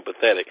being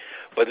empathetic,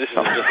 but this is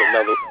just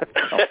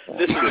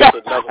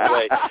another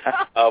way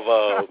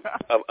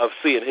of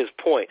seeing his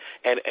point.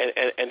 And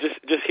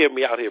just hear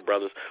me out here,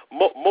 brothers.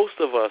 Most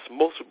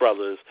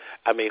brothers,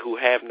 I mean, who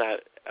have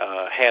not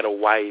had a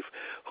wife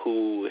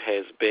who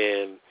has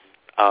been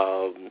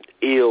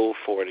ill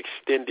for an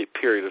extended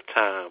period of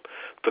time,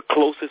 the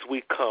closest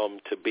we come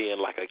to being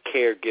like a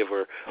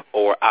caregiver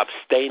or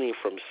abstaining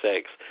from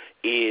sex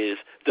is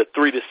the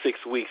 3 to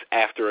 6 weeks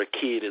after a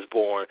kid is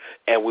born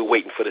and we're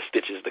waiting for the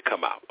stitches to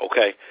come out,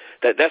 okay?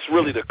 That's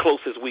really the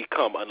closest we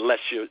come, unless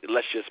your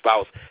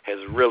spouse has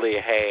really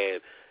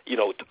had,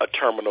 a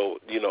terminal,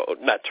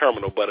 not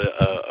terminal, but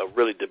a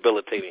really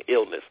debilitating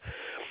illness.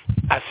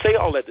 I say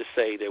all that to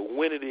say that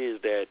when it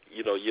is that,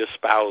 your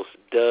spouse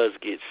does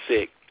get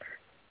sick,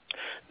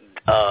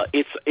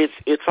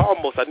 it's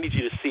almost, I need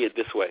you to see it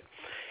this way.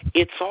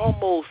 It's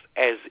almost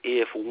as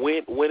if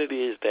when it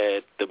is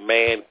that the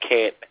man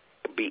can't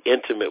be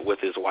intimate with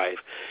his wife,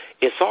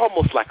 it's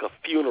almost like a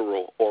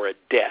funeral or a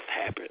death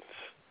happens.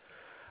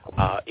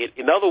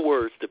 In other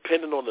words,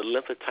 depending on the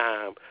length of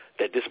time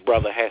that this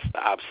brother has to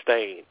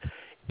abstain,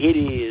 it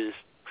is,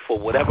 for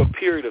whatever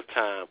period of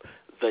time,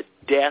 the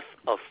death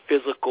of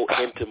physical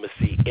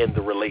intimacy in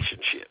the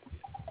relationship.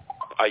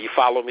 Are you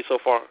following me so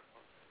far?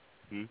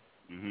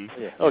 Mm-hmm.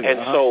 Yeah.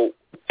 Okay.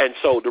 And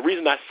so the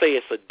reason I say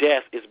it's a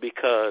death is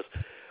because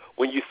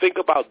when you think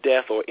about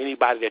death or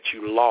anybody that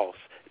you lost,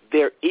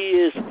 there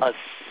is a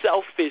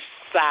selfish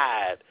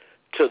side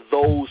to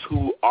those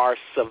who are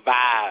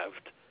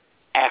survived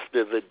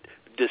after the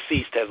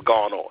deceased has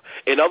gone on.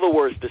 In other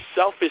words, the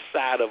selfish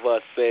side of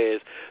us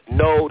says,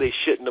 no, they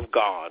shouldn't have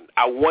gone.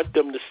 I want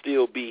them to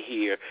still be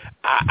here.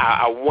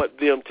 I want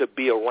them to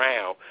be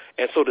around.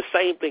 And so the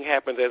same thing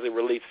happens as it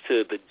relates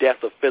to the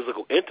death of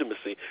physical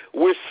intimacy.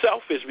 We're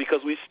selfish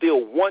because we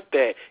still want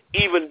that,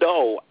 even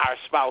though our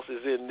spouse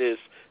is in this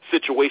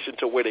situation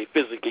to where they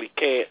physically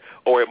can't,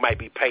 or it might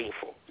be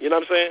painful. You know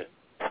what I'm saying?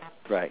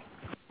 Right.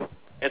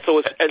 And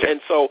so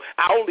so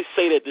I only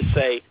say that to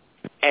say,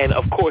 and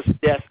of course,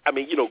 death, I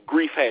mean,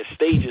 grief has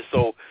stages,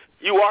 so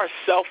you are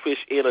selfish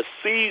in a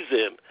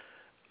season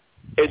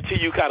until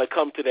you kind of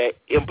come to that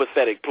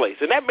empathetic place.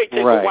 And that may take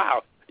a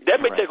while.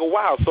 That may take a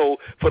while. So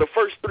for the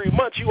first 3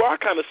 months, you are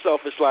kind of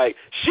selfish, like,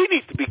 she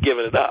needs to be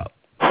giving it up.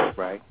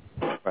 Right.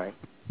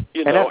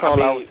 And that's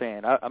all I was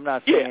saying. I'm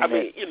not saying that.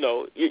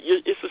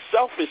 It's a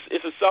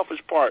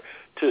selfish part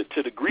to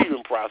the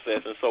grieving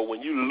process. And so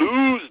when you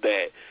lose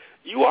that,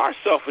 you are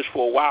selfish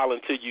for a while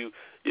until you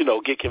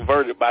get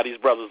converted by these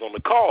brothers on the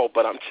call.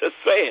 But I'm just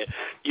saying,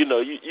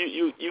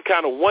 you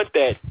kind of want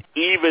that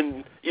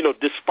even,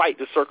 despite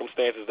the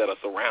circumstances that are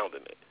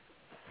surrounding it.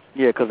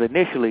 Yeah, because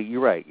initially,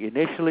 you're right.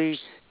 Initially,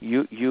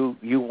 you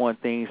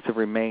want things to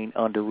remain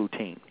under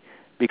routine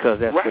because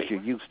that's what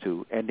you're used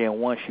to. And then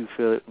once you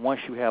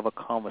have a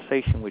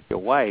conversation with your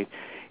wife,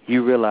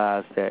 you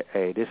realize that,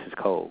 hey, this is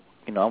cold.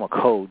 I'm a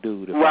cold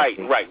dude. Right.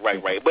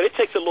 But it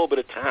takes a little bit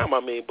of time,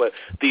 but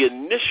the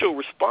initial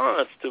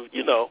response to,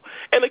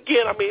 and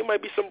again, it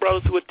might be some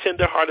brothers who are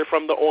tender-hearted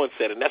from the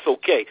onset, and that's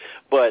okay.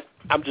 But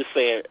I'm just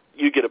saying,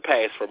 you get a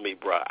pass from me,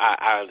 bro.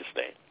 I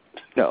understand.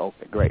 No,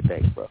 okay, great.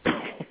 Thanks, bro.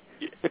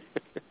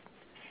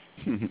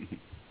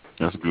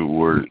 That's good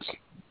words.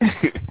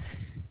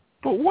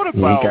 But what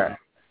about...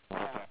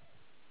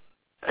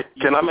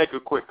 Can I make a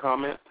quick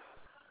comment?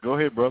 Go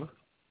ahead, brother.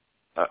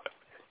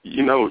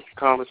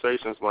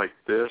 Conversations like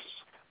this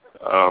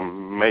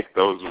make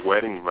those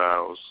wedding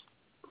vows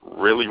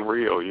really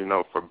real,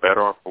 for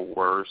better or for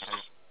worse.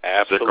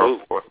 Absolutely. Sick or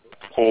for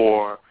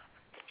poor,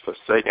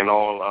 forsaking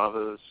all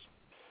others.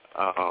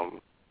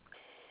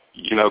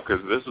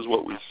 Because this is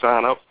what we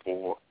sign up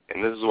for,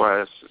 and this is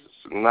why it's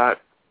not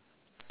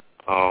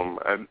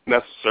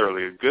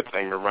necessarily a good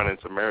thing to run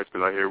into marriage,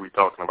 because I hear we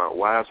talking about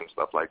wives and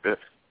stuff like that.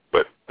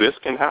 But this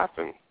can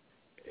happen,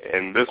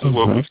 and this is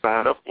what we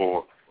signed up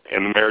for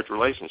in the marriage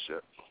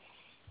relationship.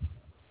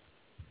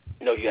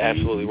 No, you're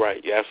absolutely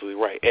right.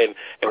 And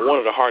one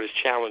of the hardest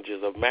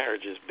challenges of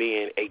marriage is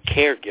being a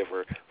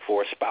caregiver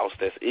for a spouse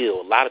that's ill.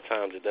 A lot of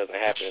times it doesn't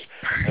happen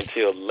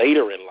until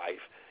later in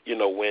life,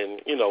 when,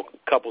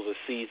 couples are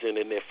seasoned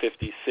in their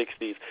 50s,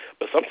 60s.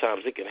 But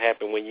sometimes it can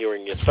happen when you're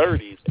in your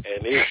 30s,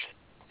 and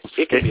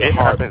it can be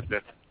hard.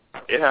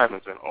 It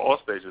happens in all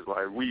stages.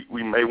 Like,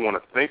 we may want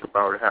to think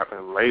about it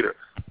happening later,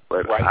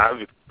 but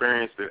I've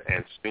experienced it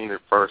and seen it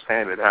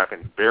firsthand. It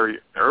happened very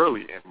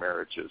early in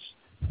marriages,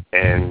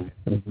 and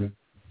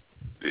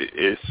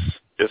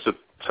it's a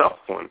tough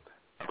one.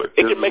 But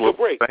it can make a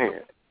break.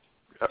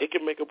 It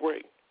can make a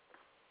break.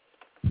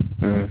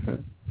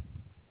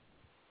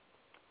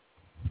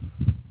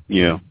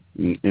 Yeah,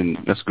 and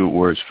that's good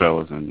words,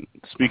 fellas. And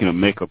speaking of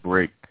make or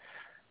break,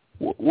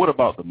 what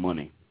about the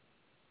money?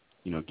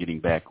 Getting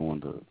back on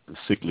the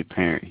sickly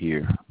parent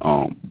here.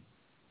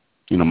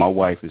 My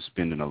wife is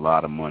spending a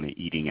lot of money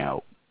eating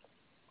out,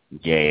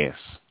 gas,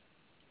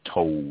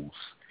 tolls,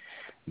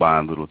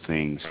 buying little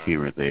things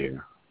here and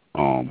there.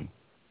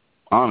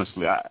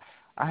 Honestly, I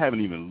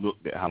haven't even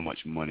looked at how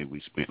much money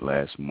we spent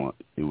last month.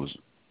 It was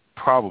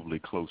probably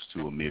close to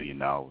 $1 million,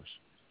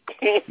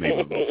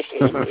 maybe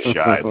a little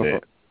shy of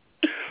that.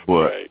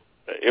 But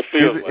it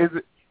feels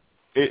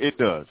it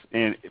does.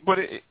 But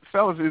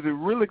fellas, is it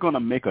really going to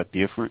make a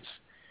difference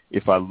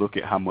if I look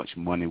at how much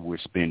money we're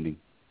spending?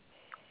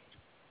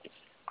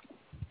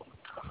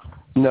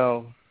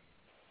 No.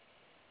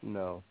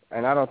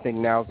 And I don't think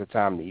now's the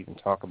time to even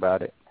talk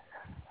about it.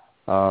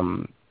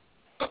 And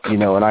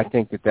I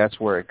think that's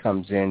where it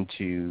comes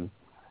into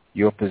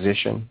your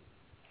position.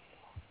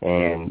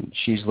 And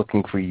she's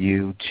looking for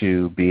you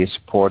to be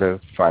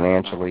supportive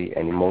financially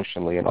and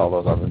emotionally and all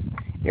those other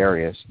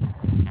areas.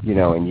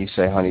 And you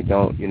say, honey,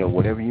 don't,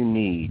 whatever you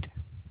need,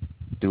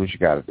 do what you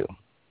got to do.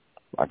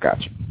 I got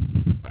you.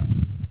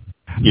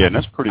 Yeah, and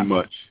that's pretty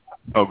much.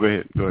 Oh, go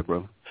ahead,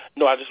 brother.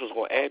 No, I just was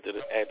going to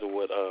add to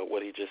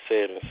what he just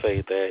said and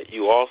say that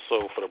you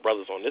also, for the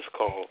brothers on this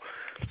call,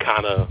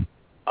 kind of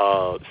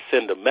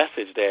send a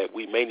message that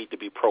we may need to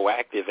be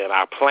proactive in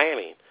our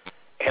planning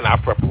and our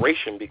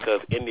preparation, because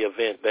in the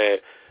event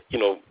that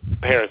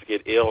parents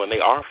get ill and they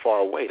are far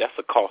away, that's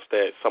a cost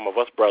that some of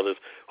us brothers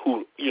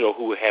who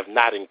have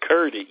not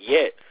incurred it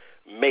yet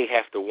may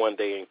have to one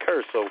day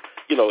incur. So,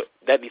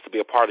 that needs to be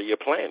a part of your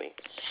planning.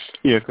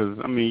 Yeah, because,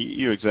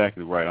 you're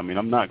exactly right.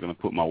 I'm not going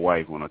to put my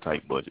wife on a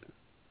tight budget.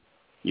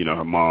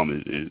 Her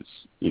mom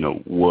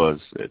was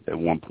at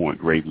one point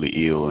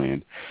gravely ill.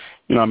 And,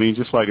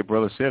 just like the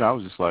brother said, I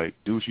was just like,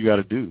 do what you got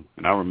to do.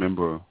 And I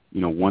remember,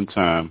 one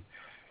time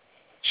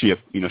she had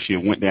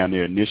went down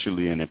there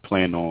initially and had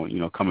planned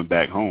on, coming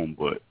back home,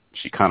 but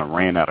she kind of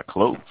ran out of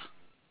clothes.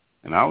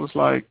 And I was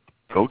like,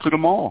 go to the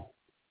mall.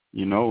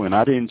 And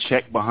I didn't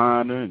check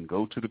behind her and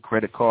go to the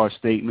credit card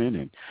statement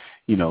and,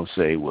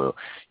 say, well,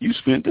 you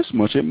spent this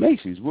much at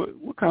Macy's.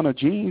 What kind of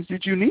jeans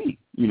did you need?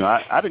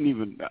 I didn't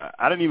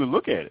even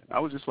look at it. I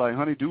was just like,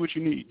 honey, do what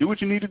you need. Do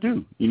what you need to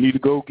do. You need to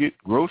go get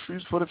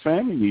groceries for the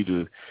family. You need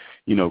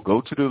to,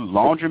 go to the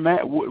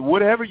laundromat.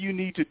 Whatever you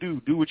need to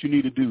do what you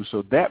need to do.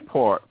 So that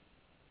part,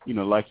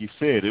 like you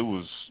said, it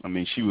was,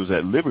 she was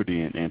at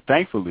liberty. And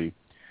thankfully,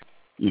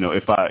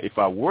 if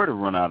I were to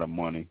run out of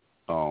money,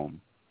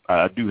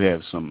 I do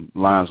have some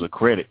lines of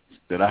credit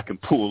that I can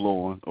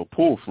pull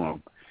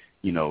from,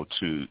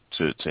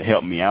 to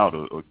help me out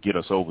or get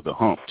us over the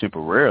hump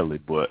temporarily.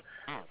 But,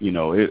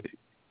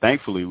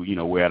 thankfully,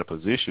 we're at a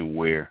position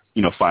where,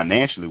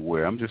 financially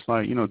where I'm just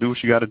like, do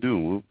what you got to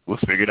do. We'll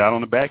figure it out on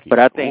the back end. But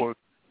I think.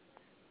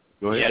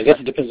 Go ahead. Yeah, I guess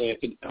it depends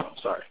on.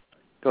 Sorry.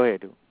 Go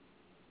ahead, dude.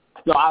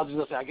 No, I was just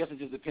going to say, I guess it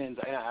just depends.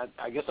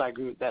 I guess I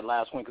agree with that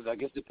last one because I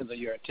guess it depends on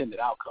your intended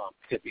outcome.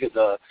 Because,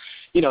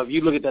 if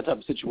you look at that type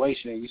of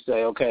situation and you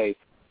say, okay,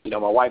 my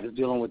wife is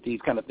dealing with these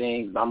kind of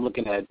things, I'm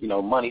looking at,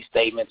 money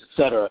statements,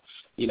 et cetera,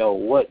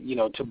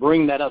 to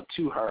bring that up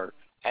to her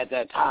at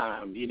that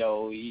time,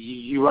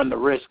 you run the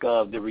risk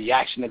of the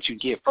reaction that you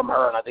get from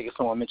her, and I think as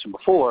someone mentioned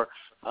before,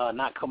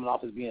 not coming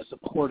off as being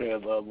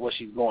supportive of what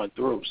she's going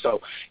through. So,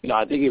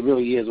 I think it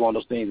really is one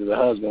of those things as a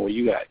husband where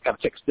you got to kind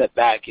of take a step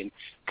back and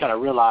kind of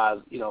realize,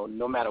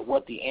 no matter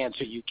what the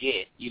answer you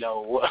get,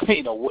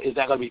 is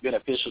that going to be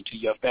beneficial to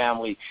your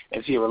family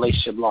and to your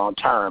relationship long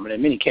term? And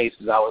in many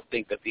cases, I would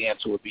think that the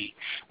answer would be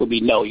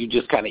no. You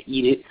just kind of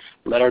eat it,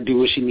 let her do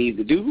what she needs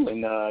to do, and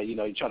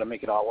you try to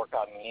make it all work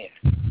out in the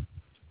end.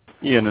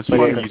 Yeah, and it's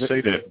funny you say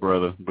that,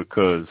 brother,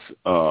 because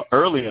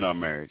early in our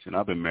marriage, and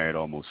I've been married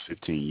almost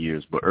 15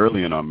 years, but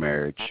early in our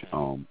marriage,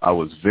 I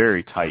was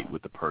very tight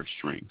with the purse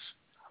strings.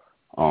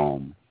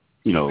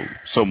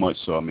 So much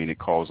so, it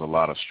caused a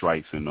lot of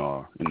strife in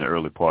the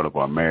early part of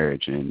our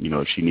marriage. And,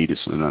 she needed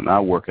some, and I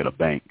work at a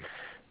bank,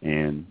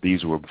 and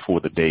these were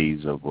before the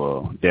days of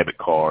debit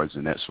cards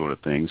and that sort of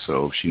thing.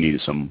 So if she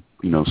needed some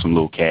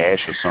little cash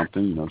or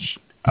something,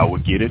 I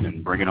would get it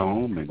and bring it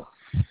home.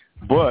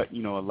 But, a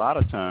lot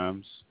of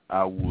times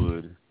I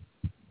would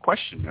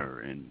question her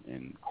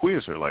and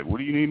quiz her, like, what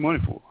do you need money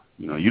for?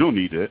 You don't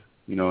need that.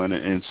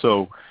 And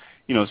so,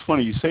 it's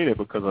funny you say that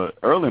because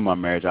early in my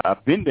marriage,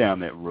 I've been down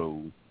that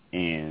road.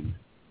 And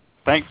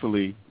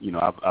thankfully,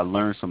 I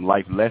learned some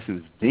life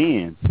lessons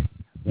then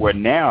where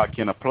now I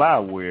can apply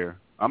where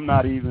I'm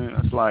not even,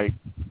 it's like,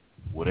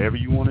 whatever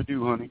you want to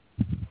do, honey,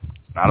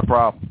 not a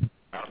problem.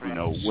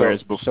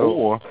 Whereas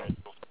before,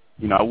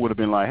 I would have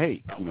been like,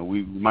 hey,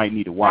 we might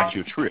need to watch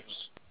your trips.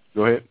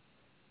 Go ahead.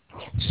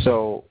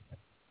 So,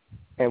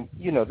 and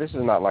this is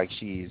not like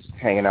she's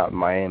hanging out in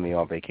Miami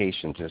on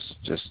vacation,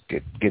 just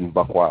getting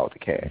buck wild to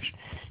cash.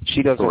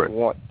 She doesn't Correct.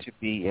 Want to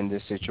be in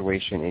this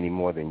situation any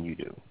more than you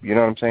do. You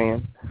know what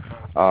I'm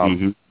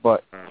saying?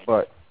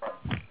 But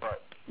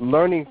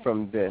learning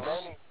from this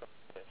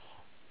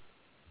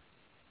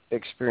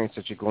experience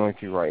that you're going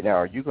through right now,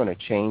 are you going to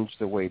change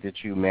the way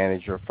that you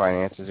manage your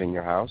finances in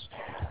your house?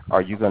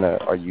 Are you going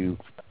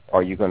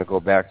to go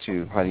back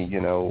to, honey,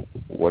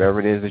 whatever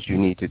it is that you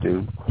need to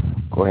do,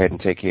 go ahead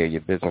and take care of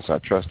your business. I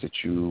trust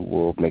that you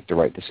will make the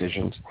right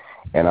decisions,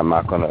 and I'm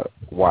not going to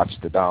watch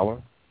the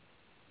dollar,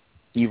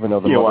 even though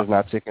the mother's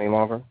not sick any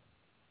longer?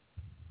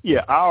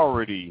 Yeah, I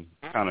already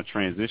kind of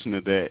transitioned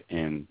to that,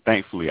 and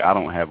thankfully I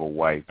don't have a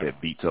wife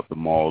that beats up the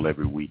mall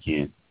every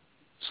weekend.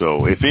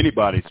 So if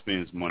anybody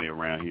spends money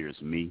around here,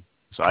 it's me.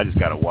 So I just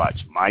got to watch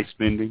my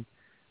spending.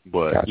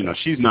 But, Gotcha.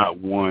 She's not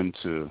one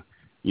to,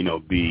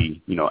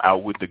 be,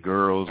 out with the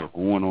girls or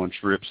going on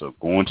trips or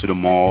going to the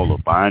mall or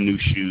buying new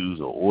shoes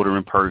or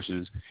ordering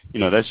purses.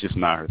 That's just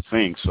not her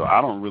thing. So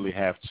I don't really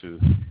have to,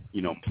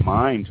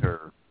 mind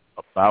her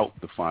about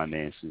the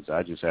finances.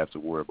 I just have to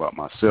worry about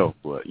myself.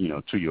 But,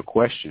 to your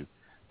question,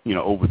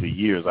 over the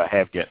years I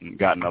have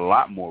gotten a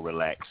lot more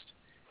relaxed,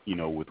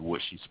 with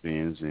what she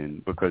spends,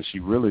 and because she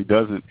really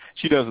doesn't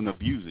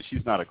abuse it.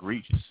 She's not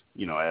egregious,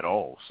 at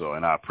all. So,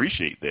 and I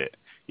appreciate that.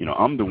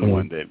 I'm the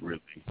one that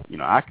really,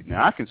 I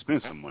can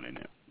spend some money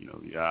now.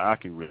 I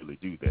can really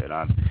do that.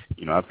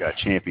 I've got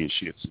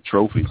championships and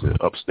trophies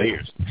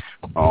upstairs.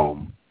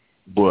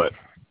 But,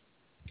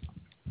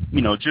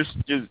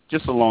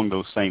 just along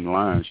those same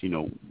lines,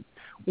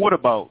 what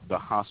about the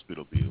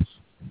hospital bills?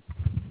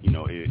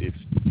 If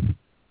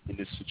in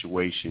this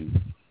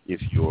situation,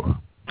 if your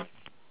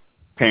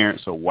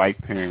parents or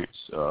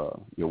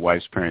your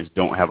wife's parents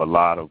don't have a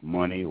lot of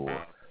money,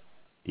 or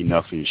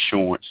enough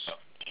insurance,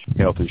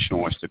 health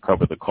insurance to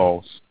cover the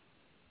costs.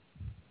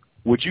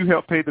 Would you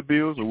help pay the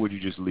bills, or would you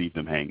just leave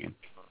them hanging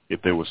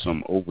if there was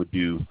some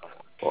overdue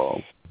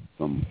or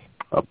some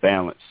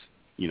balance?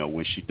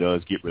 When she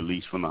does get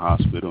released from the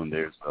hospital and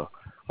there's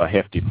a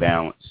hefty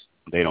balance,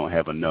 they don't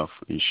have enough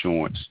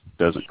insurance,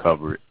 doesn't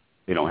cover it.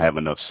 They don't have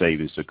enough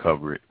savings to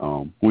cover it.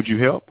 Would you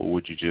help, or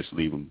would you just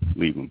leave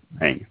them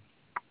hanging?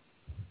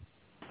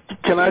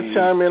 Can I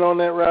chime in on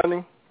that,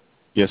 Rodney?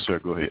 Yes, sir.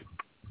 Go ahead.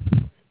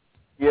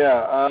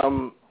 Yeah.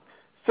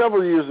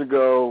 Several years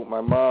ago,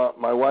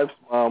 my wife's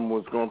mom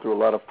was going through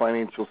a lot of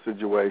financial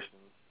situations.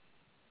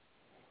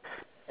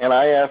 And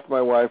I asked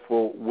my wife,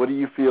 well, what do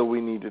you feel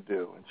we need to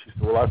do? And she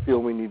said, well, I feel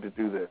we need to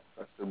do this.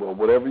 I said, well,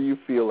 whatever you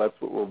feel, that's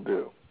what we'll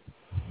do.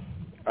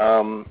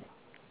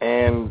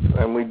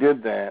 And we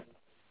did that.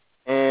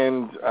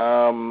 And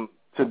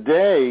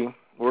today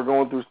we're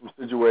going through some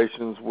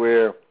situations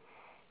where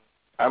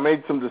I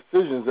made some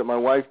decisions that my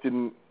wife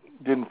didn't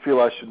feel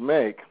I should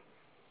make,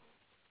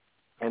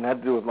 and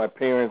had to do with my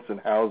parents and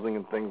housing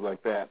and things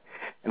like that.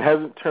 And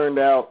hasn't turned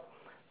out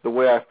the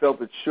way I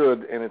felt it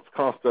should, and it's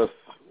cost us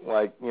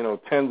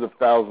tens of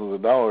thousands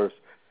of dollars.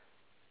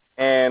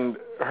 And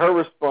her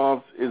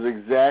response is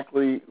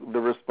exactly the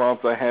response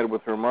I had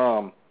with her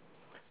mom.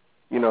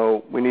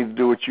 We need to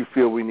do what you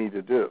feel we need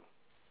to do.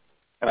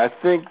 And I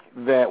think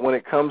that when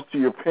it comes to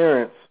your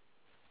parents,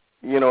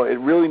 it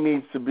really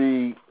needs to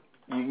be,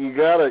 you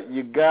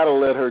gotta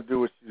let her do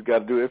what she's got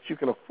to do if you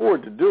can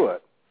afford to do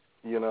it,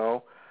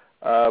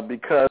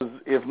 because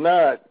if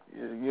not,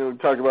 we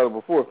talked about it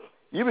before,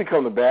 you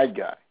become the bad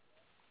guy.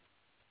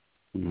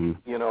 Mm-hmm.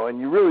 And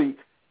you really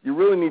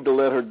need to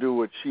let her do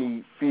what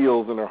she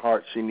feels in her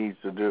heart she needs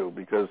to do,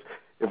 because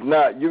if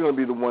not, you're going to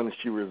be the one that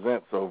she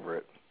resents over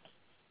it.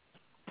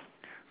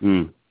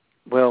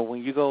 Well,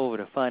 when you go over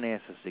the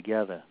finances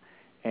together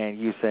and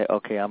you say,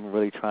 okay, I'm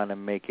really trying to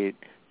make it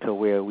to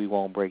where we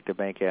won't break the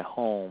bank at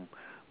home,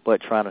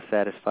 but trying to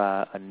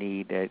satisfy a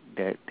need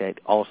that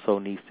also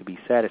needs to be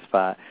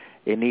satisfied,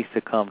 it needs to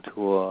come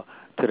to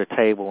the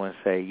table and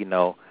say,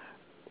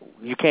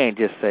 you can't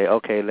just say,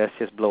 okay, let's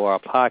just blow our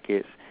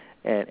pockets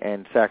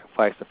and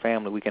sacrifice the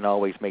family. We can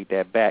always make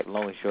that back as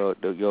long as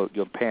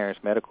your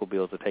parents' medical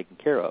bills are taken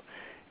care of.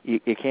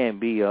 It can't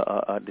be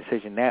a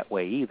decision that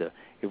way either.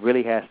 It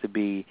really has to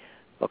be,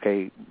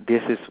 okay,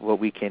 this is what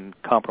we can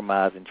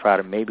compromise and try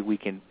to, maybe we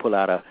can pull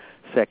out a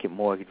second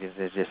mortgage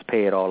and just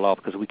pay it all off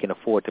because we can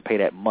afford to pay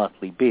that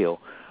monthly bill.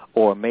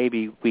 Or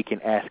maybe we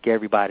can ask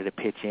everybody to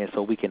pitch in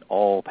so we can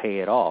all pay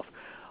it off.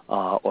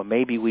 Or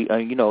maybe we,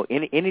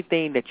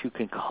 anything that you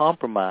can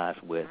compromise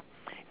with.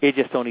 It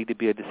just don't need to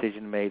be a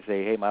decision made,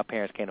 say, hey, my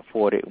parents can't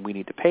afford it and we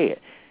need to pay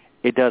it.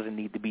 It doesn't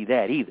need to be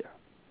that either.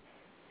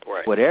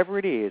 Right. Whatever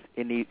it is,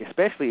 it needs,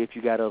 especially if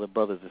you got other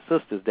brothers and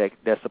sisters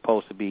that's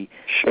supposed to be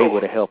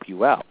able to help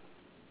you out.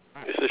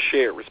 It's a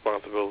shared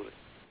responsibility.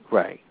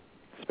 Right.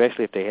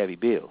 Especially if they heavy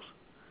bills.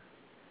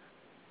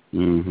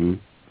 Mm-hmm.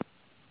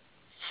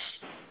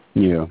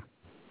 Yeah.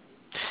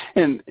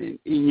 And,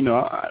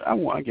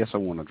 I guess I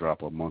want to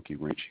drop a monkey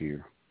wrench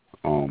here.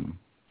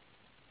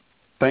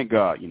 Thank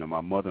God,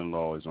 my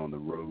mother-in-law is on the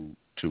road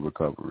to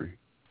recovery.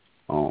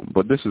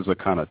 But this is a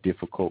kind of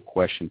difficult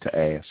question to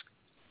ask.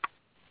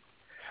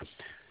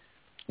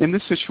 In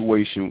this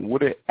situation,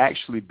 would it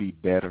actually be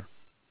better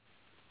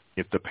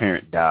if the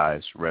parent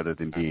dies rather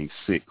than being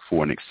sick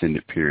for an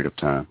extended period of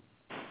time?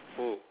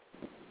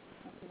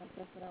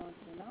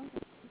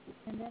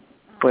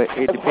 But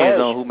it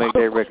depends on who makes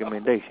that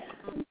recommendation.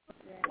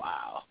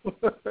 Wow.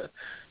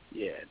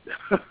 Yeah.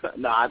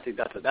 No, I think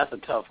that's a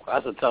tough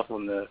one.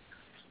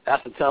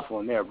 That's a tough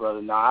one there,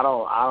 brother. No, I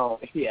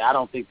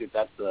don't think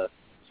that's the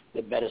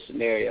better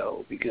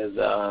scenario because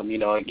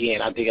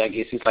again, I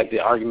guess it's like the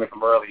argument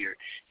from earlier.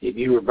 If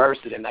you reverse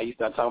it and now you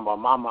start talking about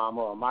my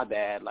mama or my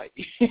dad, like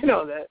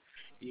that.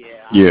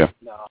 Yeah.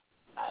 No.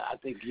 I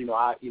think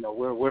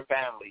we're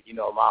family.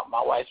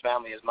 My wife's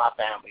family is my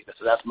family,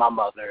 so that's my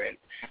mother, and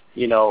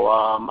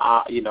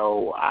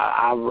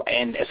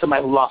and as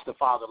somebody who lost a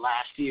father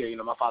last year,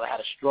 my father had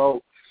a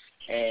stroke,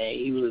 and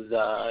he was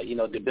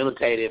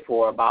debilitated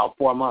for about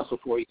 4 months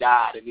before he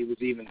died, and it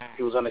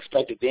was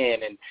unexpected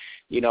then, and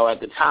at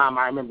the time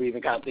I remember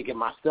even kind of thinking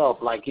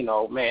myself like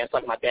man, it's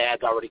like my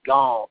dad's already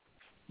gone,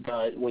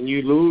 but when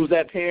you lose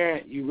that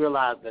parent, you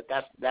realize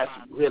that's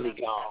really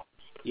gone.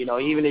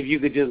 Even if you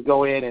could just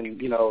go in and,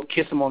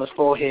 kiss him on his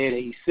forehead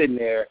and he's sitting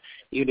there,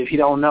 even if you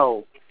don't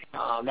know,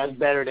 that's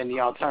better than the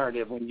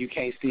alternative when you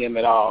can't see him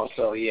at all.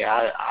 So,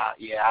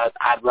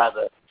 I'd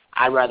rather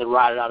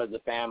ride it out as a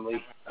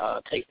family,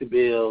 take the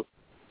bills,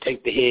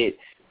 take the hit,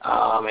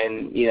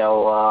 and,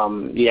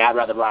 I'd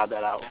rather ride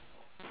that out.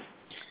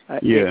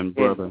 Yeah, and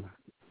brother,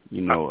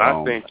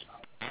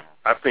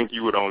 I think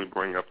you would only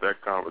bring up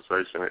that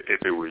conversation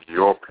if it was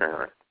your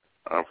parent.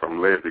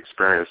 From lived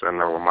experience, I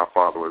know when my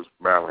father was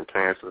battling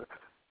cancer,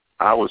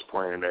 I was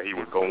praying that he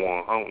would go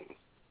on home.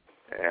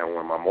 And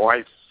when my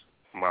wife's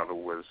mother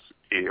was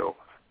ill,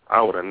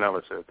 I would have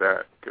never said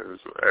that because,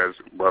 as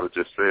brother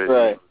just said,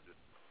 right.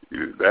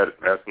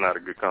 that's not a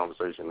good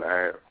conversation to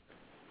have.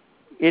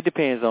 It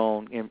depends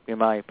on, in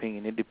my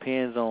opinion, it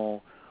depends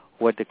on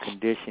what the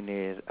condition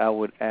is. I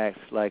would ask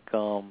like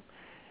when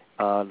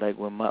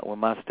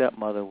my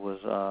stepmother was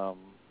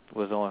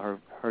on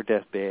her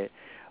deathbed,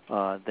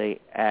 they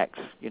asked,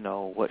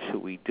 what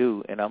should we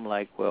do? And I'm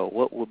like, well,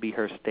 what would be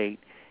her state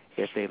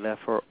if they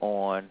left her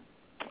on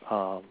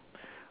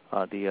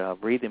the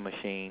breathing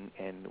machine,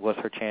 and what's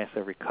her chance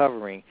of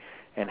recovering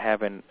and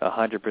having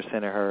 100%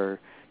 of her,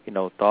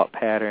 thought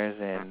patterns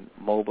and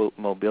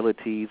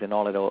mobilities and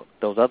all of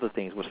those other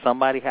things? Would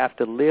somebody have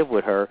to live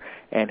with her,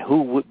 and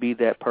who would be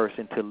that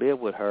person to live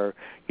with her,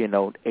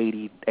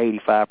 80,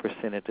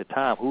 85% at the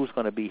time? Who's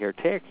going to be her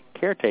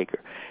caretaker?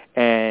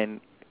 And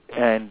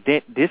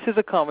this is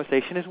a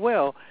conversation as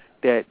well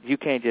that you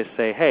can't just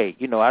say, hey,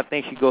 I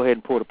think you go ahead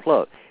and pull the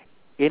plug.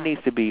 It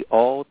needs to be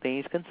all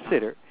things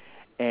considered,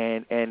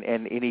 and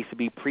it needs to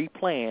be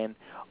pre-planned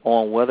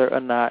on whether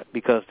or not,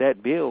 because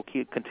that bill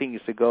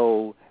continues to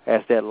go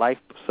as that life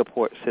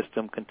support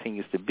system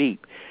continues to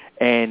beep.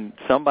 And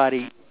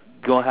somebody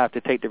going to have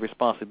to take the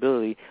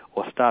responsibility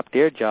or stop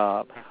their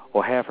job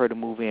or have her to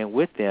move in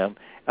with them.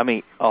 I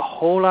mean, a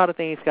whole lot of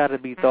things got to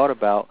be thought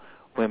about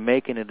when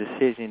making a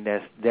decision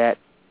that's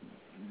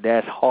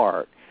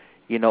hard.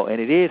 And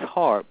it is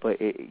hard, but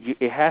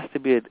it has to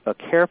be a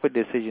careful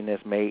decision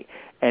that's made,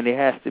 and it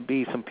has to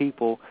be some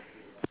people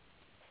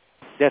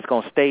that's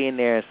going to stay in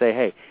there and say,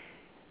 hey,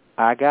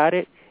 I got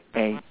it.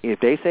 And if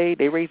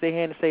they raise their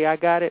hand and say, I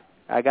got it,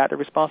 I got the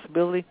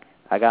responsibility,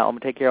 I'm going to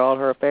take care of all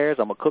her affairs,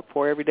 I'm going to cook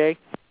for her every day,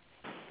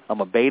 I'm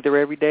going to bathe her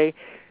every day,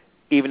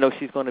 even though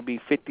she's going to be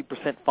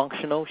 50%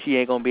 functional, she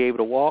ain't going to be able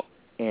to walk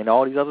and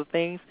all these other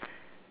things,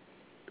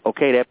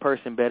 okay, that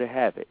person better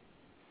have it.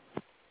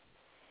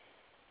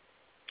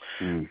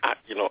 In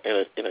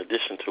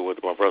addition to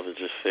what my brother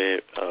just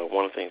said,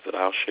 one of the things that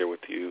I'll share with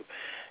you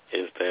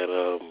is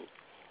that,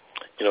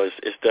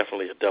 it's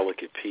definitely a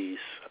delicate piece,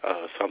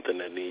 something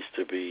that needs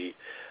to be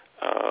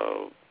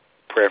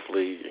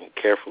prayerfully and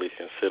carefully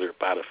considered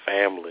by the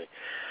family.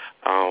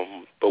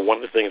 But one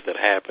of the things that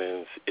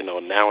happens,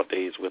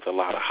 nowadays with a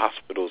lot of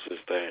hospitals is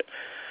that,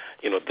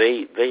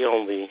 they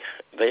only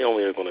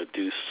are going to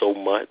do so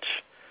much.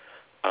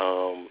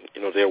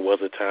 There was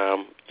a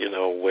time,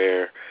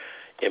 where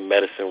in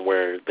medicine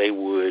where they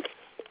would,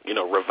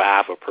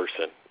 revive a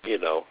person,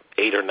 8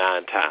 or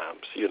 9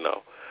 times,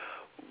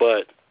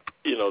 but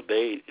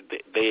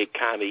they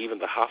kind of, even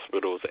the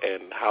hospitals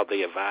and how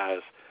they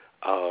advise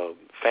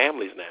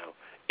families now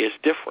is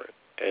different.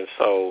 And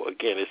so,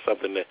 again, it's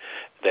something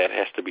that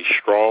has to be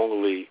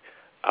strongly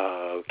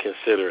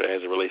considered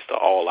as it relates to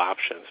all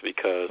options,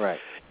 because, right.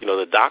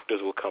 The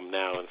doctors will come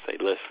now and say,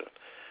 listen,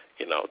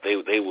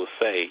 they will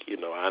say,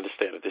 I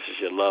understand that this is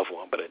your loved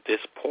one, but at this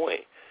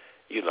point,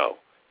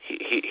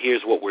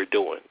 here's what we're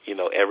doing.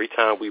 Every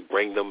time we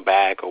bring them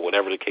back or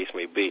whatever the case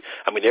may be,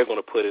 I mean, they're going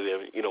to put it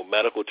in,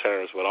 medical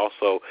terms, but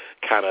also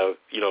kind of,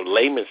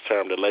 layman's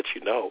term to let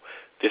you know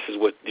this is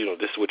what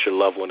your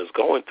loved one is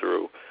going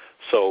through.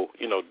 So,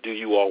 do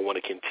you all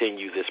want to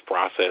continue this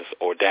process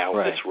or down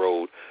right. this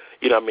road?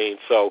 You know what I mean?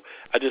 So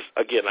I just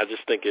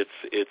think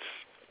it's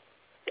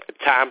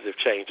times have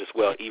changed as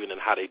well, even in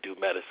how they do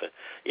medicine.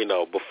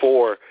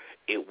 Before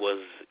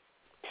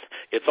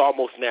it's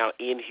almost now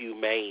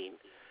inhumane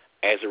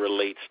as it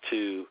relates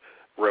to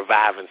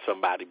reviving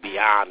somebody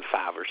beyond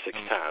 5 or 6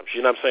 times.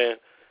 You know what I'm saying?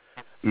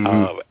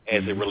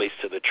 As it relates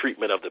to the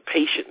treatment of the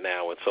patient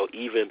now. And so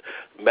even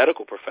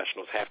medical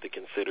professionals have to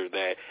consider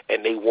that,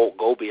 and they won't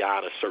go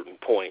beyond a certain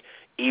point,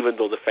 even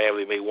though the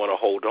family may want to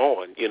hold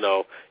on.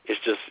 It's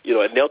just,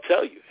 and they'll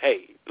tell you,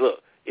 hey,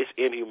 look, it's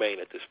inhumane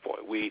at this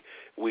point. We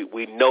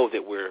know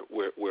that we're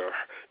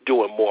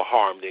doing more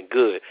harm than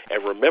good.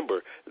 And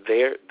remember,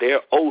 their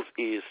oath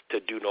is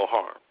to do no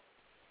harm.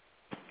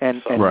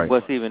 And right.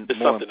 What's even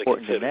more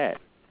important than that?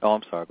 Oh,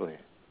 I'm sorry. Go ahead.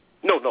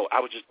 No,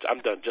 I'm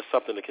done. Just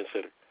something to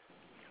consider.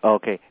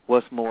 Okay.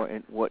 What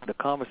the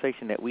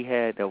conversation that we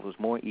had that was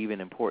more even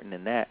important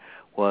than that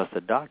was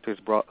the doctors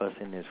brought us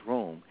in this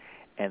room,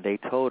 and they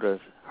told us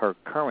her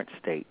current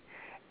state,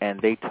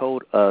 and they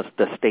told us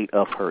the state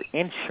of her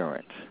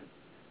insurance.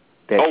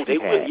 They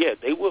will. Yeah,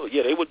 they will.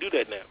 Yeah, they will do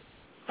that now.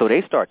 So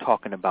they start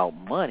talking about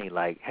money,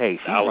 like, hey,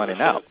 she's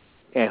running out,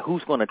 and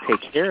who's going to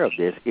take care of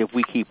this if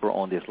we keep her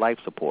on this life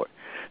support?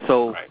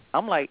 So right.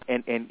 I'm like,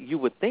 and you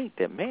would think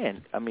that,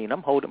 man, I mean,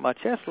 I'm holding my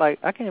chest like,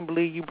 I can't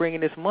believe you bringing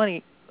this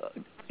money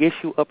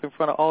issue up in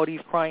front of all these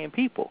crying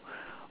people.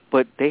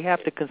 But they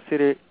have to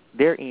consider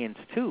their ends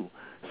too.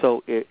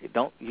 So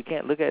you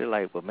can't look at it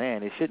like, well,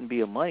 man, it shouldn't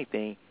be a money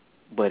thing,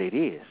 but it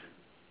is.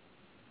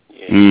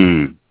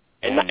 Yeah.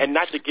 And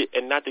not to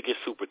get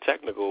super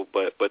technical,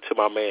 but to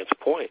my man's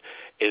point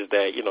is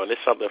that, and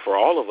it's something for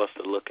all of us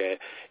to look at,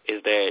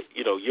 is that,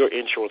 your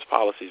insurance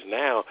policies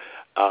now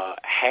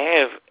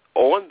have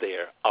on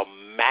there a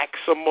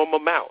maximum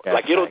amount. That's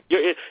like right.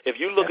 if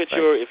you look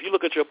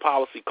at your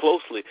policy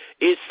closely,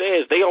 it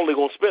says they only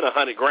going to spend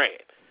 $100,000.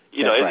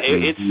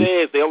 It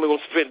says they only going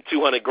to spend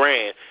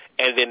 $200,000,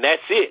 and then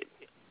that's it.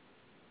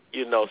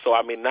 So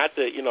I mean,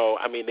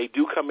 they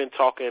do come in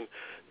talking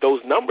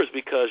those numbers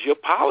because your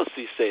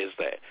policy says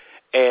that.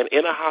 And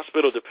in a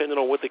hospital, depending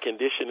on what the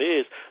condition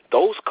is,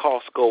 those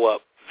costs go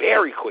up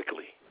very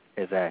quickly.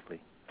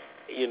 Exactly.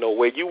 You know,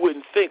 where you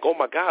wouldn't think, oh,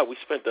 my God, we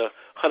spent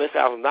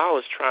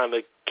 $100,000 trying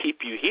to keep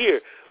you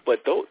here.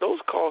 But those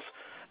costs,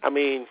 I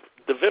mean,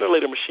 the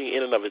ventilator machine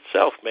in and of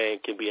itself, man,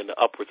 can be in the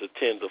upwards of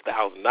tens of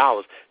thousands of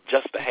dollars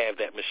just to have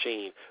that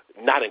machine,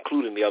 not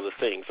including the other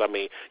things. I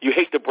mean, you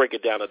hate to break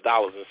it down to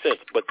dollars and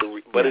cents,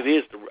 but it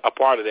is a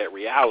part of that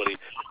reality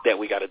that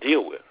we got to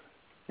deal with.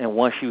 And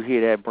once you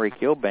hear that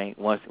break your bank,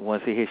 once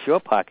it hits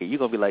your pocket, you're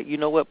going to be like, you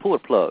know what, pull the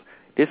plug.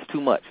 This is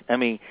too much. I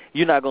mean,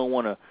 you're not going to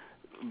want to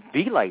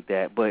be like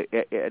that, but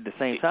at the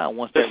same time,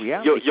 once that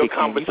reality your kicks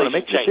in, you're going to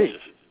make changes.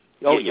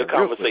 Oh, your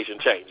conversation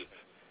changes.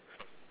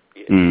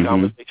 Yeah, mm-hmm.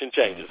 Conversation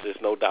changes.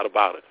 There's no doubt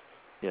about it.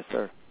 Yes,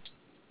 sir.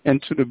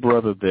 And to the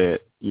brother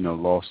that, you know,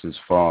 lost his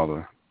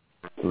father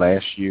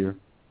last year,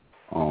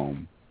 are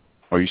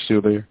you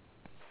still there?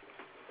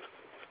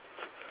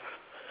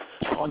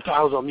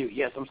 I was on mute.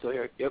 Yes, I'm still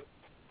here. Yep.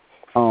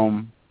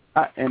 And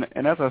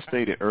as I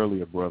stated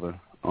earlier, brother,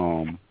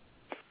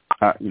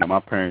 my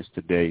parents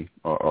today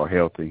are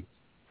healthy.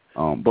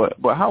 But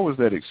how was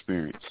that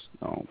experience?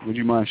 Would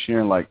you mind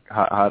sharing, like,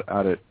 how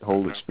that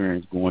whole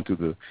experience going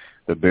through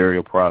the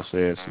burial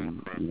process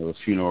and, you know, the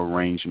funeral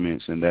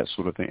arrangements and that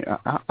sort of thing?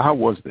 How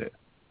was that?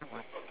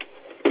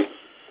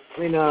 I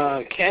mean,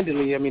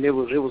 candidly, I mean, it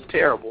was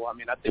terrible. I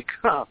mean, I think,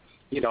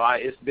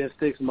 it's been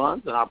 6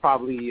 months, and I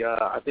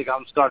think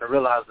I'm starting to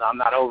realize that I'm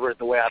not over it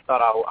the way I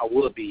thought I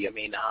would be. I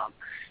mean,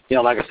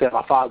 like I said,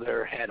 my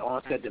father had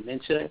onset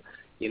dementia.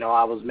 You know,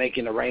 I was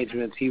making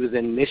arrangements. He was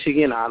in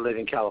Michigan. I live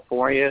in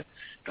California.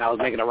 And I was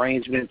making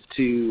arrangements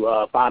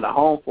to find a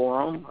home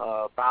for him,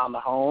 found the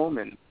home,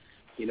 and,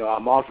 you know,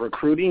 I'm off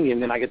recruiting,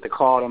 and then I get the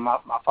call that my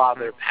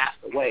father passed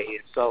away.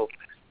 And so,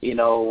 you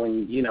know,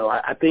 when, you know,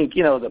 I think,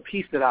 you know, the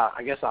piece that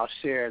I guess I'll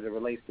share that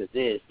relates to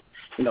this,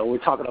 you know, we're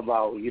talking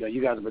about, you know,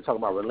 you guys have been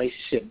talking about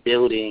relationship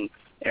building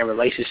and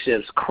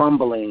relationships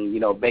crumbling, you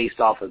know,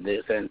 based off of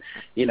this. And,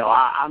 you know,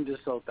 I'm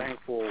just so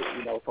thankful,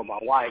 you know, for my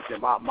wife.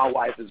 And my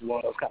wife is one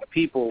of those kind of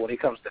people when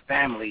it comes to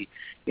family,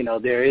 you know,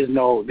 there's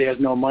no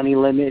money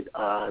limit.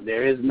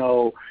 There's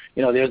no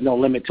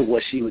limit to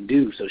what she would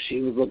do. So she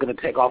was looking to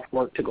take off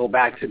work to go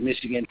back to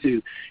Michigan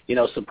to, you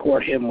know,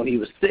 support him when he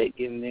was sick.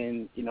 And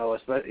then, you know,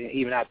 especially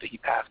even after he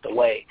passed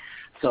away.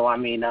 So, I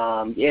mean,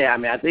 I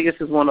think it's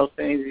just one of those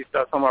things. You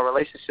start talking about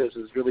relationships,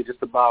 it's really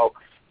just about,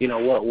 you know,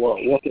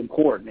 what's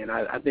important. And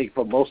I think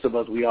for most of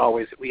us, we all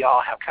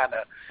have kind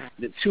of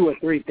the 2 or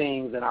 3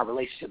 things in our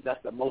relationship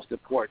that's the most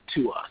important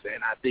to us.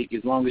 And I think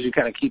as long as you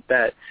kind of keep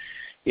that,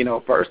 you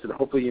know, first, and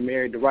hopefully you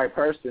married the right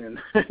person,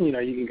 you know,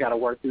 you can kind of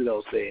work through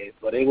those things.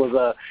 But it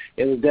was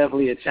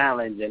definitely a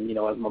challenge. And, you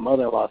know, as my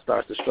mother-in-law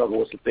starts to struggle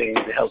with some things,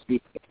 it helps me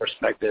put in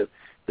perspective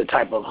the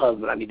type of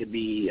husband I need to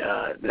be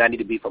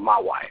for my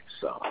wife.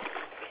 So.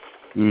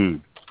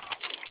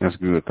 That's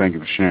good. Thank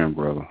you for sharing,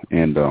 brother.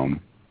 And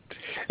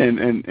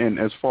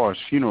as far as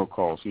funeral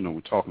costs, you know,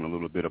 we're talking a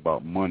little bit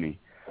about money.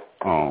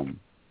 How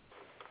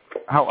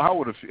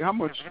much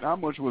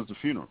was the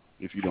funeral,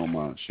 if you don't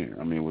mind sharing?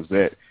 I mean, was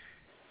that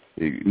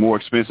more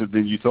expensive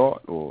than you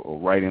thought, or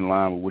right in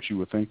line with what you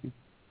were thinking?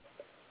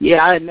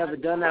 Yeah, I had never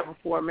done that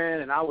before, man,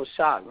 and I was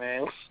shocked, man.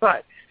 It was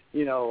like,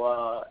 you know,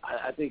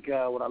 I think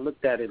when I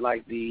looked at it,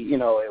 like it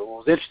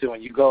was interesting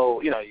when you go,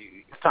 you know,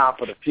 it's time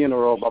for the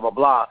funeral, blah blah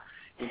blah.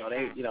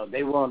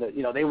 They want to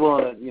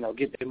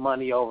get their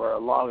money over a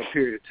longer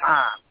period of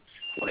time.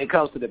 When it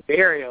comes to the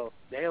burial,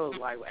 they was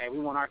like, hey, we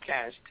want our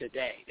cash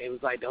today. They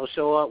was like, don't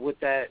show up with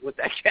that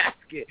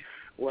casket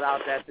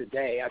without that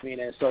today. I mean,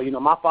 and so, you know,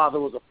 my father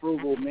was a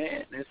frugal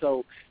man, and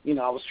so, you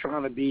know, I was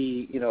trying to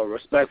be, you know,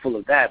 respectful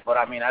of that. But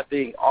I mean, I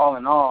think all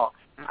in all,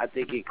 I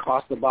think it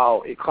cost me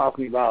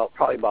probably about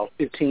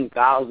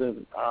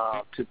 $15,000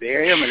 to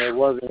bury him, and I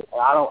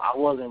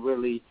wasn't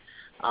really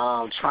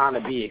trying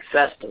to be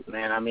excessive,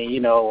 man. I mean,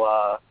 you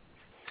know,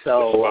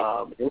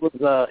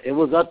 it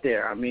was up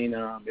there. I mean,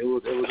 it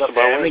was up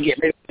there. I mean,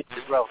 maybe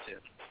it's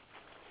relative.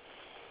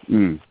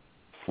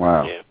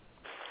 Wow. Yeah.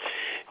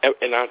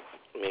 And I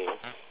mean,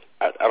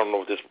 I don't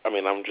know if this. I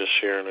mean, I'm just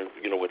sharing,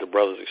 you know, with the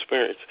brother's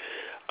experience.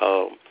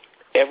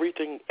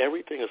 Everything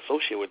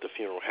associated with the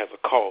funeral has a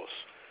cost.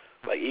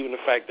 Like even the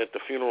fact that the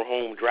funeral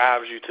home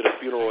drives you to the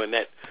funeral in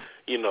that,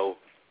 you know,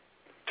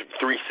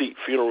 3-seat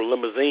funeral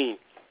limousine.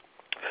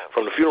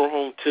 From the funeral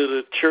home to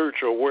the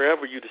church or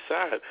wherever you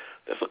decide,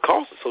 there's a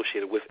cost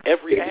associated with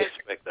every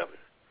aspect of it.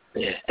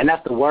 Yeah, and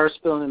that's the worst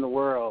feeling in the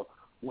world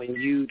when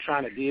you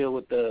trying to deal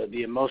with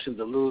the emotions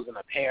of losing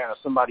a parent or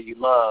somebody you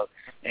love,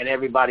 and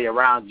everybody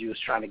around you is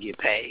trying to get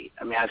paid.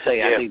 I mean, I tell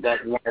you, I think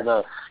that's one of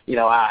the, you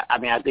know, I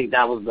think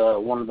that was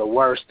one of the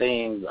worst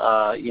things,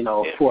 you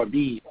know, for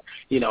me,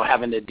 you know,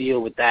 having to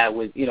deal with that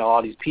with, you know,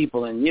 all these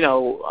people, and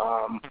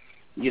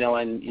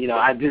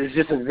it's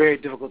just a very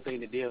difficult thing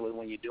to deal with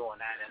when you're doing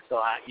that. And so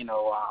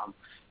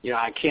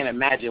I can't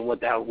imagine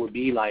what that would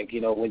be like,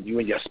 you know, when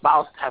your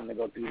spouse is having to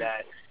go through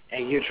that,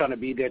 and you're trying to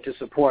be there to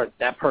support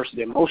that person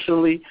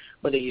emotionally,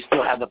 but then you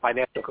still have the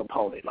financial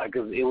component. Like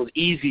it was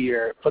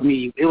easier for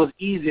me. It was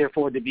easier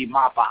for it to be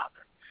my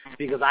father,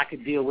 because I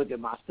could deal with it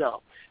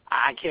myself.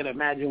 I can't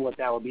imagine what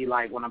that would be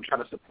like when I'm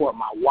trying to support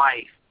my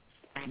wife,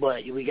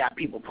 but we got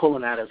people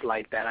pulling at us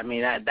like that. I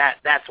mean,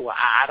 that's what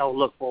I don't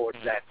look forward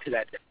to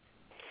that.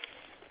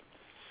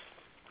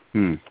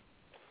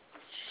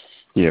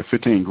 Yeah,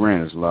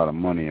 $15,000 is a lot of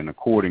money, and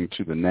according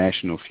to the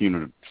National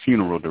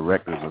Funeral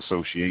Directors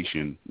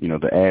Association,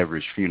 the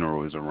average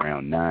funeral is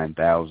around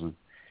 $9,000.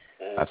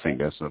 I think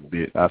that's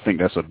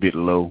a bit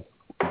low,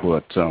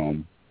 but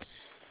in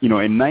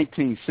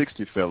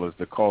 1960, fellas,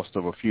 the cost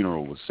of a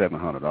funeral was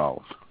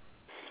 $700.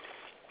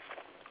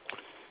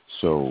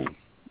 So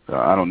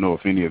I don't know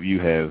if any of you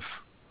have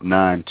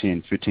 $9,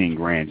 $10,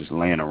 $15,000 just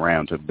laying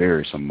around to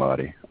bury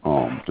somebody,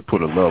 to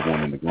put a loved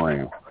one in the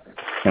ground.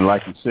 And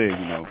like you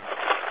said,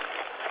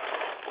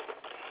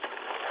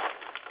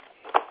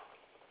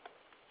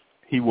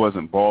 he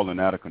wasn't balling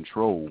out of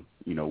control,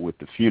 with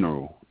the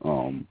funeral.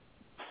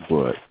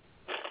 But,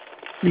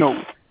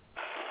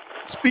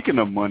 speaking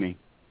of money,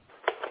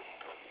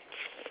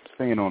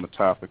 staying on the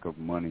topic of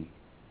money,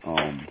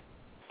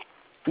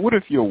 what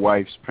if your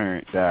wife's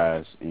parent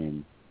dies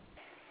and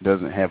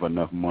doesn't have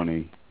enough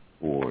money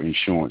or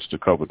insurance to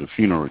cover the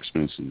funeral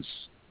expenses?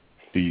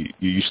 Do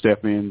you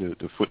step in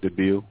to foot the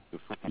bill,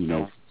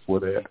 for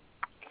that?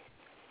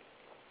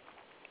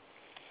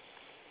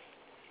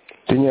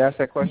 Didn't you ask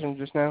that question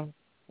just now?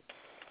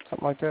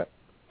 Something like that?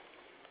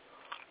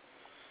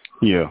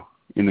 Yeah.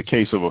 In the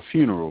case of a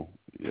funeral,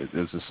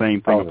 does the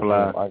same thing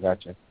apply? I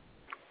got you.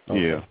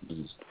 Okay. Yeah.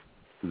 Does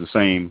the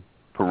same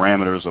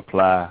parameters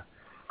apply?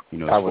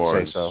 I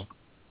would say so.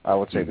 I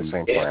would say the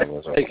same parameters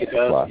apply. I think it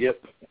does.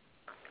 Yep.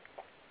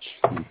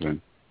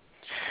 Okay.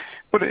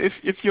 But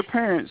if your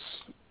parents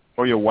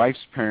or your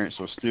wife's parents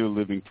are still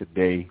living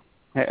today,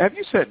 have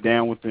you sat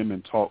down with them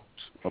and talked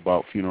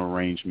about funeral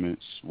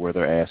arrangements, where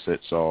their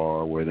assets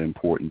are, where the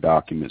important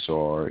documents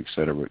are, et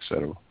cetera, et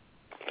cetera?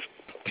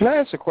 Can I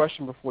ask a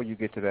question before you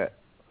get to that?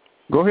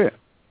 Go ahead.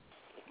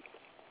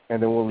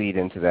 And then we'll lead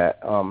into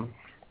that.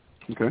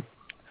 Okay.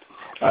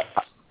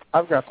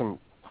 I've got some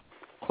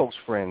close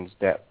friends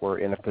that were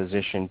in a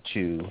position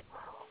to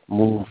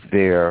move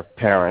their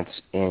parents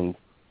into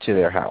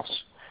their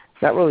house.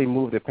 Not really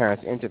move their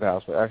parents into the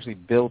house, but actually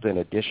build an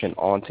addition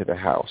onto the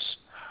house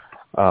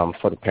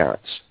for the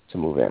parents to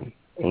move in.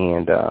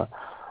 And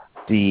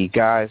the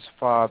guy's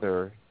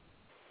father,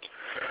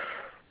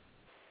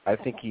 I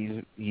think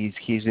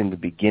he's in the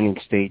beginning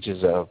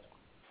stages of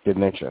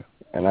dementia,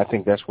 and I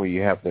think that's where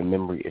you have the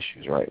memory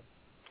issues, right?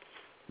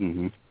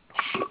 Mm-hmm.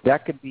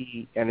 That could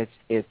be, and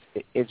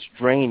it's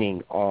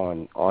draining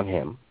on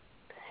him,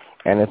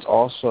 and it's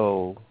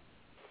also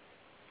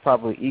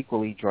probably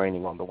equally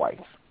draining on the wife.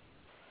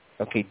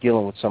 Okay,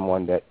 dealing with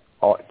someone that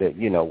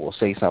will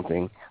say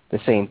something, the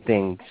same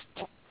thing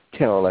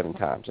 10 or 11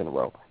 times in a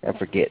row and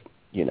forget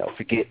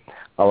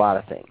a lot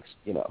of things,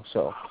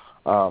 So,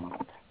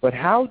 but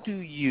how do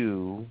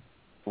you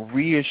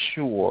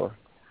reassure,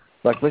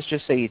 like let's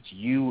just say it's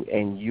you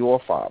and your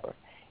father,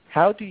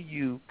 how do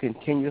you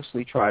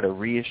continuously try to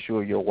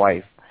reassure your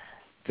wife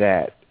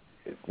that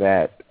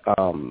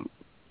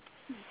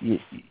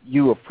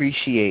you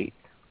appreciate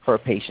her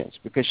patience?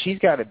 Because she's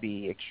got to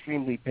be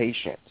extremely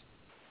patient,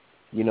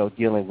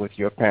 dealing with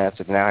your parents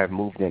that now have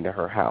moved into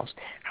her house.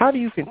 How do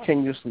you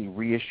continuously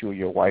reassure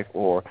your wife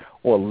or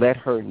let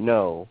her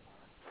know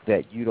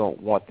that you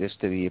don't want this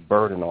to be a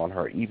burden on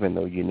her, even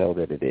though you know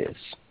that it is?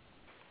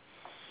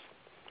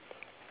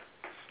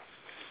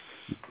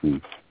 Mm-hmm.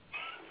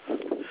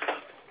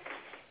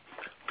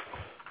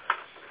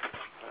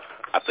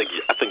 I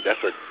think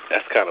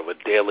that's kind of a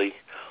daily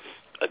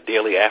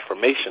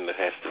affirmation that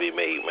has to be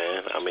made,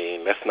 man. I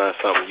mean, that's not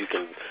something you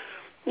can,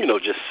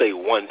 just say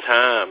one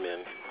time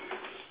and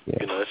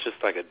it's just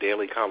like a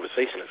daily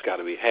conversation that's got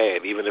to be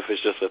had, even if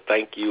it's just a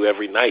thank you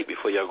every night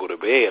before y'all go to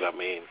bed. I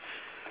mean,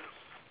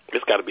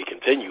 it's got to be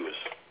continuous.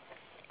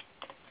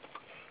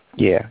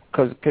 Yeah,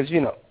 because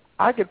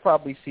I could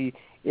probably see,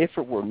 if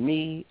it were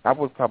me, I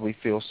would probably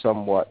feel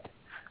somewhat,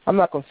 I'm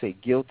not going to say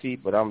guilty,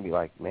 but I'm going to be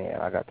like, man,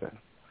 I got to,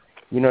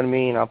 you know what I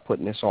mean? I'm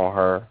putting this on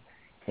her,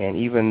 and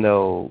even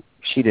though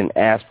she didn't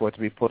ask for it to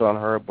be put on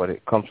her, but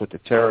it comes with the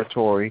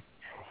territory,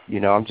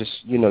 I'm just,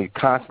 you're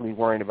constantly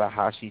worrying about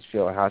how she's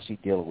feeling, how she's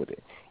dealing with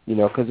it,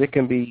 because it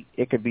could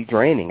be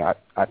draining, I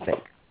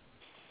think.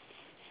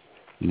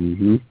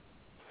 Mm-hmm.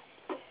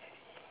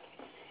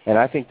 And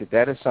I think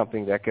that is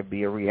something that could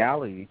be a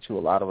reality to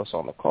a lot of us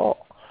on the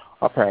call.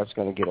 Our parents are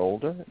going to get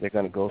older. They're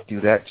going to go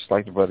through that, just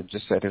like the brother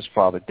just said, his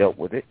father dealt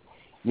with it.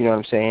 You know what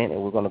I'm saying?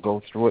 And we're going to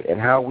go through it.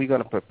 And how are we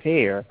going to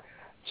prepare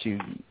to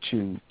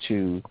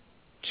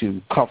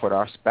comfort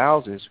our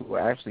spouses who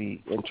are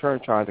actually, in turn,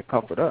 trying to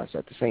comfort us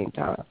at the same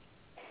time?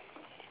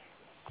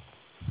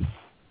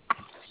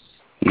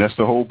 And that's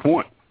the whole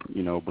point,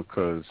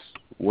 because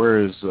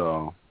whereas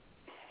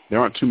there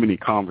aren't too many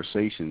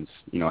conversations,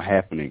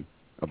 happening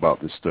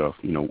about this stuff,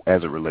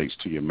 as it relates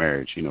to your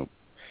marriage,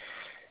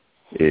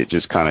 it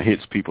just kind of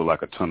hits people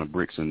like a ton of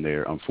bricks, and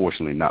they're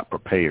unfortunately not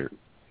prepared.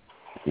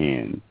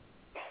 And,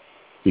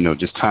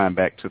 just tying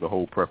back to the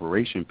whole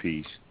preparation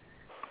piece,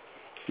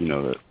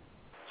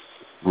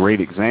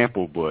 great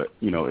example, but,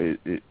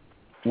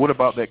 what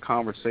about that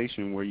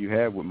conversation where you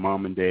have with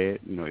mom and dad,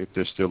 if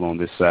they're still on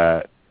this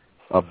side,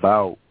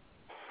 about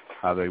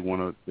how they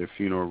want their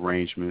funeral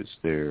arrangements,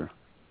 their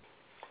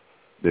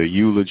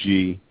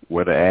eulogy,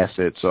 where the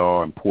assets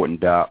are, important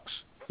docs,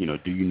 do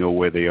you know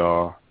where they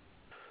are?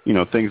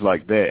 Things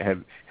like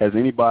that. Has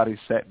anybody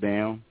sat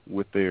down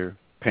with their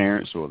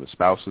parents or the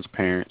spouse's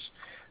parents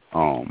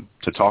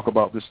to talk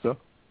about this stuff?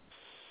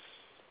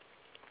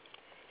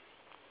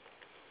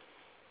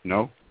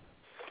 No?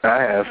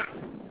 I have.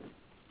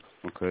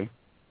 Okay.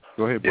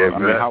 Go ahead,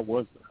 bro. Yeah, how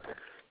was it?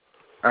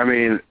 I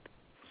mean,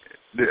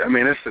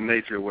 it's the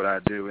nature of what I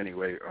do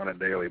anyway on a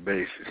daily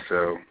basis.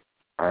 So,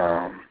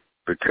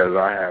 because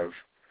I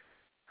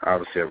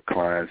obviously have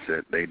clients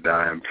that they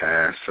die and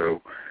pass,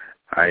 so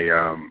I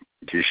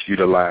just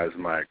utilize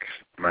my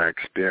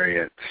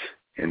experience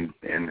in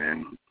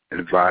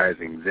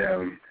advising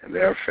them and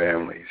their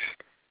families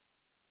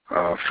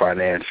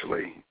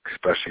financially,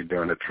 especially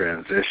during the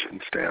transition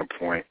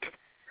standpoint,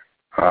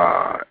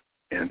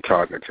 and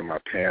talking to my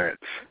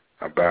parents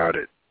about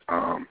it.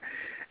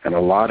 And a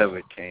lot of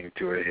it came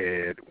to a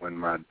head when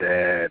my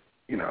dad,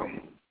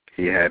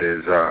 he had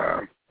his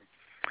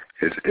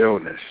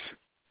illness,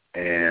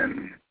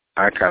 and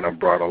I kind of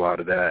brought a lot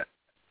of that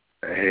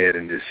ahead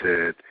and just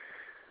said,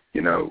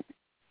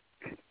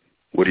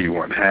 what do you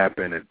want to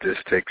happen if this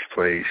takes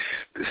place,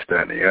 this,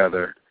 that, and the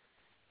other?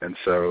 And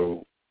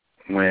so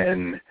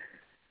when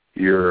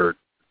you're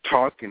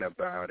talking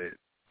about it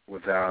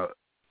without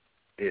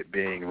it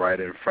being right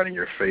in front of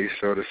your face,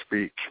 so to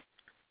speak,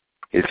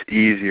 it's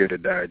easier to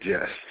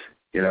digest.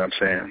 You know what I'm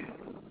saying?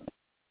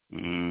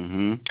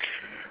 Mm-hmm.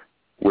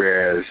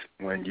 Whereas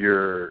when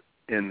you're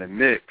in the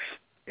mix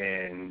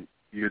and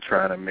you're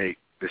trying to make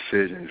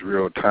decisions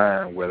real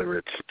time, whether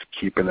it's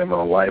keeping them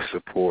on life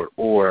support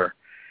or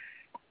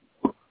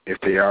if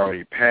they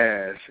already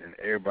passed and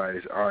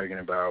everybody's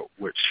arguing about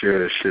what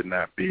should or should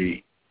not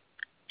be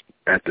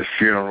at the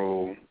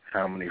funeral,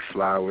 how many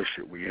flowers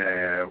should we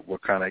have,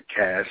 what kind of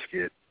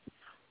casket,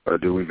 or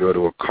do we go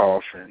to a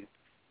coffin,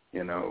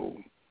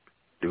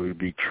 do we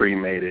be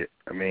cremated?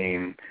 I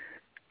mean,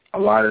 a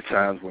lot of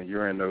times when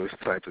you're in those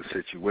types of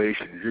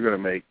situations, you're going to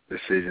make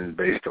decisions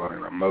based on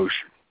an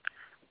emotion.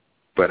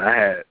 But I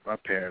had my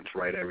parents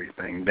write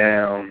everything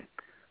down.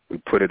 We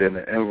put it in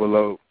an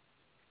envelope.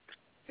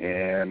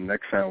 And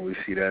next time we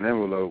see that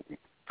envelope, it's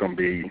going to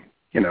be,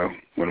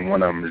 when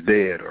one of them is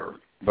dead or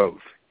both.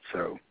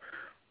 So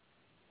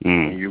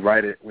when you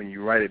write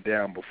it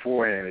down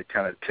beforehand, it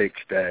kind of takes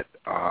that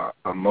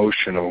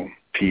emotional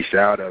piece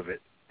out of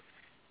it.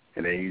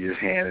 And then you just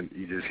hand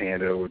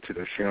it over to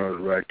the funeral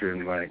director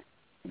and like,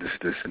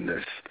 this, and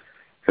this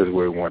is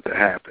what we want to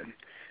happen.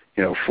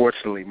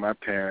 Fortunately, my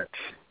parents,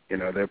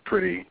 they're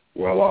pretty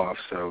well off.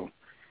 So,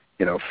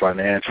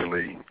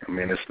 financially,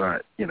 it's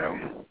not,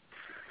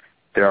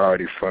 there are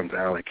already funds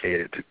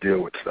allocated to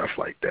deal with stuff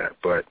like that.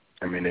 But,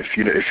 if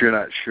you're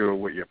not sure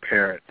what your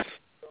parents'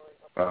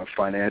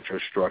 financial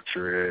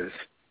structure is,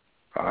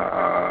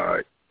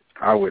 I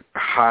would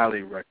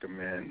highly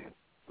recommend,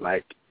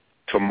 like,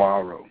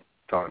 tomorrow,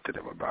 talk to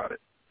them about it.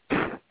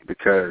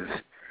 Because,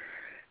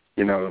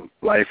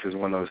 life is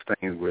one of those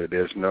things where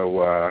there's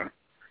no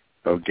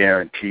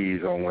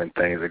guarantees on when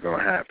things are going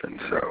to happen.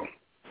 So,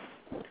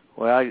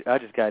 well, I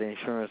just got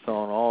insurance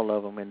on all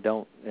of them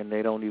and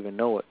they don't even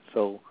know it.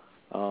 So,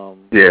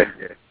 yeah.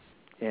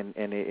 And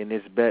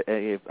it's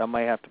if I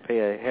might have to pay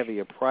a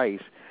heavier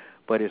price,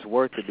 but it's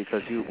worth it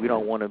because we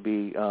don't want to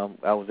be.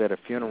 I was at a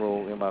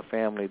funeral in my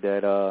family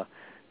that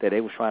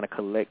they was trying to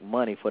collect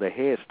money for the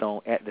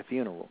headstone at the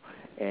funeral,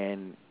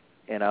 and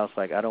I was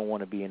like, I don't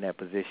want to be in that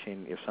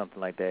position if something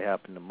like that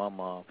happened to my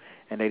mom.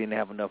 And they didn't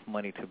have enough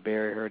money to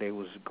bury her. They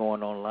was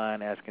going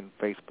online asking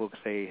Facebook,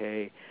 say,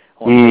 hey,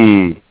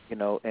 on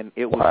and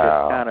it was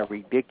just kind of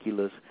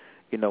ridiculous,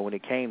 when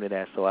it came to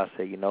that. So I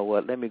said, you know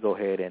what, let me go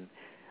ahead and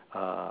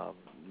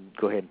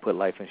put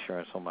life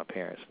insurance on my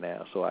parents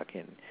now, so I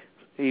can,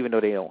 even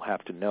though they don't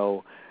have to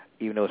know,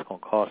 even though it's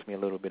going to cost me a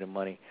little bit of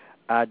money,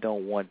 I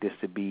don't want this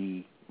to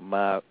be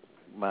my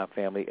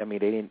family.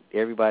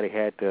 Everybody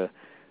had to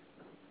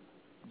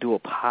do a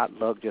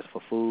potluck just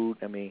for food.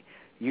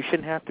 You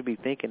shouldn't have to be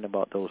thinking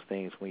about those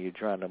things when you're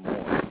trying to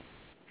mourn.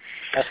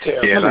 That's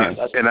terrible.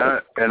 Yeah,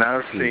 and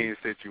I've seen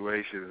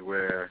situations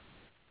where,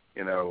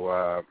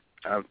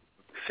 I've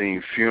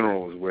seen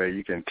funerals where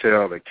you can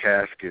tell the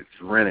casket's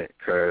rented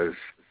because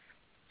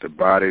the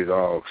body's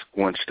all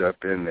squinched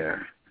up in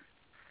there,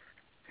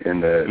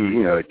 and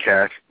the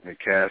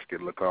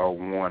casket look all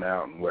worn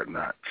out and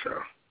whatnot. So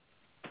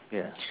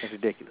yeah, it's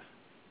ridiculous.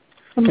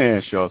 Let me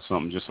ask y'all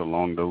something just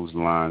along those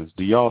lines.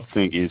 Do y'all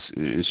think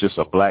it's just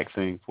a black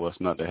thing for us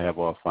not to have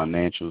our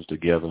financials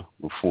together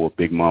before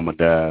Big Mama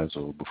dies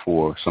or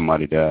before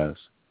somebody dies?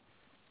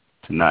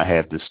 To not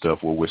have this stuff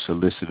where we're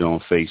solicited on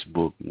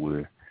Facebook,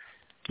 we're,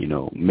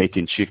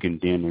 making chicken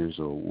dinners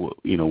or,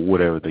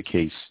 whatever the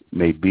case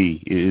may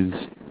be.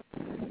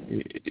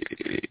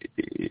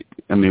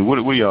 What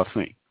do y'all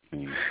think?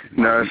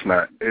 No, it's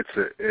not.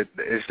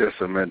 It's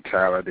just a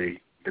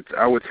mentality.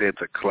 I would say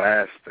it's a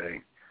class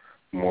thing.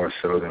 more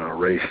so than a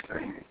race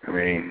thing. I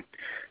mean,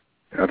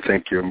 I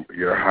think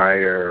your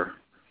higher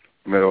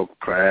middle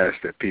class,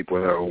 that people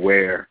are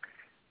aware,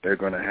 they're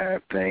going to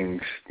have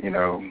things,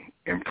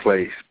 in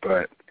place.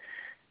 But,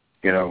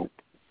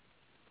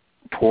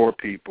 poor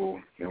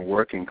people and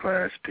working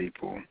class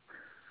people,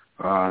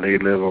 they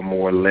live a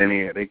more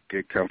linear, they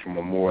come from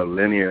a more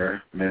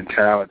linear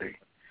mentality.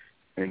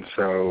 And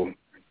so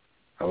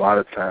a lot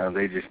of times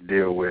they just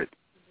deal with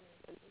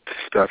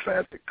stuff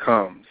as it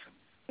comes.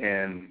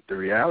 And the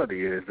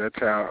reality is that's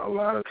how a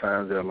lot of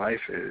times their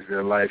life is.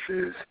 Their life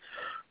is,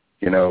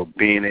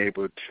 being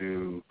able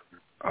to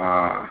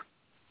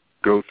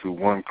go through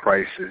one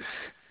crisis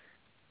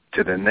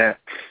to the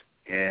next.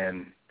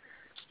 And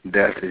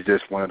death is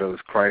just one of those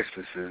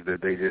crises that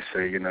they just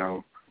say,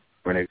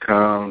 when it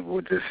comes,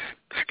 we'll just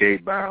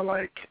skate by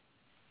like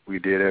we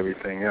did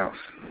everything else.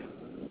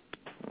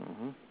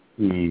 Mm-hmm.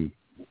 Mm.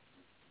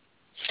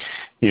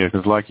 Yeah,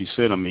 because like you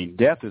said, I mean,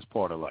 death is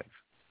part of life.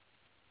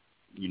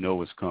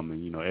 It's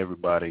coming.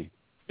 Everybody,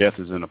 death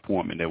is an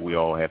appointment that we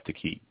all have to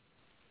keep.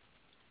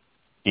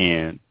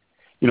 And,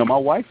 my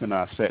wife and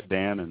I sat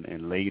down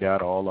and laid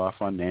out all our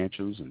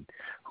financials and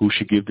who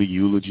should give the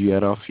eulogy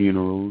at our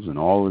funerals and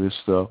all of this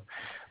stuff.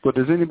 But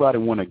does anybody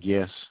want to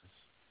guess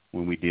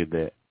when we did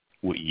that,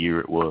 what year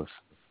it was?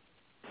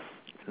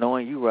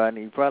 Knowing you,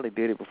 Rodney, you probably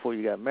did it before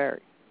you got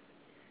married.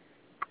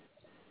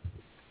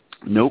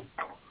 Nope.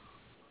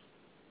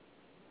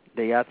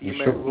 Day after you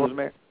was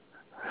married?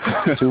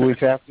 2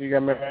 weeks after you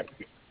got married?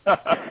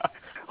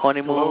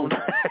 Honeymoon?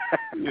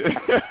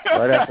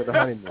 Right after the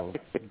honeymoon.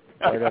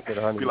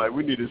 Be like,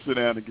 we need to sit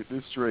down and get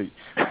this straight.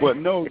 But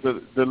no,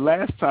 the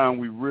last time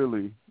we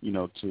really,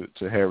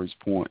 to Harry's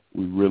point,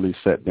 we really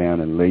sat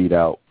down and laid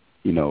out,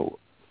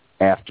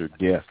 after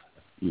death,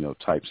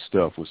 type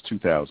stuff was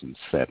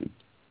 2007.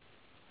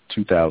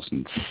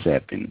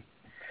 2007.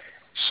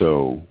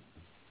 So,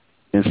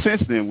 and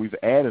since then we've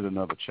added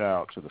another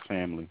child to the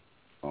family.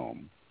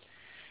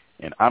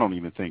 And I don't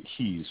even think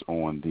he's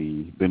on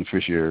the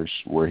beneficiaries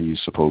where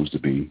he's supposed to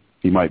be.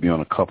 He might be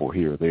on a couple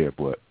here or there,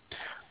 but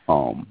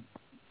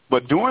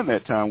during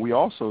that time, we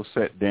also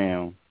sat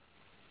down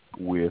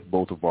with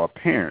both of our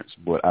parents.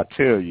 But I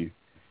tell you,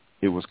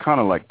 it was kind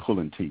of like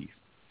pulling teeth.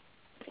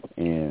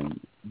 And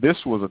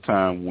this was a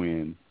time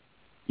when,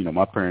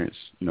 my parents,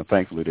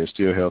 thankfully they're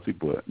still healthy,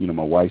 but,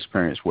 my wife's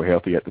parents were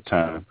healthy at the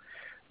time.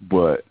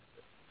 But,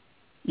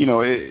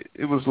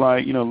 it was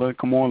like,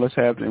 come on, let's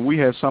have it. And we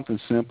had something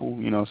simple,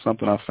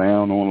 something I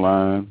found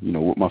online,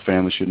 what my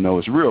family should know.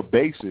 It's real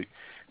basic.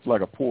 It's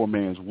like a poor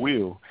man's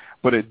will,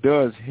 but it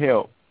does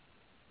help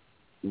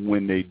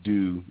when they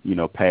do,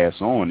 pass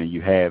on and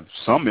you have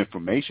some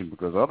information,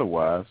 because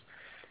otherwise,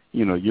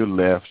 you're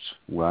left,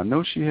 well, I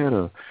know she had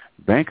a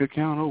bank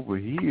account over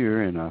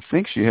here and I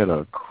think she had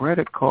a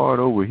credit card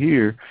over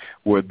here,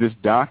 where this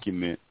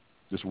document,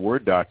 this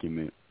Word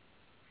document,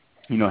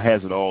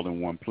 has it all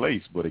in one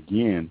place. But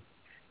again,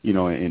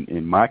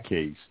 in my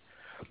case,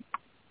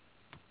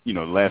 the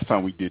last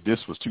time we did this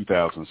was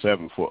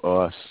 2007 for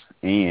us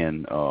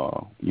and,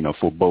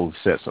 for both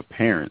sets of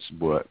parents.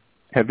 But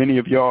have any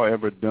of y'all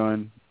ever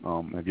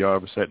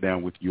sat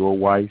down with your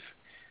wife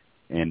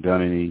and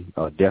done any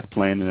death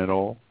planning at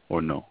all,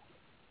 or no?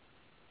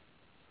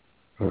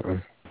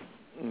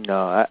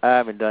 No, I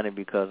haven't done it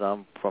because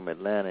I'm from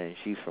Atlanta and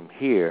she's from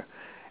here,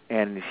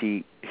 and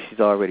she's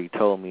already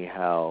told me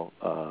how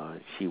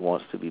she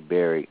wants to be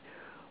buried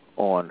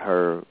on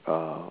her.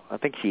 I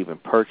think she even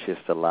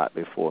purchased a lot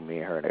before me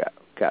and her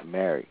got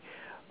married,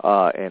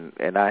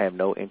 and I have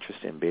no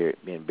interest in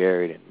being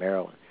buried in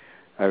Maryland.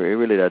 It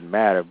really doesn't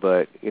matter,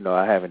 but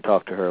I haven't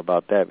talked to her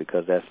about that,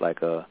 because that's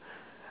like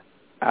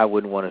I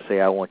wouldn't want to say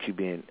I want you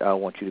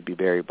to be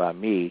buried by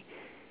me,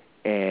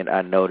 and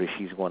I know that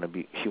she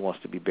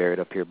wants to be buried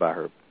up here by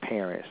her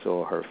parents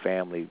or her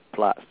family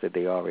plots that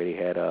they already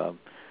had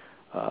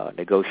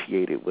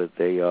negotiated with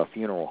a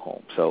funeral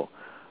home. So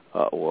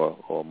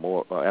or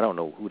more, or I don't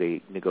know who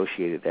they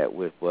negotiated that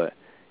with, but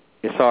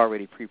it's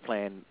already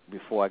pre-planned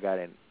before I got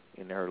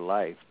in her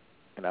life,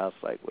 and I was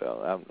like,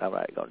 well, I'm not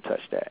going to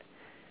touch that.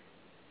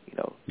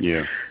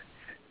 Yeah.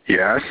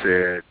 Yeah, I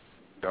said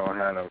don't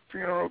have no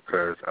funeral,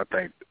 because I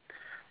think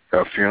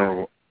a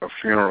funeral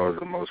is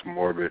the most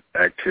morbid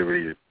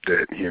activity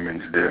that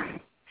humans do.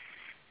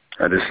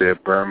 I just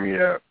said burn me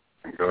up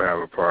and go have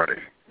a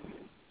party.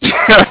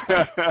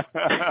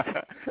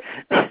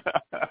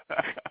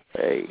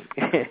 Hey.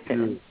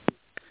 Good.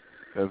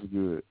 That's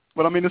good.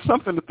 But I mean, it's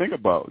something to think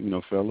about,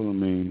 fella. I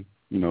mean,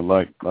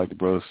 like the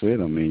brother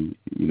said, I mean,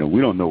 we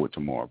don't know what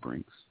tomorrow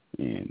brings.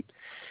 And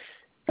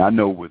I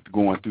know with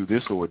going through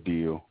this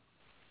ordeal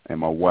and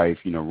my wife,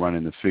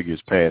 running the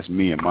figures past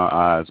me, and my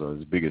eyes are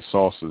as big as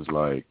saucers,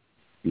 like,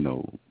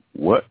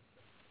 what?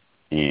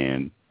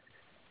 And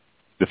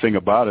the thing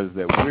about it is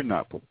that we're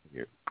not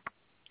prepared,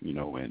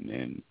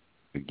 and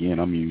again,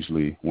 I'm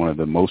usually one of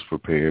the most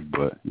prepared,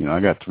 but, I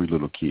got 3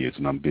 little kids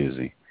and I'm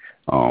busy.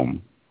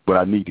 But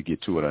I need to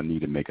get to it. I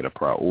need to make it a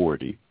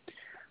priority.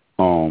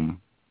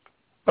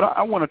 But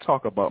I want to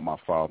talk about my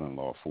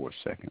father-in-law for a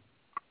second.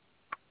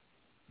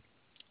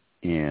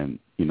 And,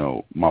 you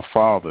know, my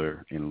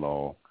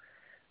father-in-law,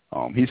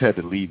 he's had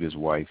to leave his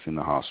wife in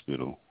the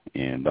hospital,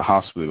 and the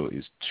hospital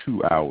is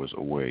 2 hours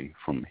away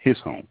from his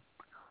home.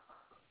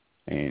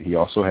 And he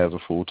also has a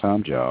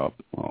full-time job,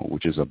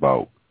 which is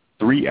about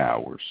 3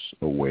 hours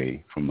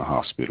away from the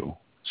hospital.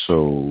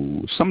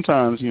 So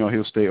sometimes, you know,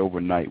 he'll stay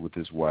overnight with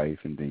his wife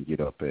and then get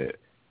up at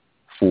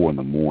 4 in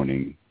the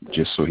morning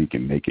just so he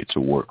can make it to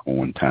work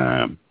on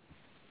time.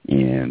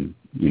 And,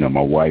 you know,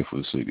 my wife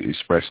was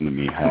expressing to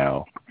me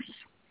how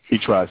he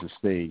tries to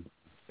stay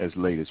as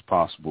late as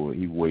possible.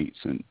 He waits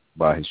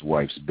by his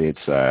wife's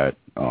bedside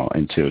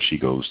until she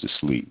goes to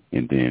sleep.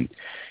 And then,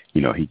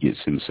 you know, he gets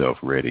himself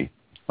ready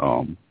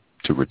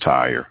to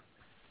retire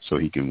so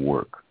he can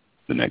work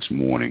the next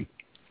morning.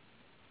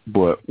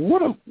 But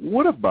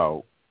what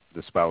about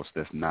the spouse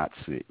that's not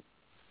sick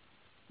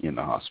in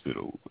the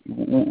hospital?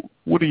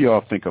 What do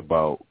y'all think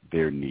about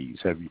their needs?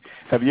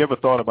 Have you ever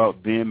thought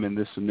about them in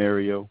this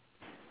scenario?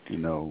 You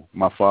know,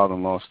 my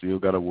father-in-law still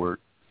got to work.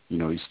 You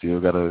know, he still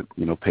got to,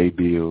 you know, pay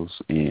bills,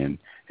 and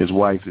his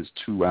wife is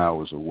 2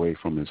 hours away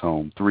from his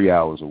home, 3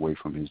 hours away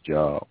from his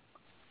job.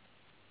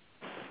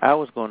 I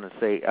was going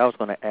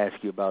to ask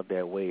you about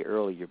that way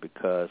earlier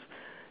because,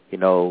 you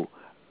know,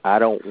 I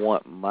don't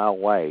want my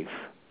wife,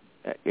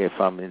 if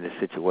I'm in this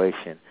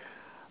situation,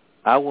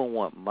 I wouldn't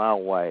want my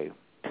wife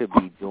to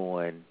be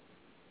doing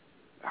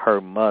her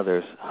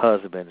mother's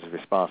husband's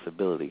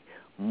responsibility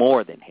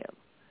more than him.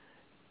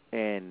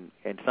 And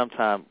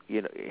sometimes,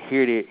 you know,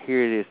 here it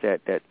is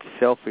that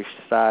selfish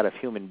side of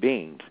human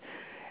beings.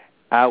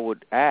 I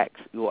would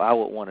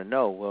want to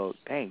know, well,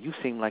 dang, you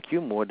seem like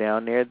you're more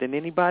down there than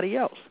anybody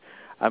else.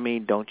 I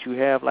mean, don't you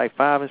have like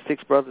 5 and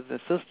 6 brothers and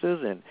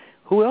sisters, and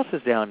who else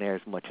is down there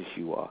as much as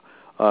you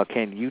are?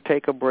 Can you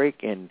take a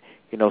break and,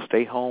 you know,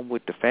 stay home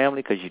with the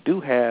family? Because you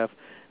do have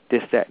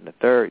this, that, and the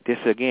third. This,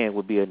 again,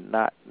 would be a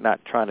not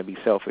trying to be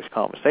selfish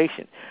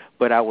conversation.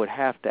 But I would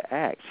have to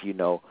ask, you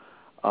know,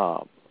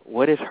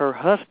 what is her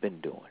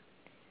husband doing,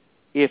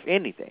 if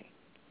anything?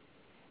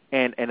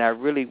 And I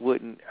really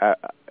wouldn't,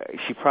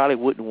 she probably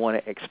wouldn't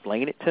want to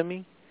explain it to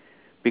me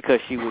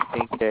because she would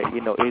think that, you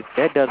know,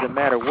 that doesn't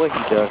matter what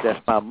he does, that's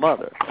my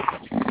mother.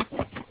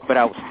 But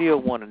I would still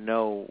want to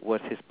know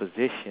what's his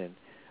position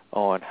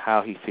on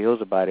how he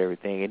feels about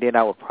everything. And then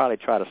I would probably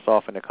try to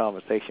soften the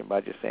conversation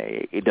by just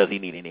saying, does he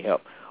need any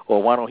help?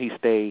 Or why don't he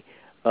stay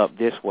up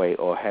this way?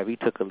 Or have he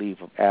took a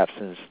leave of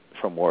absence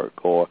from work?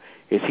 Or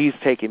is he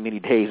taking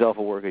many days off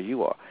of work as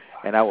you are?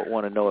 And I would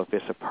want to know if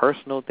it's a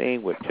personal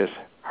thing with just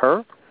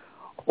her,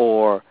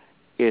 or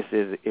is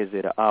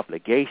it an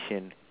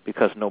obligation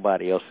because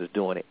nobody else is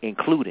doing it,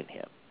 including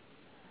him?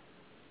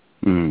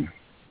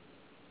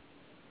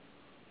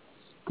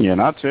 Yeah,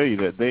 and I'll tell you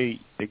that they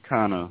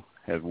kind of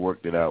have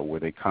worked it out where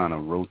they kind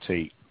of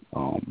rotate,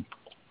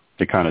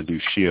 they kind of do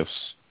shifts,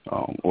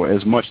 or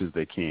as much as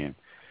they can.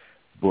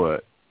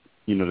 But,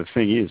 you know, the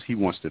thing is, he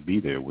wants to be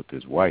there with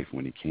his wife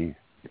when he can.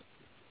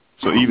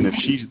 So even if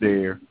she's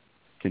there,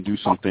 can do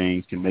some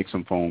things, can make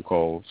some phone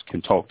calls,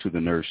 can talk to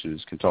the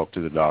nurses, can talk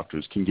to the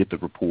doctors, can get the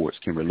reports,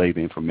 can relay the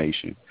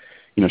information.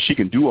 You know, she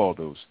can do all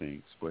those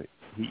things, but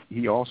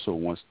he also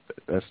wants,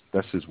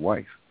 that's his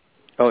wife.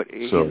 Oh,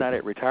 he's not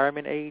at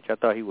retirement age? I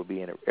thought he would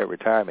be at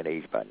retirement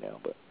age by now.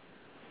 But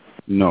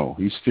no,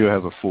 he still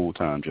has a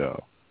full-time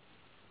job.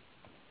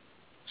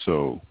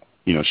 So,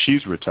 you know,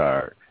 she's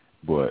retired,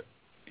 but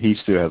he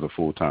still has a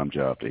full-time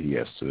job that he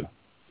has to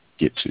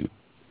get to.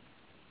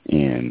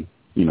 And,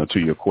 you know, to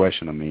your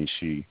question, I mean,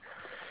 she,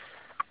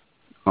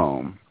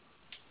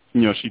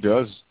 you know, she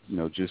does, you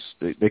know, just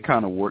they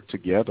kind of work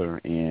together,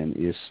 and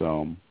it's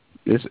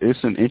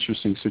an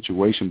interesting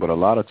situation. But a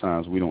lot of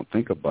times we don't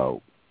think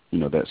about, you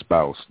know, that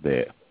spouse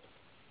that,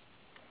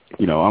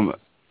 you know,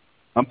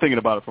 I'm thinking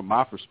about it from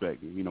my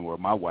perspective, you know, where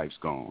my wife's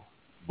gone,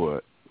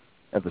 but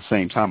at the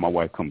same time my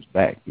wife comes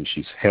back and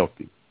she's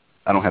healthy.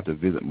 I don't have to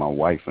visit my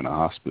wife in a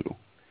hospital,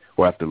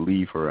 or have to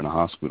leave her in a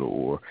hospital,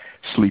 or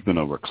sleep in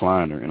a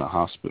recliner in a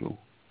hospital.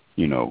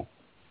 You know,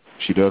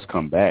 she does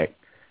come back.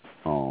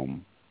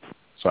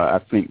 So I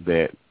think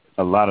that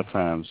a lot of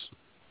times,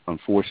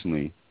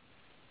 unfortunately,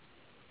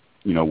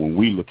 you know, when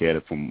we look at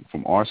it from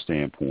our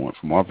standpoint,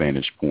 from our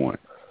vantage point,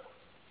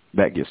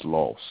 that gets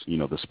lost. You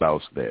know, the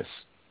spouse that's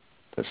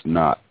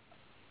not,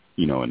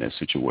 you know, in that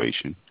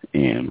situation.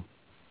 And,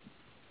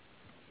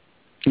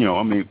 you know,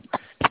 I mean,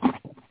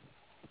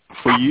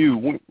 for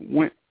you,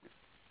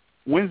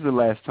 when's the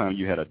last time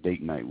you had a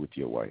date night with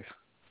your wife?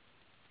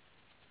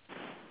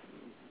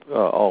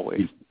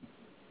 Always.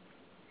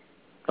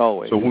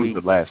 Always. So when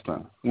was the last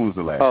time?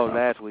 Oh,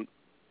 last week.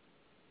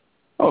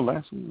 Oh,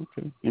 last week.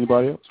 Okay.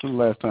 Anybody else? When was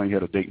the last time you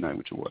had a date night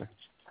with your wife?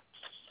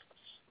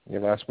 Yeah,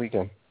 last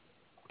weekend.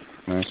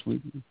 Last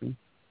week. Okay.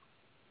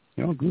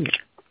 Y'all good.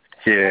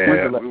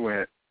 Yeah, we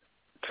went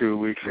 2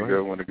 weeks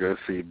ago. Went to go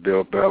see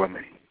Bill Bellamy.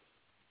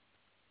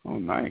 Oh,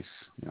 nice.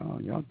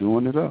 Y'all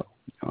doing it up.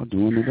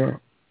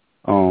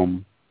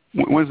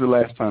 When's the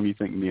last time you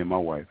think me and my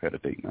wife had a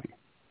date night?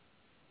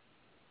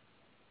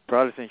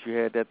 Probably since you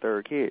had that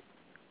third kid.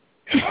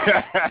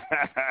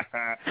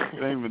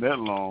 It ain't been that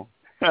long.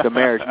 the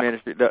marriage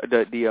ministry,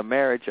 the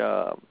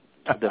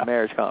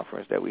marriage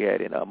conference that we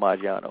had in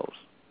Maggiano's.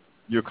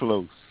 You're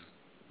close.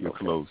 You're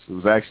close. It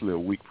was actually a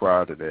week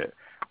prior to that.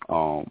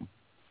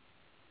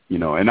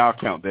 And I'll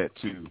count that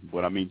too.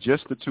 But I mean,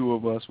 just the two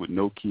of us with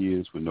no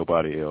kids, with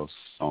nobody else,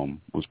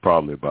 was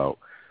probably about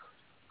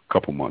a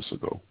couple months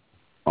ago.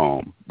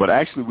 But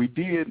actually, we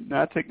did.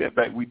 Now I take that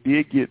back. We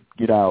did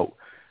get out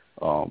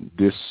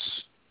this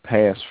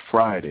past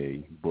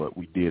Friday, but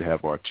we did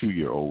have our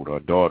 2-year-old. Our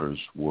daughters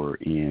were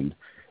in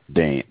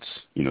dance.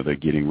 They're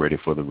getting ready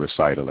for the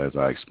recital, as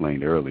I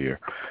explained earlier.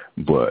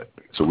 But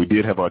so we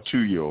did have our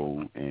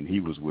 2-year-old, and he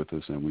was with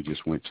us, and we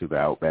just went to the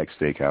Outback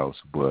Steakhouse.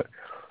 But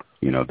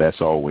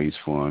that's always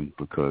fun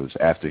because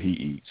after he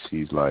eats,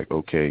 he's like,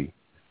 okay,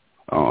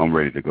 I'm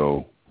ready to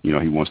go. He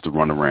wants to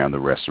run around the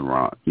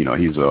restaurant.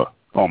 He's a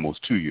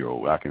almost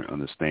 2-year-old. I can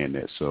understand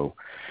that. So,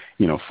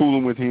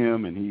 fooling with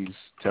him, and he's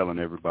telling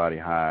everybody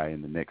hi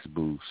in the next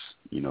booth.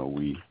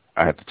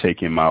 I have to take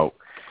him out,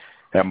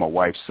 have my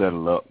wife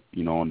settle up,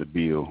 on the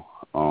bill,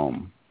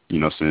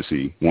 since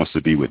he wants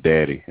to be with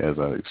Daddy, as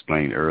I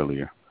explained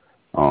earlier.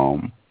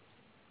 So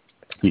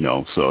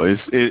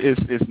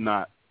it's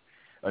not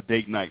a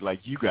date night like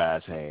you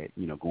guys had,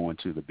 going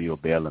to the Bill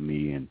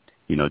Bellamy and,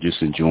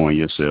 just enjoying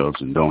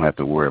yourselves and don't have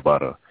to worry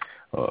about a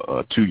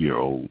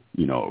 2-year-old,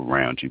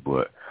 around you.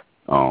 But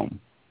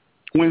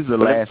when's the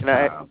last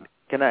time?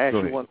 Can I ask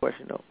you one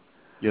question, though?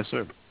 Yes,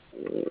 sir.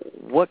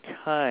 What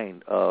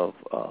kind of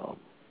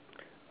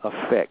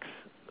effects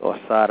or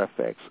side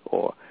effects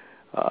or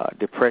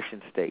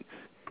depression states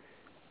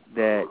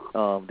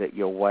that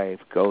your wife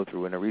go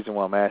through? And the reason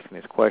why I'm asking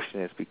this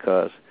question is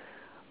because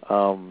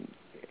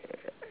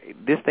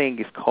this thing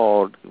is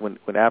called, when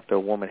after a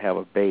woman have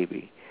a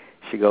baby,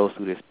 she goes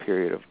through this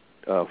period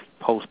of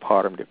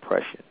postpartum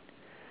depression.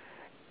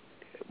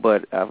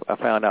 But I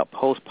found out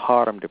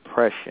postpartum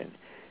depression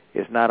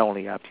is not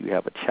only after you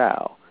have a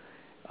child.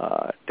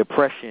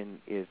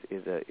 Depression is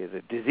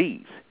a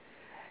disease,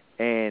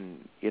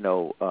 and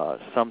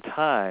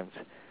sometimes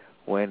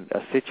when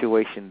a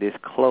situation this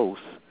close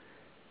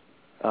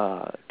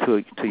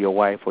to your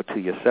wife or to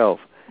yourself,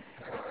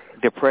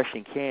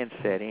 depression can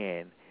set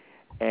in,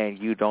 and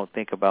you don't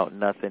think about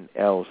nothing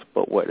else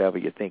but whatever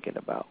you're thinking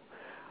about.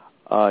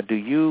 Are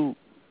you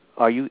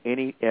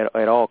any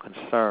at all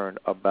concerned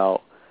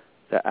about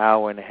the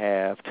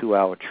 1.5,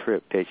 2-hour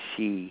trip that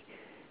she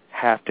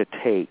have to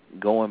take,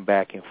 going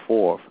back and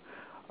forth,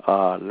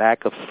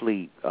 lack of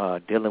sleep,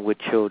 dealing with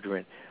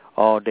children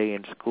all day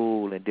in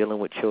school and dealing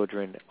with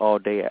children all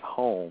day at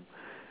home?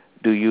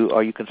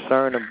 Are you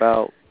concerned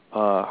about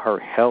her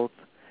health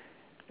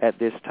at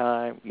this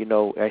time?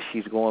 As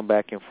she's going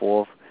back and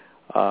forth,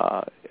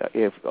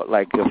 if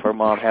her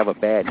mom have a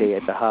bad day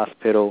at the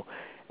hospital,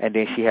 and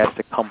then she has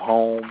to come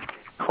home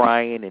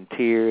crying in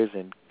tears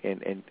and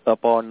up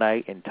all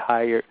night and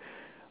tired,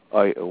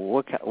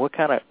 what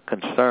kind of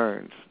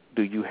concerns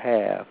do you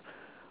have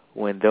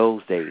when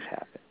those days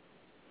happen?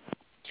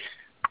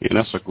 Yeah,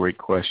 that's a great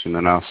question,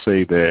 and I'll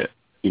say that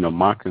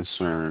my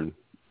concern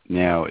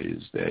now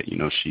is that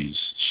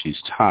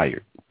she's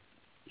tired.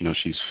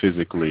 She's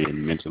physically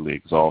and mentally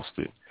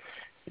exhausted,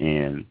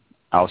 and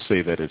I'll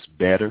say that it's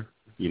better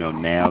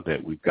now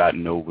that we've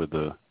gotten over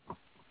the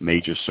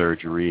major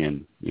surgery,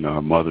 and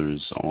her mother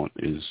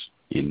is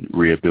in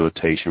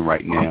rehabilitation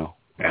right now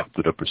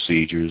after the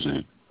procedures,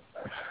 and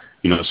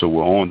so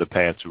we're on the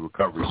path to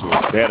recovery, so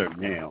it's better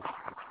now.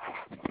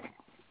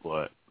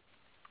 But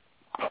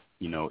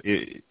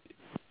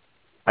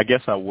I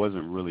guess I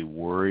wasn't really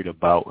worried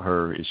about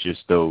her. It's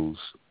just those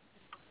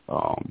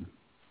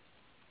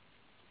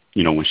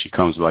when she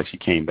comes, like she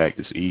came back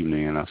this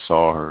evening and I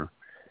saw her,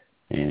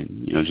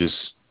 and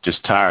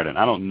just tired. And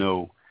I don't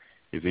know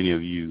if any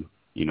of you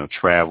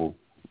travel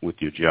with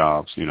your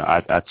jobs.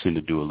 I tend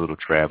to do a little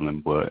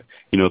traveling, but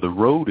the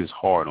road is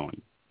hard on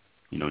you.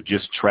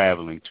 Just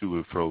traveling to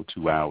and fro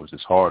 2 hours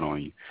is hard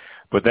on you.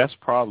 But that's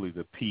probably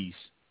the piece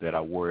that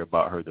I worry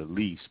about her the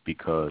least,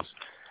 because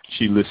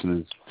she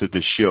listens to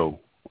the show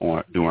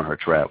during her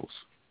travels,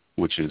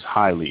 which is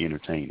highly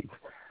entertaining.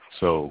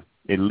 So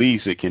at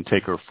least it can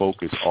take her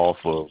focus off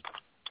of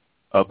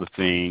other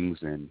things,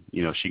 and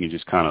she can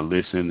just kind of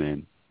listen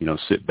and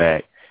sit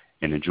back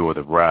and enjoy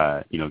the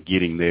ride.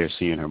 Getting there,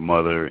 seeing her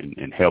mother,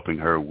 and helping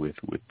her with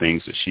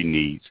things that she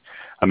needs.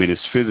 I mean,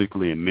 it's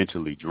physically and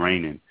mentally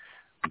draining,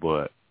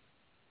 but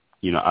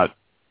I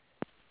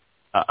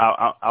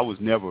was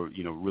never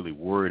really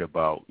worried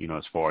about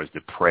as far as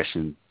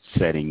depression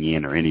setting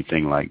in or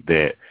anything like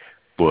that.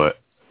 But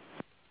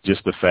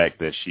just the fact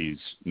that she's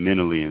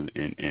mentally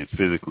and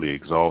physically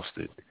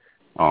exhausted,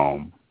 I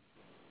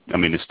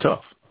mean, it's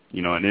tough,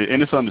 and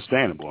it's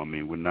understandable. I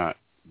mean, we're not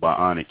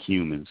bionic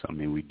humans. I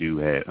mean,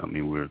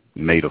 we're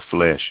made of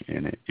flesh,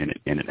 and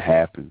it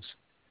happens.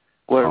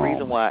 Well, the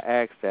reason why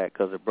I asked that,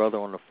 because a brother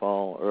on the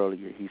phone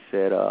earlier, he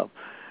said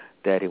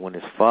that when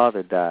his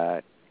father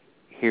died,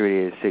 here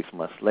it is 6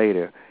 months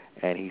later,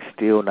 and he's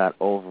still not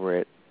over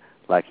it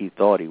like he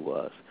thought he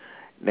was.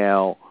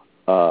 Now,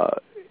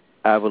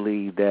 I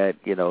believe that,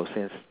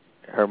 since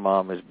her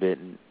mom has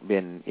been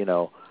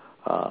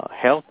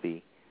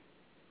healthy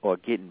or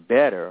getting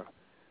better,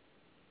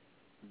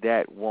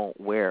 that won't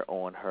wear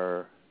on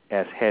her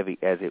as heavy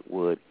as it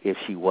would if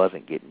she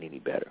wasn't getting any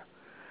better.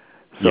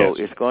 So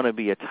it's going to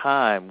be a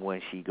time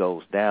when she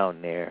goes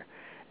down there,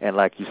 and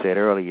like you said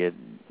earlier,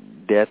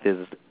 death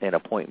is an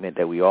appointment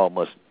that we all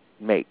must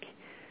make.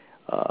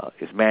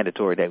 It's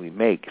mandatory that we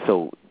make.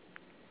 So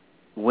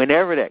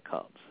whenever that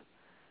comes,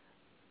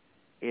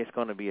 it's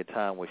going to be a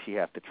time where she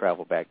has to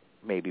travel back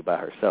maybe by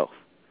herself.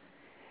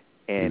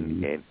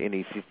 And it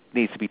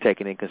needs to be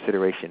taken in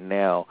consideration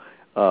now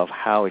of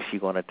how is she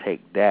going to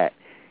take that,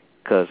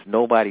 because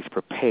nobody's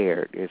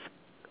prepared. It's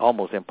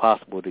almost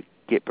impossible to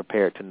get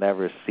prepared to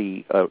never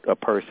see a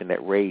person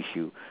that raised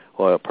you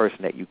or a person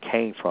that you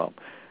came from.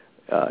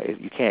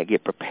 You can't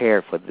get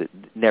prepared for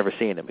never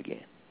seeing them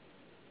again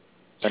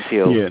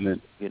until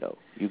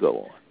you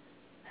go on.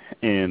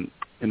 And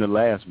in the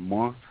last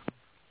month,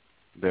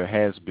 there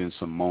has been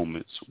some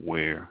moments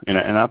where, and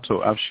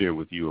I've shared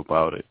with you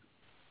about it.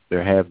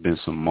 There have been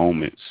some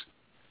moments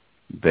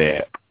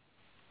that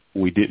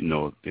we didn't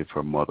know if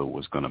her mother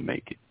was going to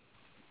make it,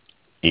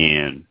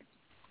 and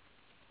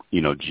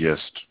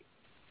just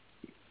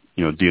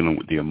dealing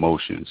with the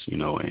emotions,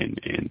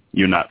 and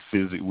you're not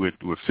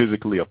we're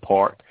physically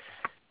apart,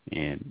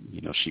 and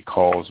she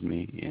calls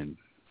me, and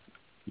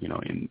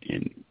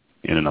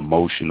in an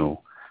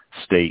emotional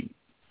state,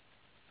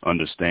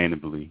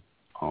 understandably.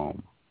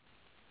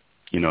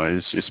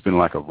 It's been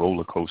like a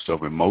roller coaster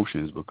of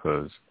emotions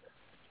because,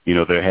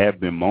 there have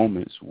been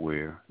moments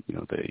where,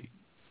 they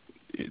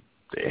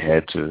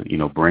had to,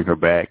 bring her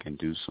back and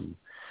do some,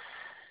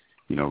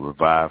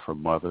 revive her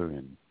mother.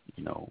 And,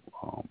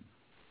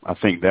 I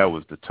think that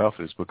was the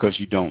toughest because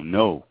you don't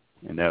know.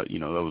 And that, that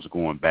was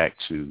going back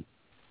to,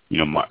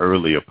 my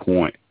earlier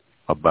point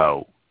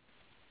about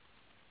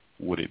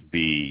would it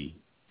be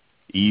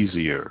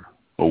easier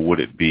or would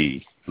it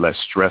be less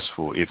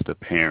stressful if the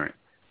parent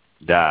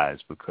dies,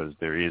 because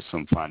there is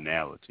some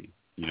finality.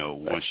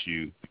 Once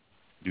you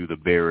do the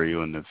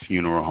burial in the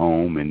funeral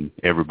home and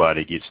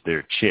everybody gets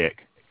their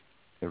check,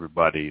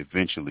 everybody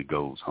eventually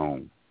goes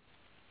home.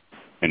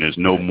 And there's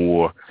no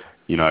more,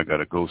 I got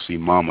to go see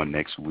mama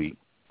next week.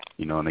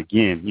 And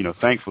again,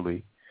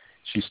 thankfully,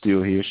 she's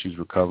still here. She's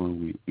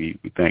recovering. We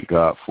thank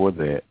God for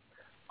that.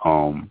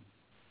 And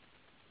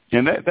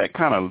that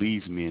kind of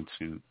leads me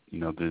into,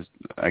 this,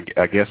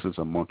 I guess it's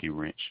a monkey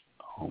wrench,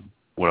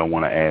 what I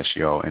want to ask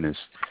y'all. And it's,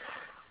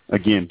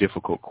 again,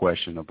 difficult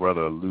question. A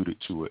brother alluded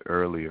to it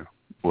earlier,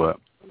 but,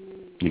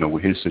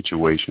 with his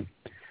situation,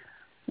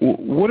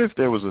 what if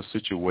there was a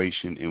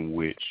situation in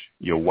which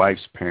your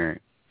wife's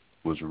parent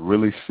was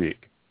really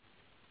sick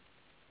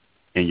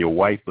and your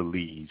wife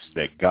believes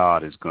that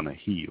God is going to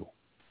heal,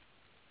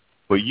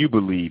 but you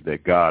believe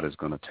that God is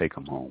going to take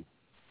them home?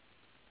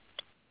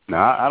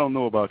 Now, I don't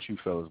know about you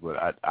fellas,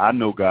 but I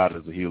know God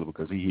is a healer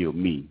because he healed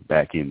me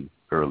back in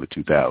early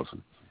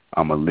 2000.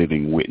 I'm a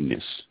living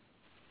witness.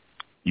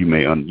 You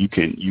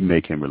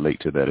may can relate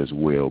to that as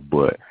well.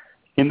 But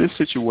in this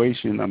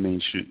situation, I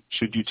mean,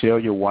 should you tell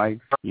your wife,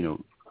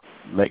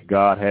 let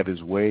God have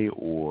his way,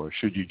 or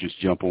should you just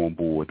jump on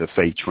board the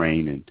faith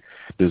train and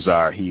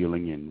desire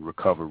healing and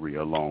recovery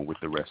along with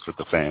the rest of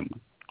the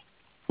family?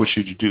 What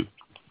should you do?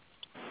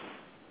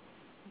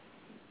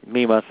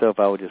 Me, myself,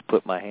 I would just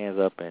put my hands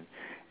up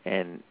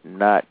and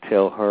not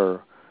tell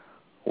her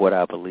what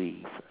I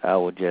believe. I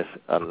would just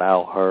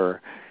allow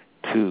her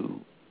to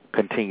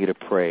continue to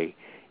pray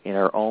in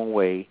her own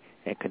way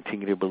and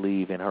continue to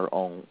believe in her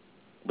own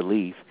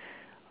belief,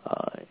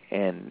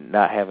 and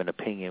not have an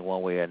opinion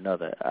one way or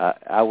another.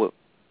 I would,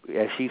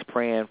 as she's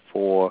praying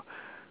for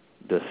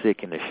the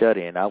sick and the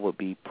shut-in, I would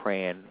be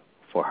praying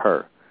for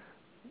her.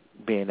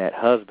 Being that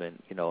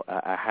husband,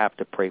 I have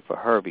to pray for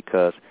her,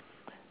 because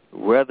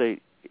whether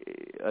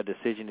a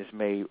decision is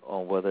made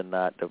on whether or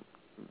not the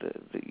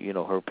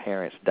her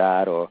parents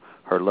died or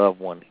her loved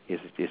one is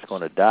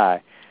going to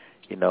die,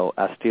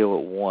 I still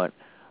would want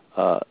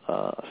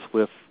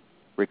swift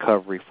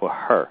recovery for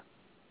her.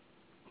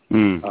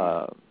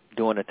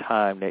 During the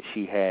time that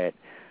she had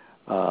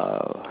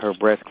her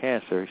breast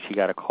cancer, she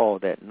got a call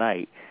that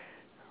night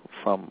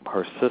from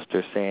her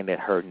sister saying that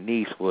her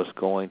niece was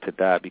going to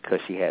die because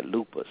she had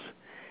lupus.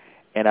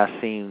 And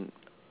I seen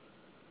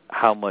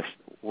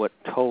what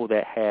toll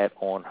that had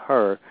on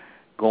her,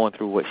 going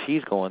through what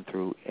she's going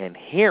through, and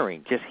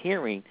hearing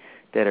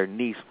that her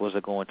niece was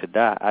going to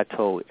die. I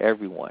told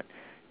everyone,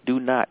 do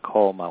not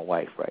call my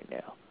wife right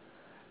now.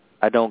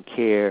 I don't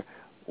care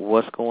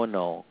what's going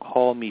on.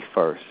 Call me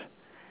first,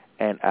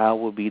 and I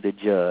will be the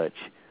judge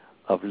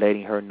of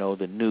letting her know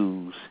the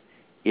news,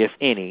 if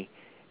any,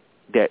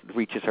 that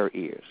reaches her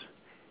ears.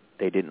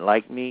 They didn't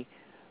like me,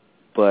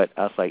 but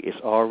I was like,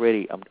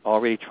 I'm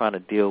already trying to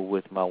deal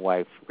with my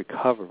wife's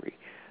recovery.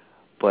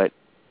 But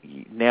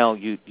now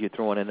you're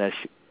throwing an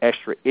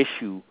extra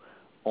issue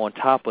on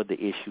top of the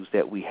issues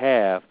that we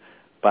have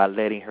by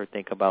letting her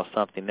think about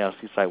something else.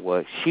 He's like,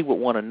 well, she would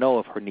want to know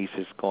if her niece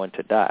is going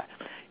to die.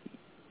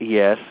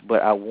 Yes,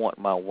 but I want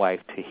my wife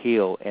to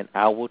heal, and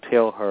I will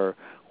tell her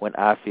when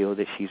I feel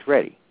that she's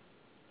ready.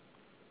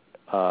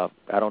 I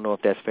don't know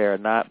if that's fair or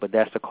not, but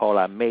that's the call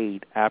I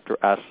made after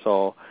I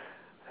saw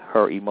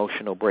her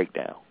emotional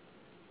breakdown.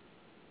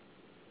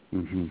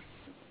 Mm-hmm.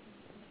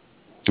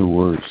 Good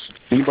words.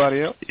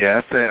 Anybody else?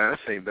 Yeah, I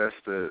think that's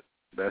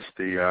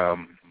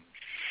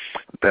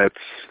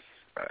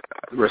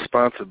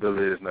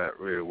responsibility is not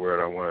really a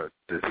word I want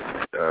to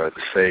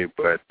say,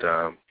 but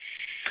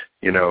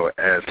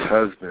as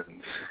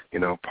husbands,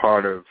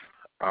 part of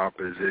our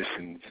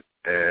positions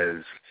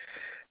as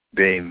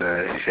being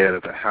the head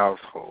of the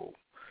household,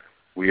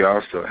 we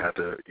also have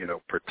to,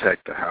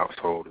 protect the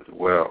household as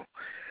well.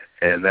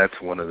 And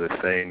that's one of the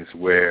things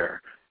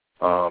where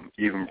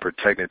even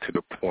protecting to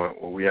the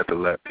point where we have to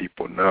let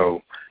people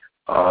know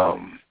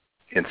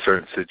in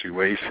certain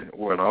situations,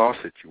 or in all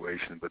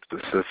situations, but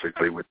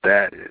specifically with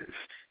that is,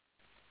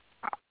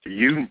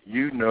 you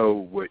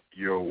know what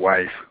your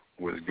wife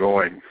was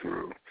going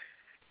through,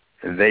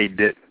 and they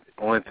didn't.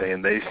 The only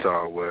thing they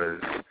saw was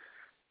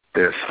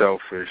their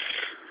selfish,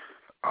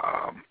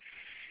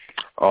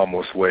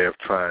 almost way of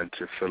trying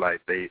to feel like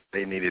they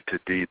needed to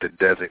be the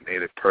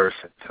designated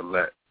person to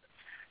let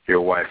your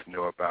wife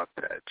know about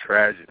that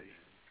tragedy.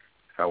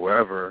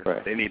 However,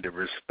 right. They need to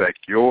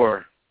respect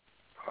your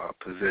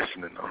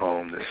position in the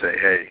home to say,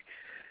 hey,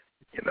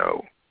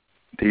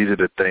 these are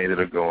the things that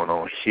are going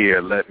on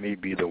here. Let me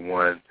be the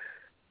one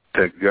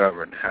to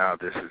govern how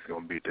this is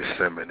going to be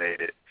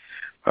disseminated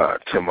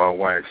to my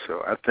wife.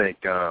 So I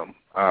think I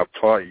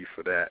applaud you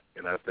for that,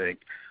 and I think,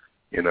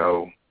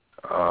 the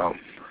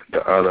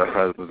other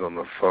husbands on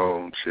the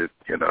phone should,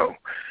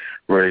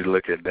 really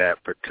look at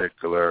that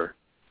particular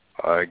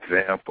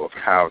example of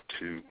how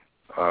to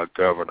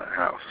govern a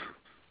house.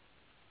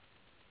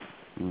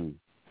 Mm.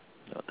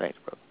 No, thanks,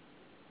 bro.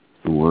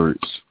 The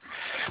words.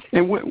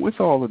 And with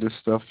all of this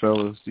stuff,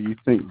 fellas, do you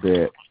think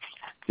that,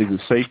 is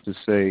it safe to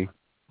say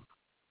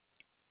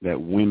that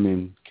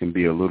women can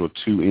be a little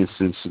too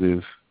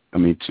insensitive?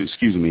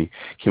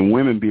 Can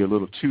women be a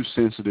little too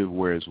sensitive,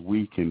 whereas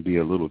we can be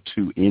a little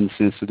too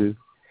insensitive,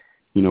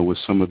 with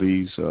some of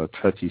these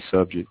touchy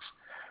subjects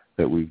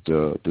that we've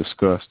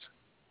discussed,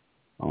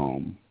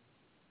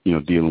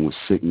 dealing with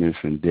sickness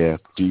and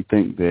death? Do you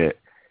think that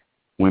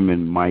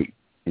women might,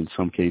 in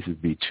some cases,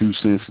 be too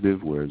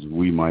sensitive, whereas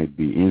we might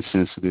be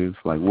insensitive?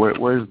 Like,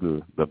 where's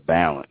the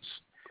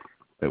balance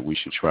that we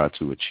should try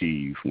to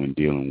achieve when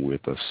dealing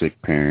with a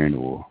sick parent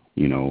or,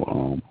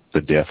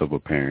 the death of a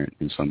parent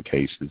in some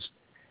cases?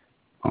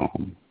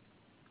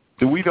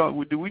 Do we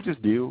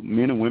just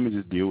men and women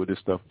just deal with this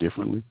stuff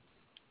differently?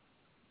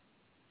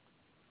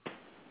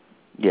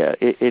 Yeah,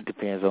 it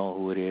depends on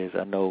who it is.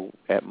 I know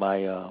at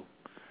my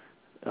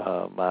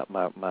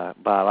my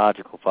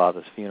biological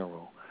father's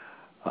funeral,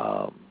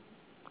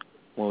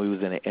 when we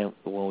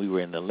were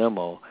in the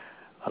limo,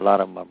 a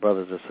lot of my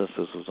brothers and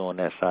sisters was on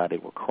that side. They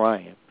were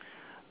crying,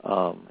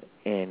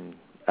 and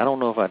I don't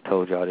know if I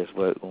told y'all this,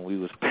 but when we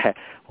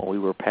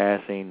were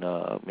passing,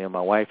 me and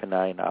my wife and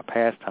I, in our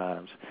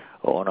pastimes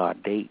or on our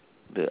dates,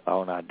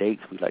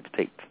 we like to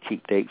take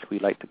cheap dates. We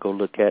like to go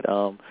look at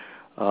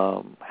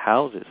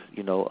houses,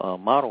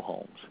 model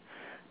homes.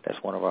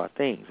 That's one of our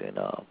things, and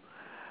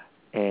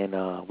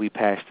we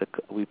passed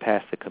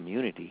the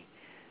community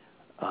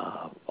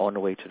on the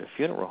way to the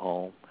funeral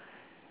home,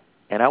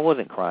 and I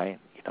wasn't crying.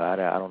 I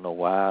don't know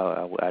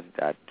why.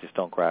 I just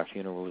don't cry at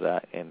funerals,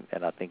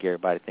 and I think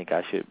everybody think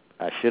I should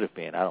have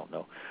been. I don't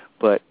know,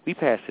 but we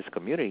passed this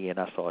community, and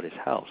I saw this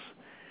house,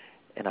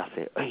 and I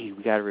said, "Hey,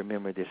 we got to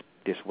remember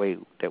this way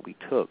that we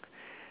took,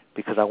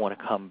 because I want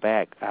to come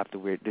back after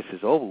this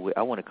is over with.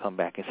 I want to come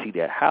back and see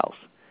that house."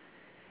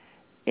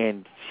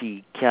 And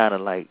she kind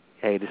of like,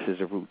 "Hey, this is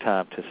a rude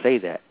time to say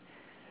that,"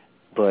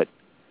 but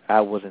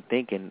I wasn't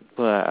thinking.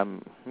 Well,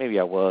 maybe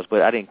I was,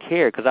 but I didn't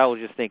care because I was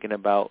just thinking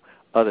about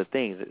other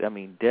things. I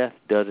mean, death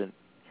doesn't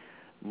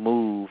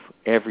move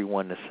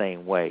everyone the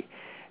same way,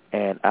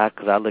 and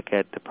because I look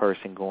at the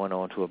person going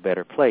on to a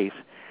better place,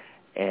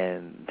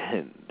 and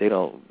they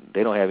don't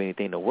have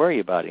anything to worry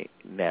about it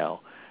now.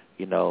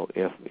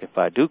 If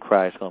I do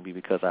cry, it's going to be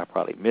because I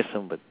probably miss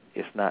them, but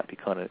it's not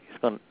going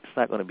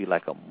to be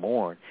like a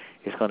mourn.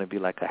 It's going to be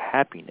like a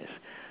happiness.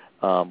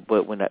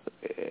 But when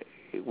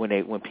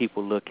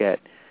people look at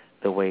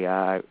the way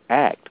I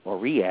act or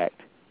react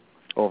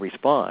or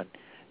respond,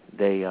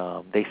 they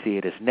see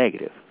it as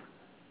negative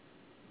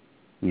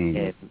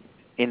and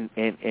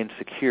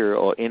insecure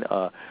or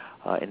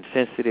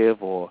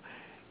insensitive or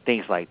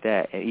things like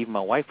that. And even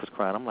my wife was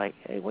crying. I'm like,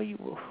 "Hey, we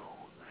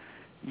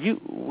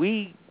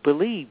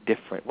believe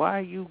different. Why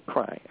are you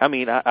crying?" I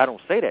mean, I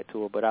don't say that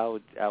to her, but I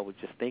was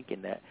just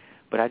thinking that.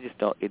 But I just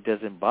don't. It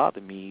doesn't bother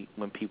me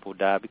when people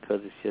die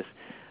because it's just,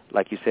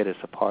 like you said,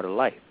 it's a part of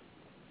life.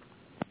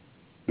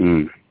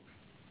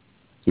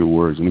 Your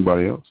words.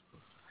 Anybody else?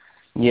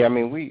 Yeah, I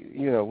mean,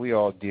 we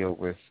all deal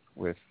with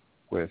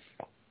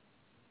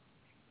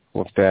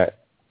that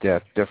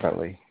death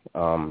differently,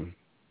 and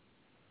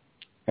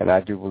I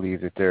do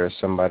believe that there is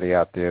somebody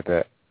out there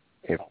that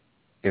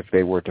if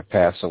they were to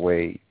pass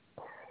away,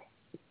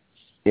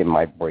 it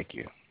might break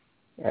you,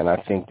 and I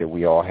think that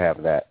we all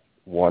have that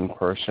one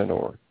person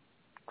or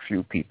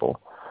few people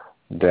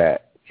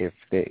that if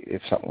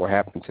something were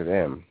happening to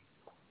them,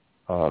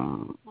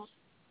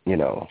 you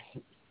know,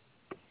 it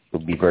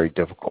would be very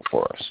difficult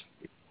for us.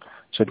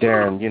 So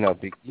Darren,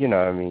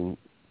 I mean,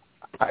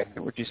 I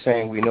get what you're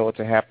saying. We know it's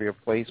a happier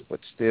place, but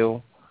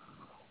still,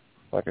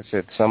 like I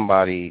said,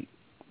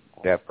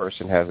 that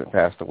person hasn't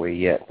passed away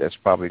yet. That's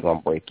probably going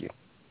to break you.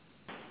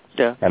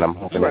 Yeah. And I'm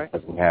hoping that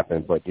doesn't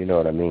happen, but you know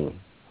what I mean.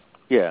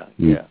 Yeah,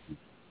 yeah.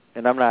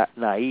 And I'm not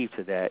naive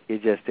to that.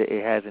 It's just that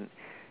it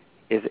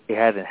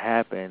hasn't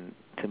happened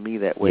to me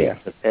that way. Yeah.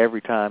 Because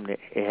every time that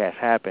it has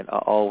happened, I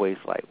always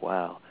like,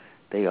 wow,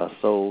 they are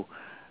so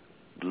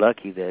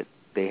lucky that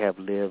they have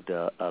lived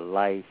a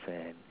life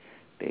and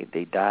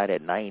they died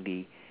at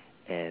 90,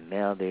 and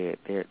now they're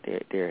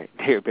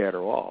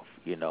better off.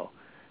 You know,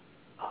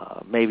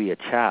 maybe a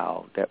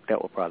child that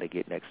will probably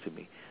get next to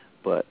me,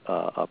 but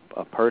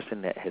a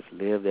person that has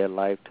lived their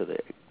life to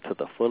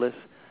the fullest.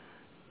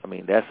 I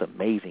mean, that's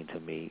amazing to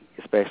me,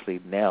 especially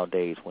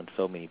nowadays when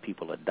so many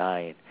people are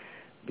dying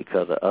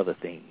because of other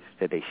things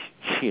that they,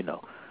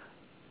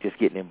 just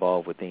getting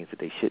involved with things that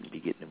they shouldn't be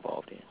getting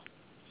involved in.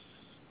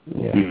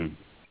 Yeah. Mm.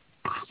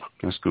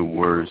 That's good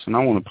words. And I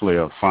want to play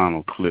a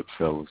final clip,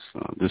 fellas.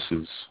 This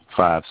is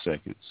 5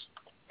 seconds.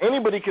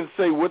 Anybody can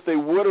say what they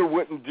would or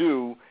wouldn't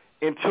do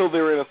until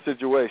they're in a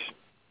situation.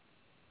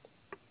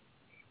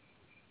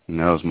 And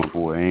that was my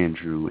boy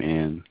Andrew.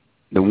 And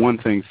the one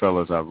thing,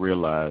 fellas, I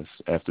realized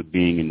after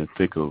being in the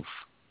thick of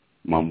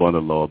my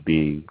mother-in-law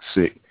being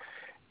sick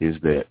is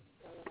that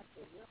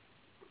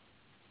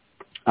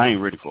I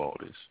ain't ready for all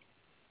this.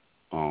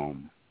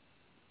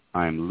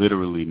 I am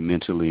literally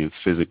mentally and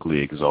physically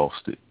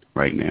exhausted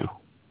right now.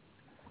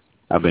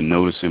 I've been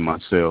noticing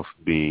myself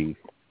being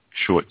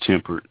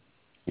short-tempered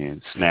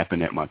and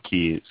snapping at my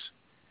kids.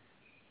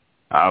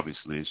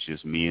 Obviously, it's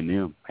just me and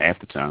them half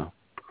the time.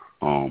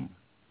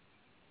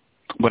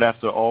 But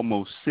after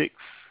almost 6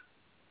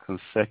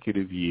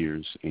 consecutive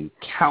years and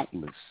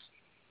countless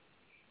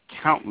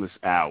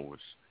hours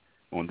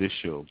on this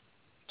show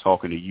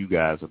talking to you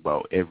guys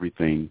about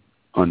everything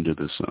under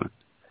the sun,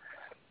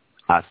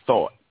 I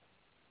thought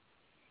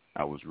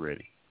I was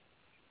ready,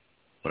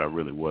 but I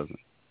really wasn't.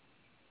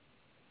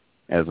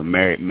 As a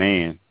married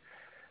man,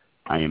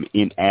 I am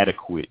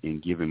inadequate in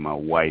giving my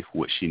wife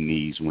what she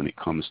needs when it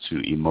comes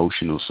to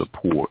emotional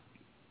support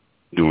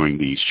during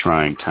these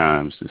trying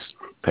times this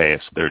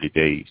past 30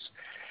 days.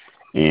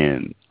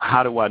 And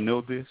how do I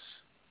know this?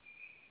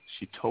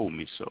 She told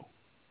me so.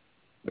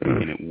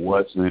 And it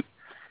wasn't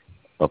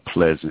a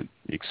pleasant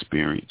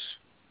experience.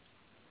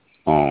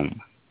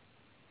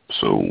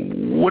 So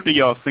what do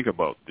y'all think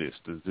about this?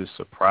 Does this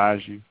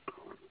surprise you?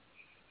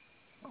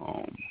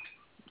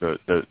 Does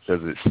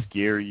it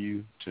scare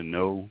you to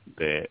know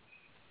that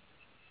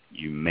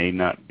you may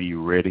not be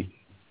ready?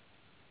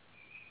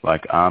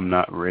 Like I'm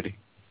not ready.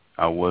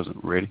 I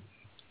wasn't ready.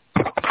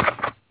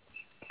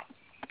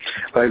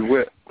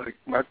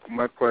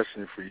 My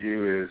question for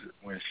you is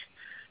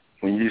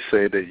when you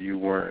say that you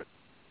weren't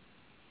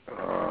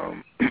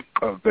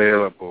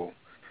available.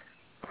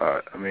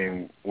 I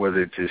mean, was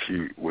it just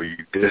were you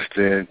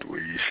distant? Were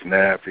you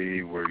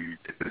snappy? Was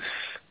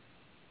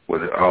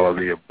it all of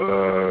the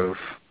above?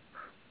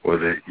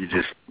 Was it you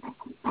just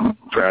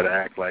try to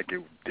act like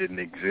it didn't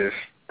exist?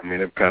 I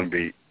mean, it would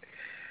be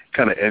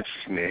kind of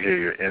interesting to hear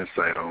your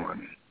insight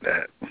on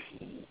that.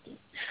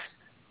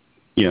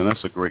 Yeah,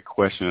 that's a great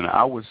question. And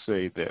I would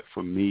say that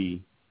for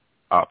me,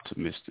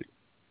 optimistic.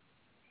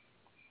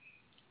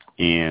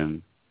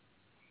 And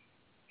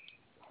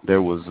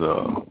there was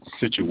a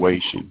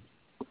situation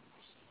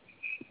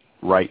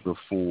right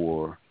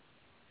before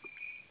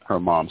her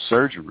mom's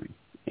surgery.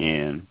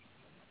 And,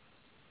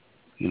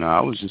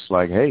 I was just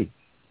like, hey,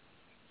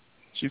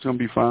 she's going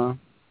to be fine.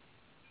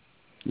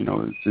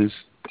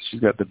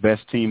 She's got the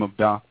best team of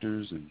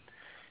doctors and,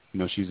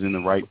 she's in the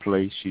right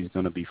place. She's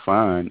going to be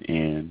fine.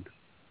 And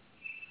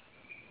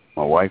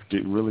my wife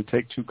didn't really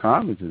take too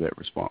kindly to that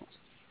response.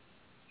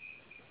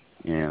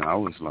 And I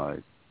was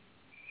like,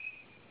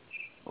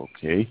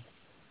 okay.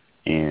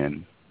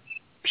 And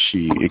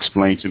she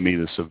explained to me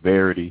the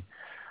severity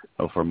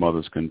of her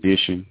mother's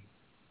condition,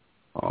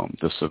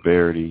 the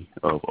severity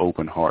of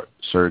open heart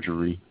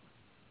surgery,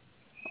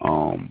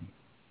 and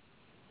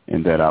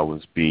that I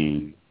was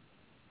being,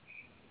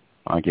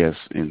 I guess,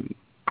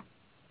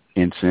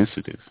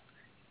 insensitive.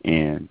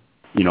 And,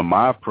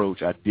 my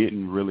approach, I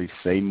didn't really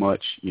say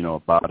much,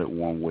 about it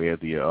one way or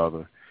the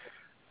other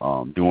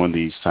during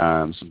these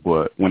times.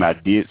 But when I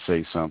did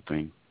say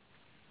something,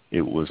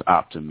 it was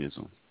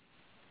optimism.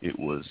 It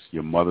was,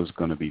 your mother's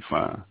going to be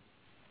fine.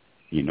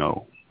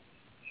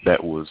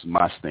 That was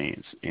my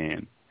stance.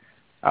 And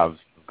I've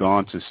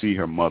gone to see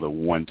her mother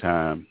one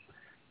time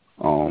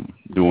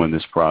during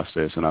this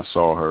process, and I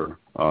saw her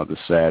the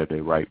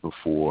Saturday right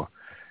before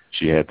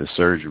she had the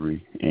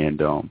surgery.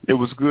 And it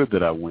was good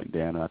that I went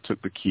down. I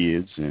took the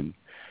kids, and,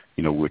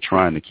 we're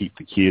trying to keep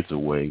the kids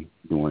away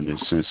during this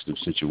sensitive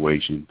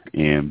situation.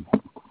 And,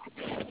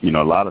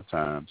 a lot of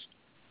times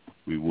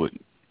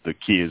the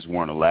kids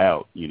weren't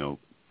allowed, in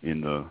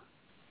the,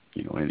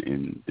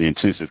 in the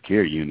intensive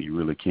care unit. You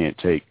really can't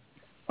take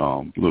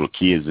little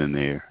kids in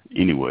there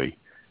anyway.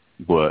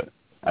 But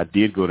I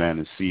did go down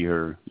and see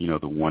her, the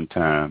one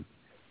time.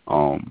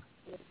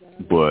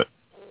 But,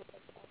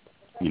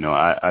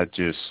 I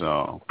just,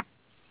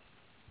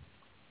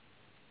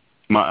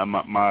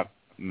 my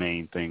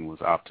main thing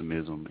was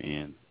optimism,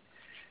 and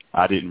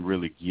I didn't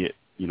really get,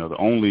 the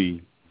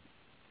only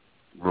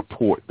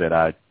report that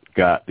I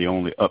got, the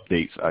only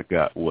updates I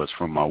got was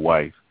from my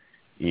wife.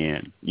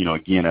 And,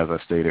 again, as I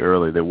stated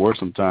earlier, there were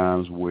some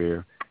times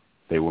where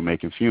they were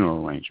making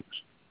funeral arrangements.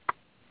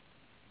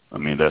 I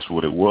mean, that's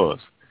what it was.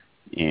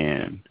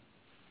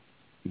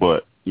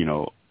 But,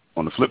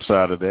 on the flip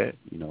side of that,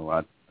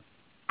 I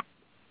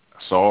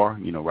saw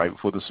her, right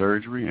before the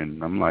surgery,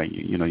 and I'm like,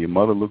 your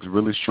mother looks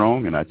really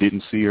strong, and I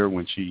didn't see her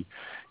when she,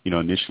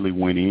 initially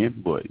went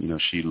in, but,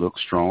 she looked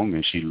strong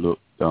and she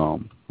looked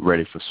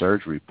ready for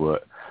surgery.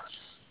 But,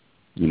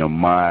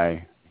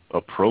 my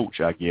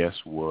approach, I guess,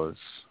 was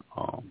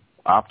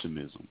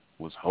optimism,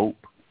 was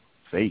hope,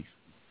 faith.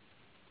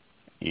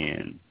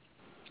 And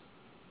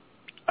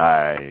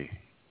I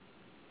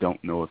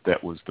don't know if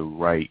that was the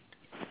right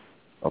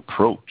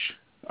approach,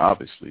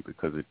 obviously,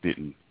 because it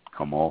didn't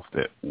come off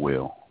that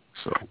well.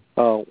 So,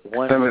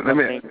 let me.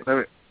 I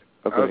was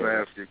going to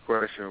ask you a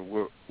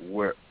question.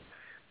 What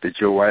did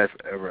your wife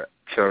ever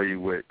tell you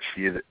what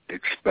she had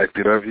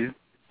expected of you?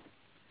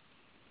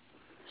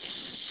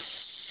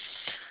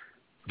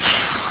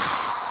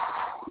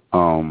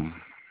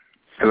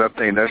 Because I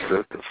think that's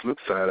the flip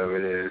side of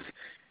it is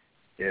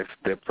if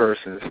the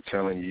person is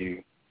telling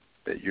you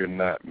that you're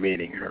not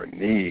meeting her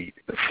need,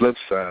 the flip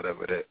side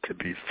of it, to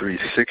be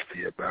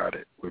 360 about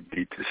it, would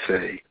be to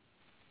say,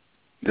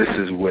 this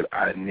is what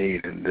I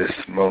need in this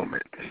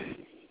moment.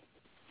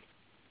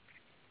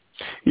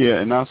 Yeah,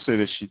 and I'll say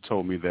that she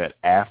told me that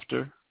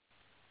after,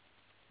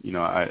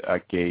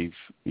 I gave,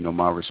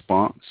 my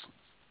response.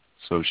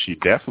 So she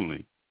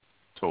definitely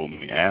told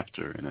me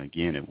after, and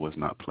again, it was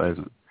not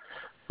pleasant.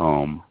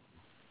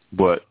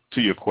 But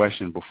to your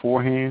question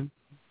beforehand,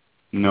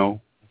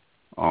 no.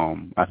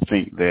 I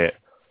think that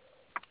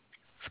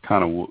it's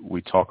kind of what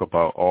we talk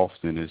about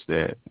often is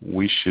that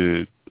we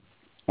should,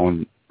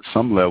 on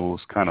some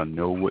levels, kind of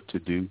know what to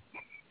do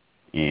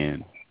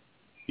and,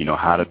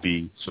 how to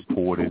be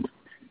supportive,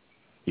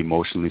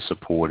 emotionally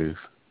supportive.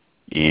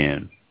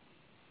 And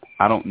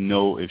I don't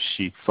know if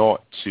she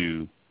thought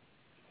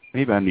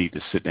maybe I need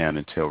to sit down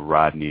and tell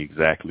Rodney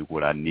exactly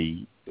what I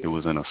need. It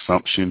was an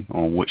assumption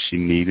on what she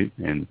needed,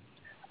 and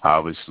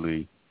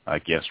obviously, I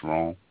guess,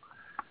 wrong.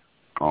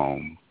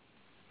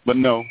 But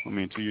no, I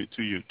mean,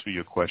 to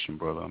your question,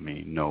 brother, I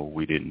mean, no,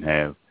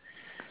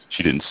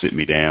 she didn't sit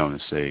me down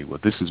and say, well,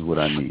 this is what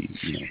I need,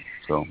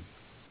 so.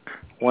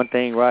 One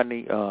thing,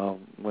 Rodney,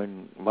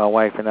 when my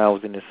wife and I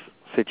was in this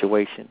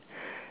situation,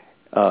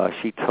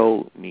 she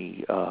told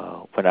me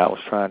when I was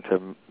trying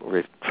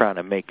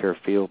to make her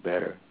feel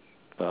better,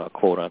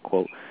 quote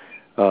unquote,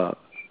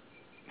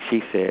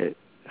 she said,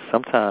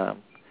 sometimes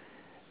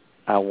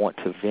I want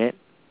to vent,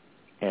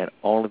 and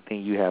only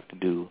thing you have to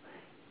do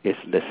is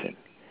listen.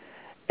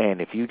 And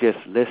if you just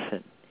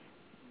listen,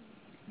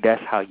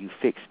 that's how you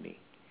fix me.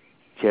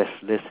 Just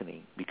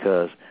listening,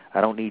 because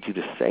I don't need you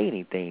to say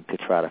anything to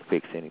try to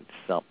fix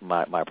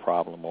my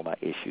problem or my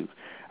issues.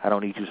 I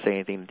don't need you to say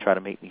anything to try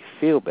to make me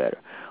feel better.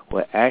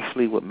 Well,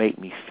 actually would make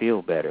me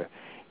feel better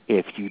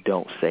if you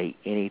don't say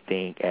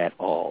anything at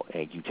all,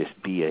 and you just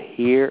be a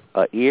ear,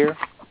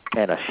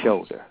 and a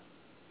shoulder.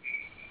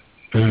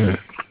 Mm-hmm.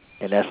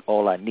 And that's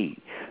all I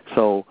need.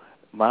 So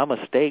my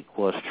mistake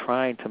was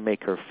trying to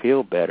make her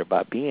feel better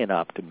by being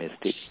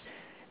optimistic,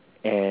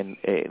 and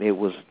it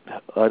was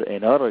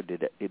an utter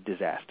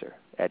disaster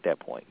at that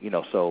point.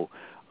 So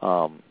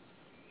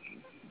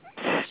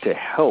to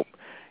help,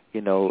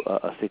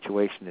 a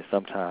situation is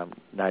sometimes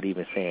not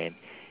even saying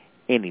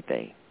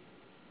anything.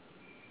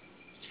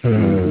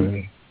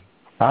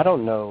 I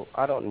don't know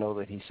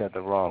that he said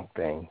the wrong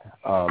thing.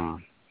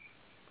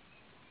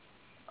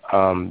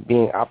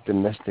 Being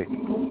optimistic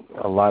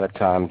a lot of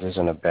times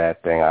isn't a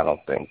bad thing, I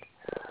don't think.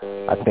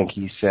 I think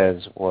he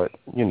says what,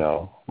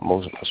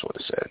 most of us would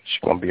have said.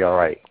 She's going to be all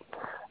right.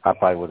 I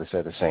probably would have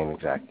said the same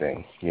exact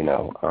thing,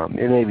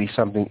 It may be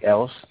something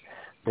else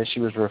that she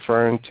was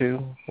referring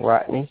to,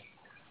 Rodney.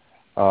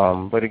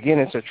 But again,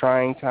 it's a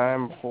trying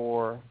time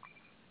for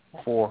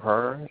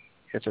her.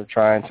 It's a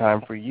trying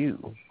time for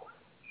you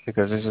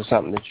because this is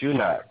something that you're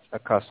not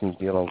accustomed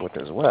to dealing with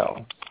as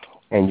well.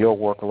 And your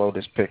workload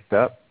is picked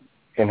up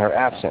in her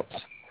absence.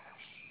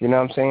 You know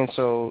what I'm saying?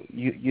 So,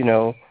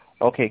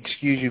 okay,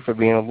 excuse you for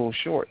being a little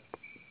short.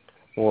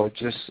 Or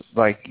just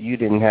like you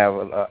didn't have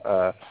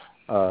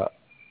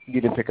you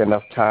didn't pick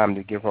enough time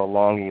to give her a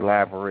long,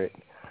 elaborate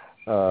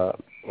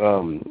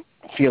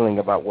feeling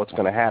about what's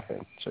going to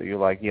happen. So you're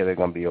like, yeah, they're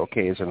going to be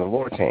okay. It's in the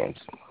Lord's hands.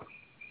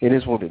 It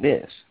is what it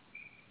is.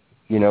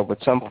 But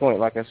at some point,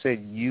 like I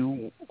said,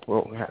 you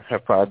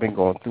have probably been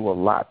going through a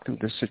lot through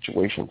this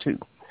situation too.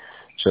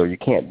 So you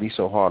can't be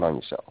so hard on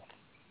yourself.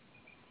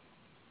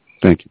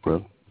 Thank you,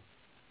 brother.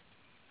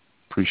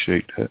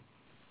 Appreciate that.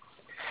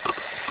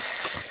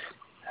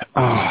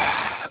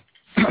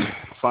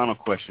 final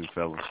question,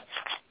 fellas.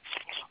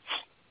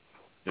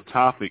 The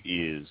topic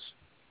is,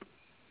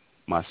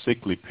 my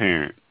sickly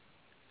parent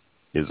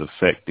is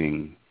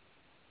affecting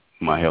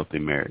my healthy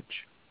marriage.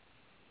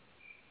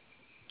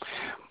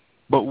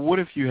 But what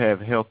if you have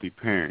healthy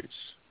parents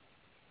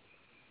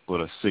but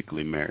a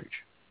sickly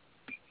marriage?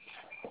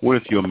 What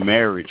if your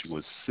marriage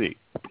was sick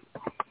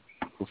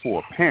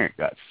before a parent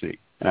got sick?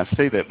 And I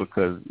say that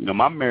because,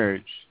 my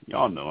marriage,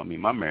 y'all know,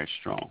 my marriage is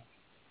strong.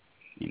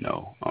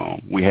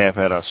 We have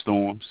had our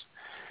storms,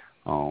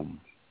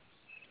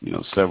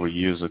 several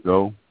years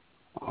ago.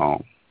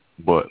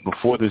 But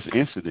before this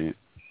incident,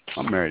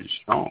 my marriage is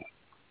strong.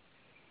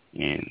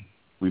 And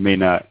we may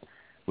not,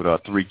 with our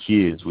 3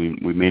 kids, we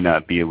may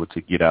not be able to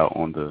get out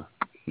on the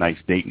nice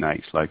date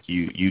nights like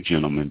you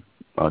gentlemen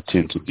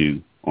tend to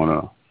do on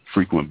a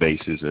frequent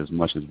basis as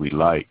much as we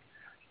like.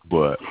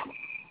 But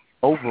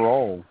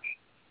overall,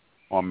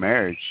 our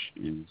marriage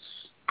is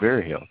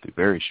very healthy,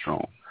 very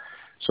strong.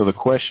 So the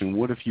question,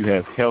 what if you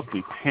have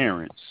healthy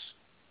parents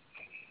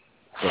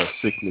but a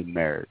sickly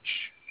marriage?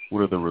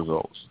 What are the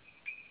results?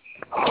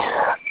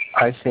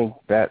 I think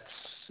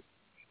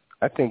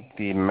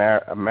the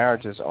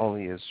marriage is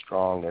only as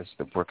strong as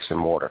the bricks and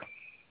mortar.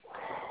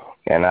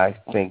 And I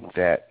think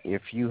that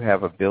if you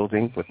have a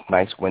building with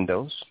nice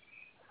windows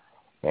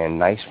and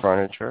nice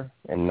furniture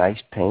and nice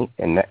paint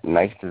and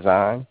nice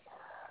design,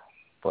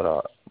 but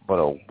a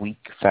weak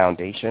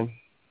foundation,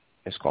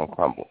 it's going to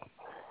crumble.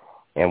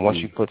 And once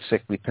you put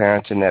sickly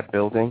parents in that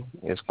building,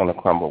 it's going to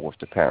crumble with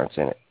the parents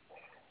in it.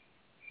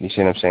 You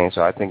see what I'm saying?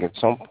 So I think at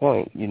some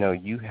point,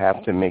 you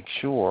have to make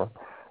sure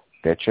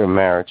that your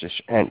marriage is,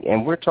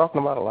 and we're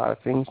talking about a lot of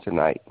things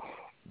tonight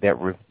that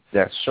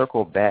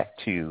circle back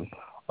to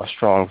a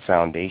strong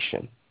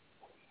foundation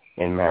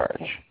in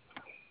marriage.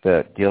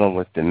 Dealing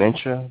with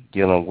dementia,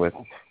 dealing with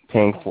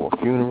paying for a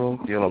funeral,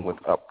 dealing with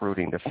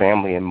uprooting the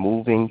family and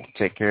moving to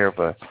take care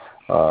of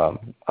a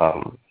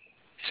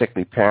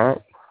sickly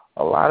parent.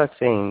 A lot of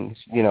things,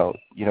 when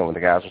the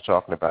guys are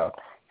talking about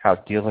how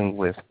dealing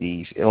with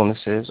these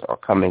illnesses are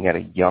coming at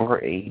a younger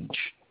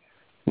age.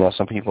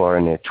 Some people are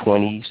in their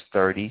 20s,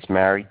 30s,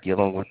 married,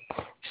 dealing with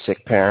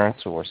sick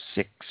parents or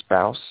sick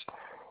spouse.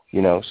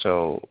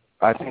 So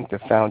I think the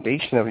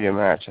foundation of your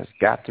marriage has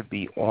got to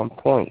be on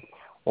point,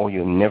 or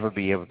you'll never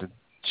be able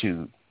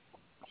to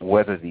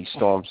weather these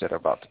storms that are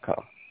about to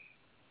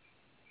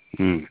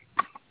come.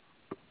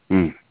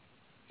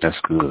 That's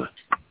good.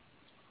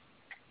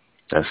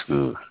 That's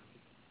good.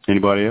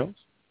 Anybody else?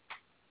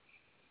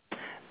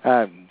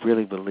 I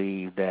really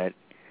believe that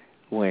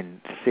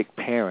when sick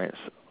parents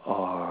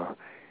are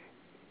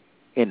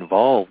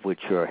involved with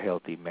your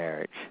healthy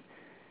marriage,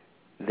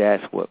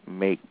 that's what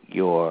makes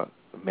your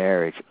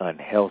marriage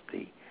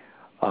unhealthy.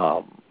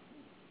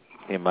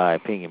 In my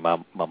opinion, my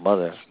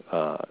mother,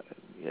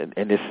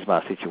 and this is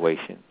my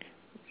situation,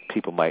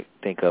 people might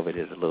think of it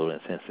as a little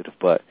insensitive,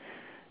 but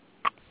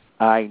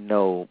I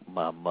know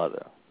my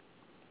mother,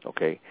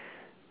 okay?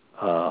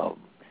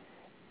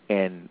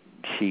 And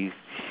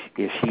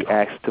if she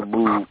asked to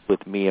move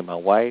with me and my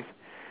wife,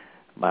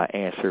 my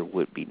answer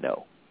would be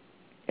no.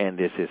 And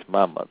this is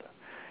my mother.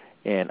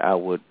 And I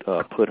would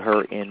put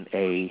her in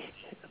a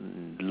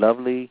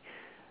lovely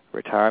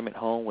retirement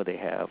home where they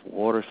have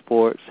water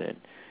sports and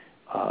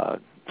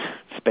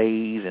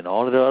spades and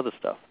all of the other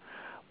stuff.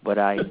 But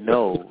I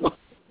know...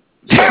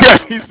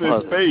 He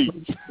said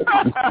spades.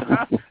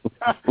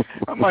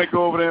 I might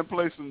go over there and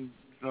play some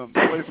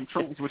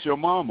tricks with your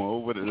mama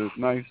over at this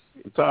nice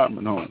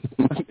retirement home.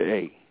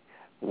 Hey,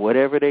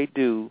 whatever they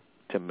do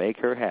to make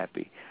her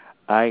happy,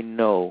 I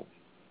know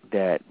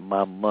that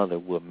my mother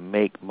will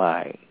make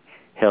my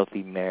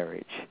healthy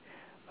marriage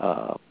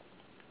a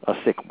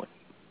sick one.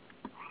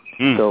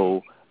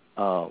 So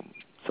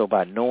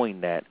by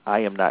knowing that, I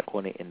am not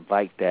going to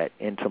invite that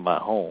into my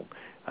home.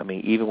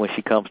 Even when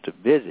she comes to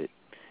visit,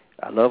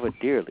 I love her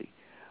dearly,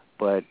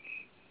 but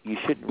you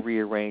shouldn't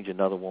rearrange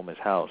another woman's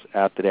house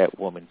after that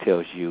woman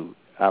tells you,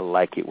 I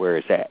like it where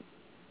it's at.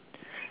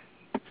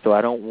 So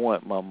I don't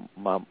want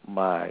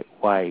my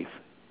wife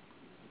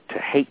to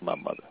hate my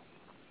mother.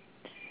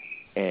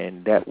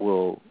 And that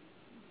will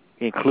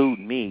include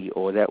me,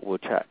 or that will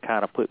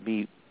kind of put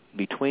me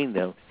between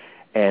them.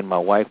 And my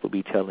wife will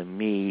be telling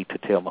me to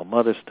tell my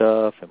mother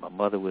stuff, and my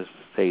mother would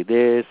say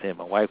this, and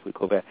my wife would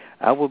go back.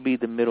 I will be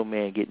the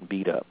middleman getting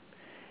beat up.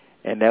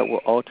 And that will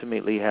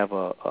ultimately have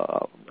an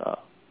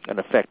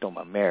effect on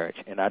my marriage,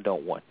 and I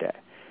don't want that.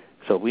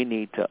 So we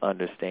need to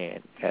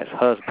understand, as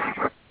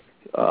husbands,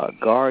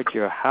 guard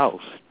your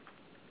house,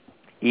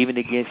 even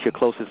against your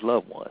closest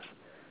loved ones.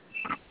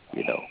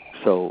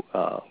 So,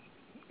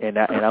 and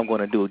I'm going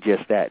to do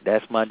just that.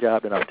 That's my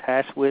job that I'm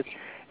tasked with,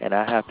 and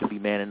I have to be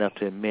man enough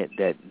to admit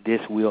that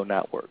this will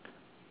not work.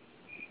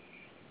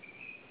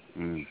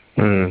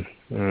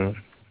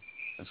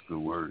 That's good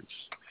words.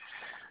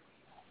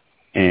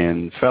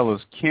 And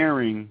fellas,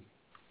 caring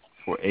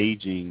for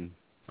aging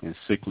and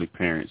sickly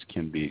parents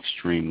can be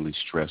extremely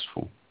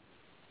stressful.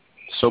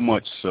 So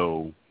much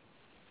so,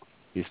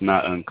 it's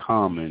not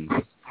uncommon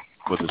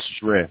for the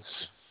stress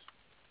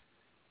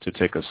to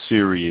take a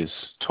serious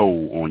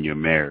toll on your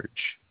marriage.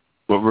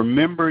 But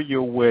remember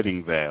your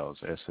wedding vows,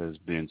 as has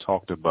been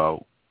talked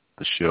about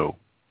the show,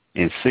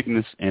 in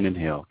sickness and in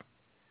health,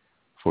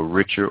 for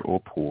richer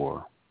or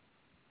poorer,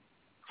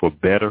 for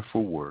better,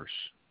 for worse.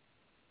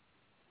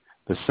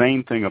 The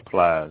same thing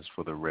applies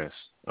for the rest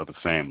of the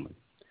family.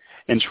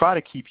 And try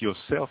to keep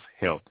yourself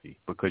healthy,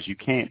 because you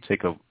can't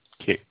take care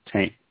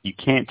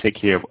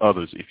of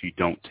others if you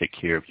don't take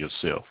care of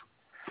yourself.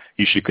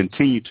 You should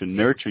continue to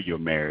nurture your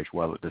marriage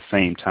while at the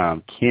same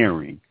time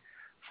caring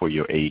for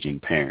your aging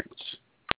parents.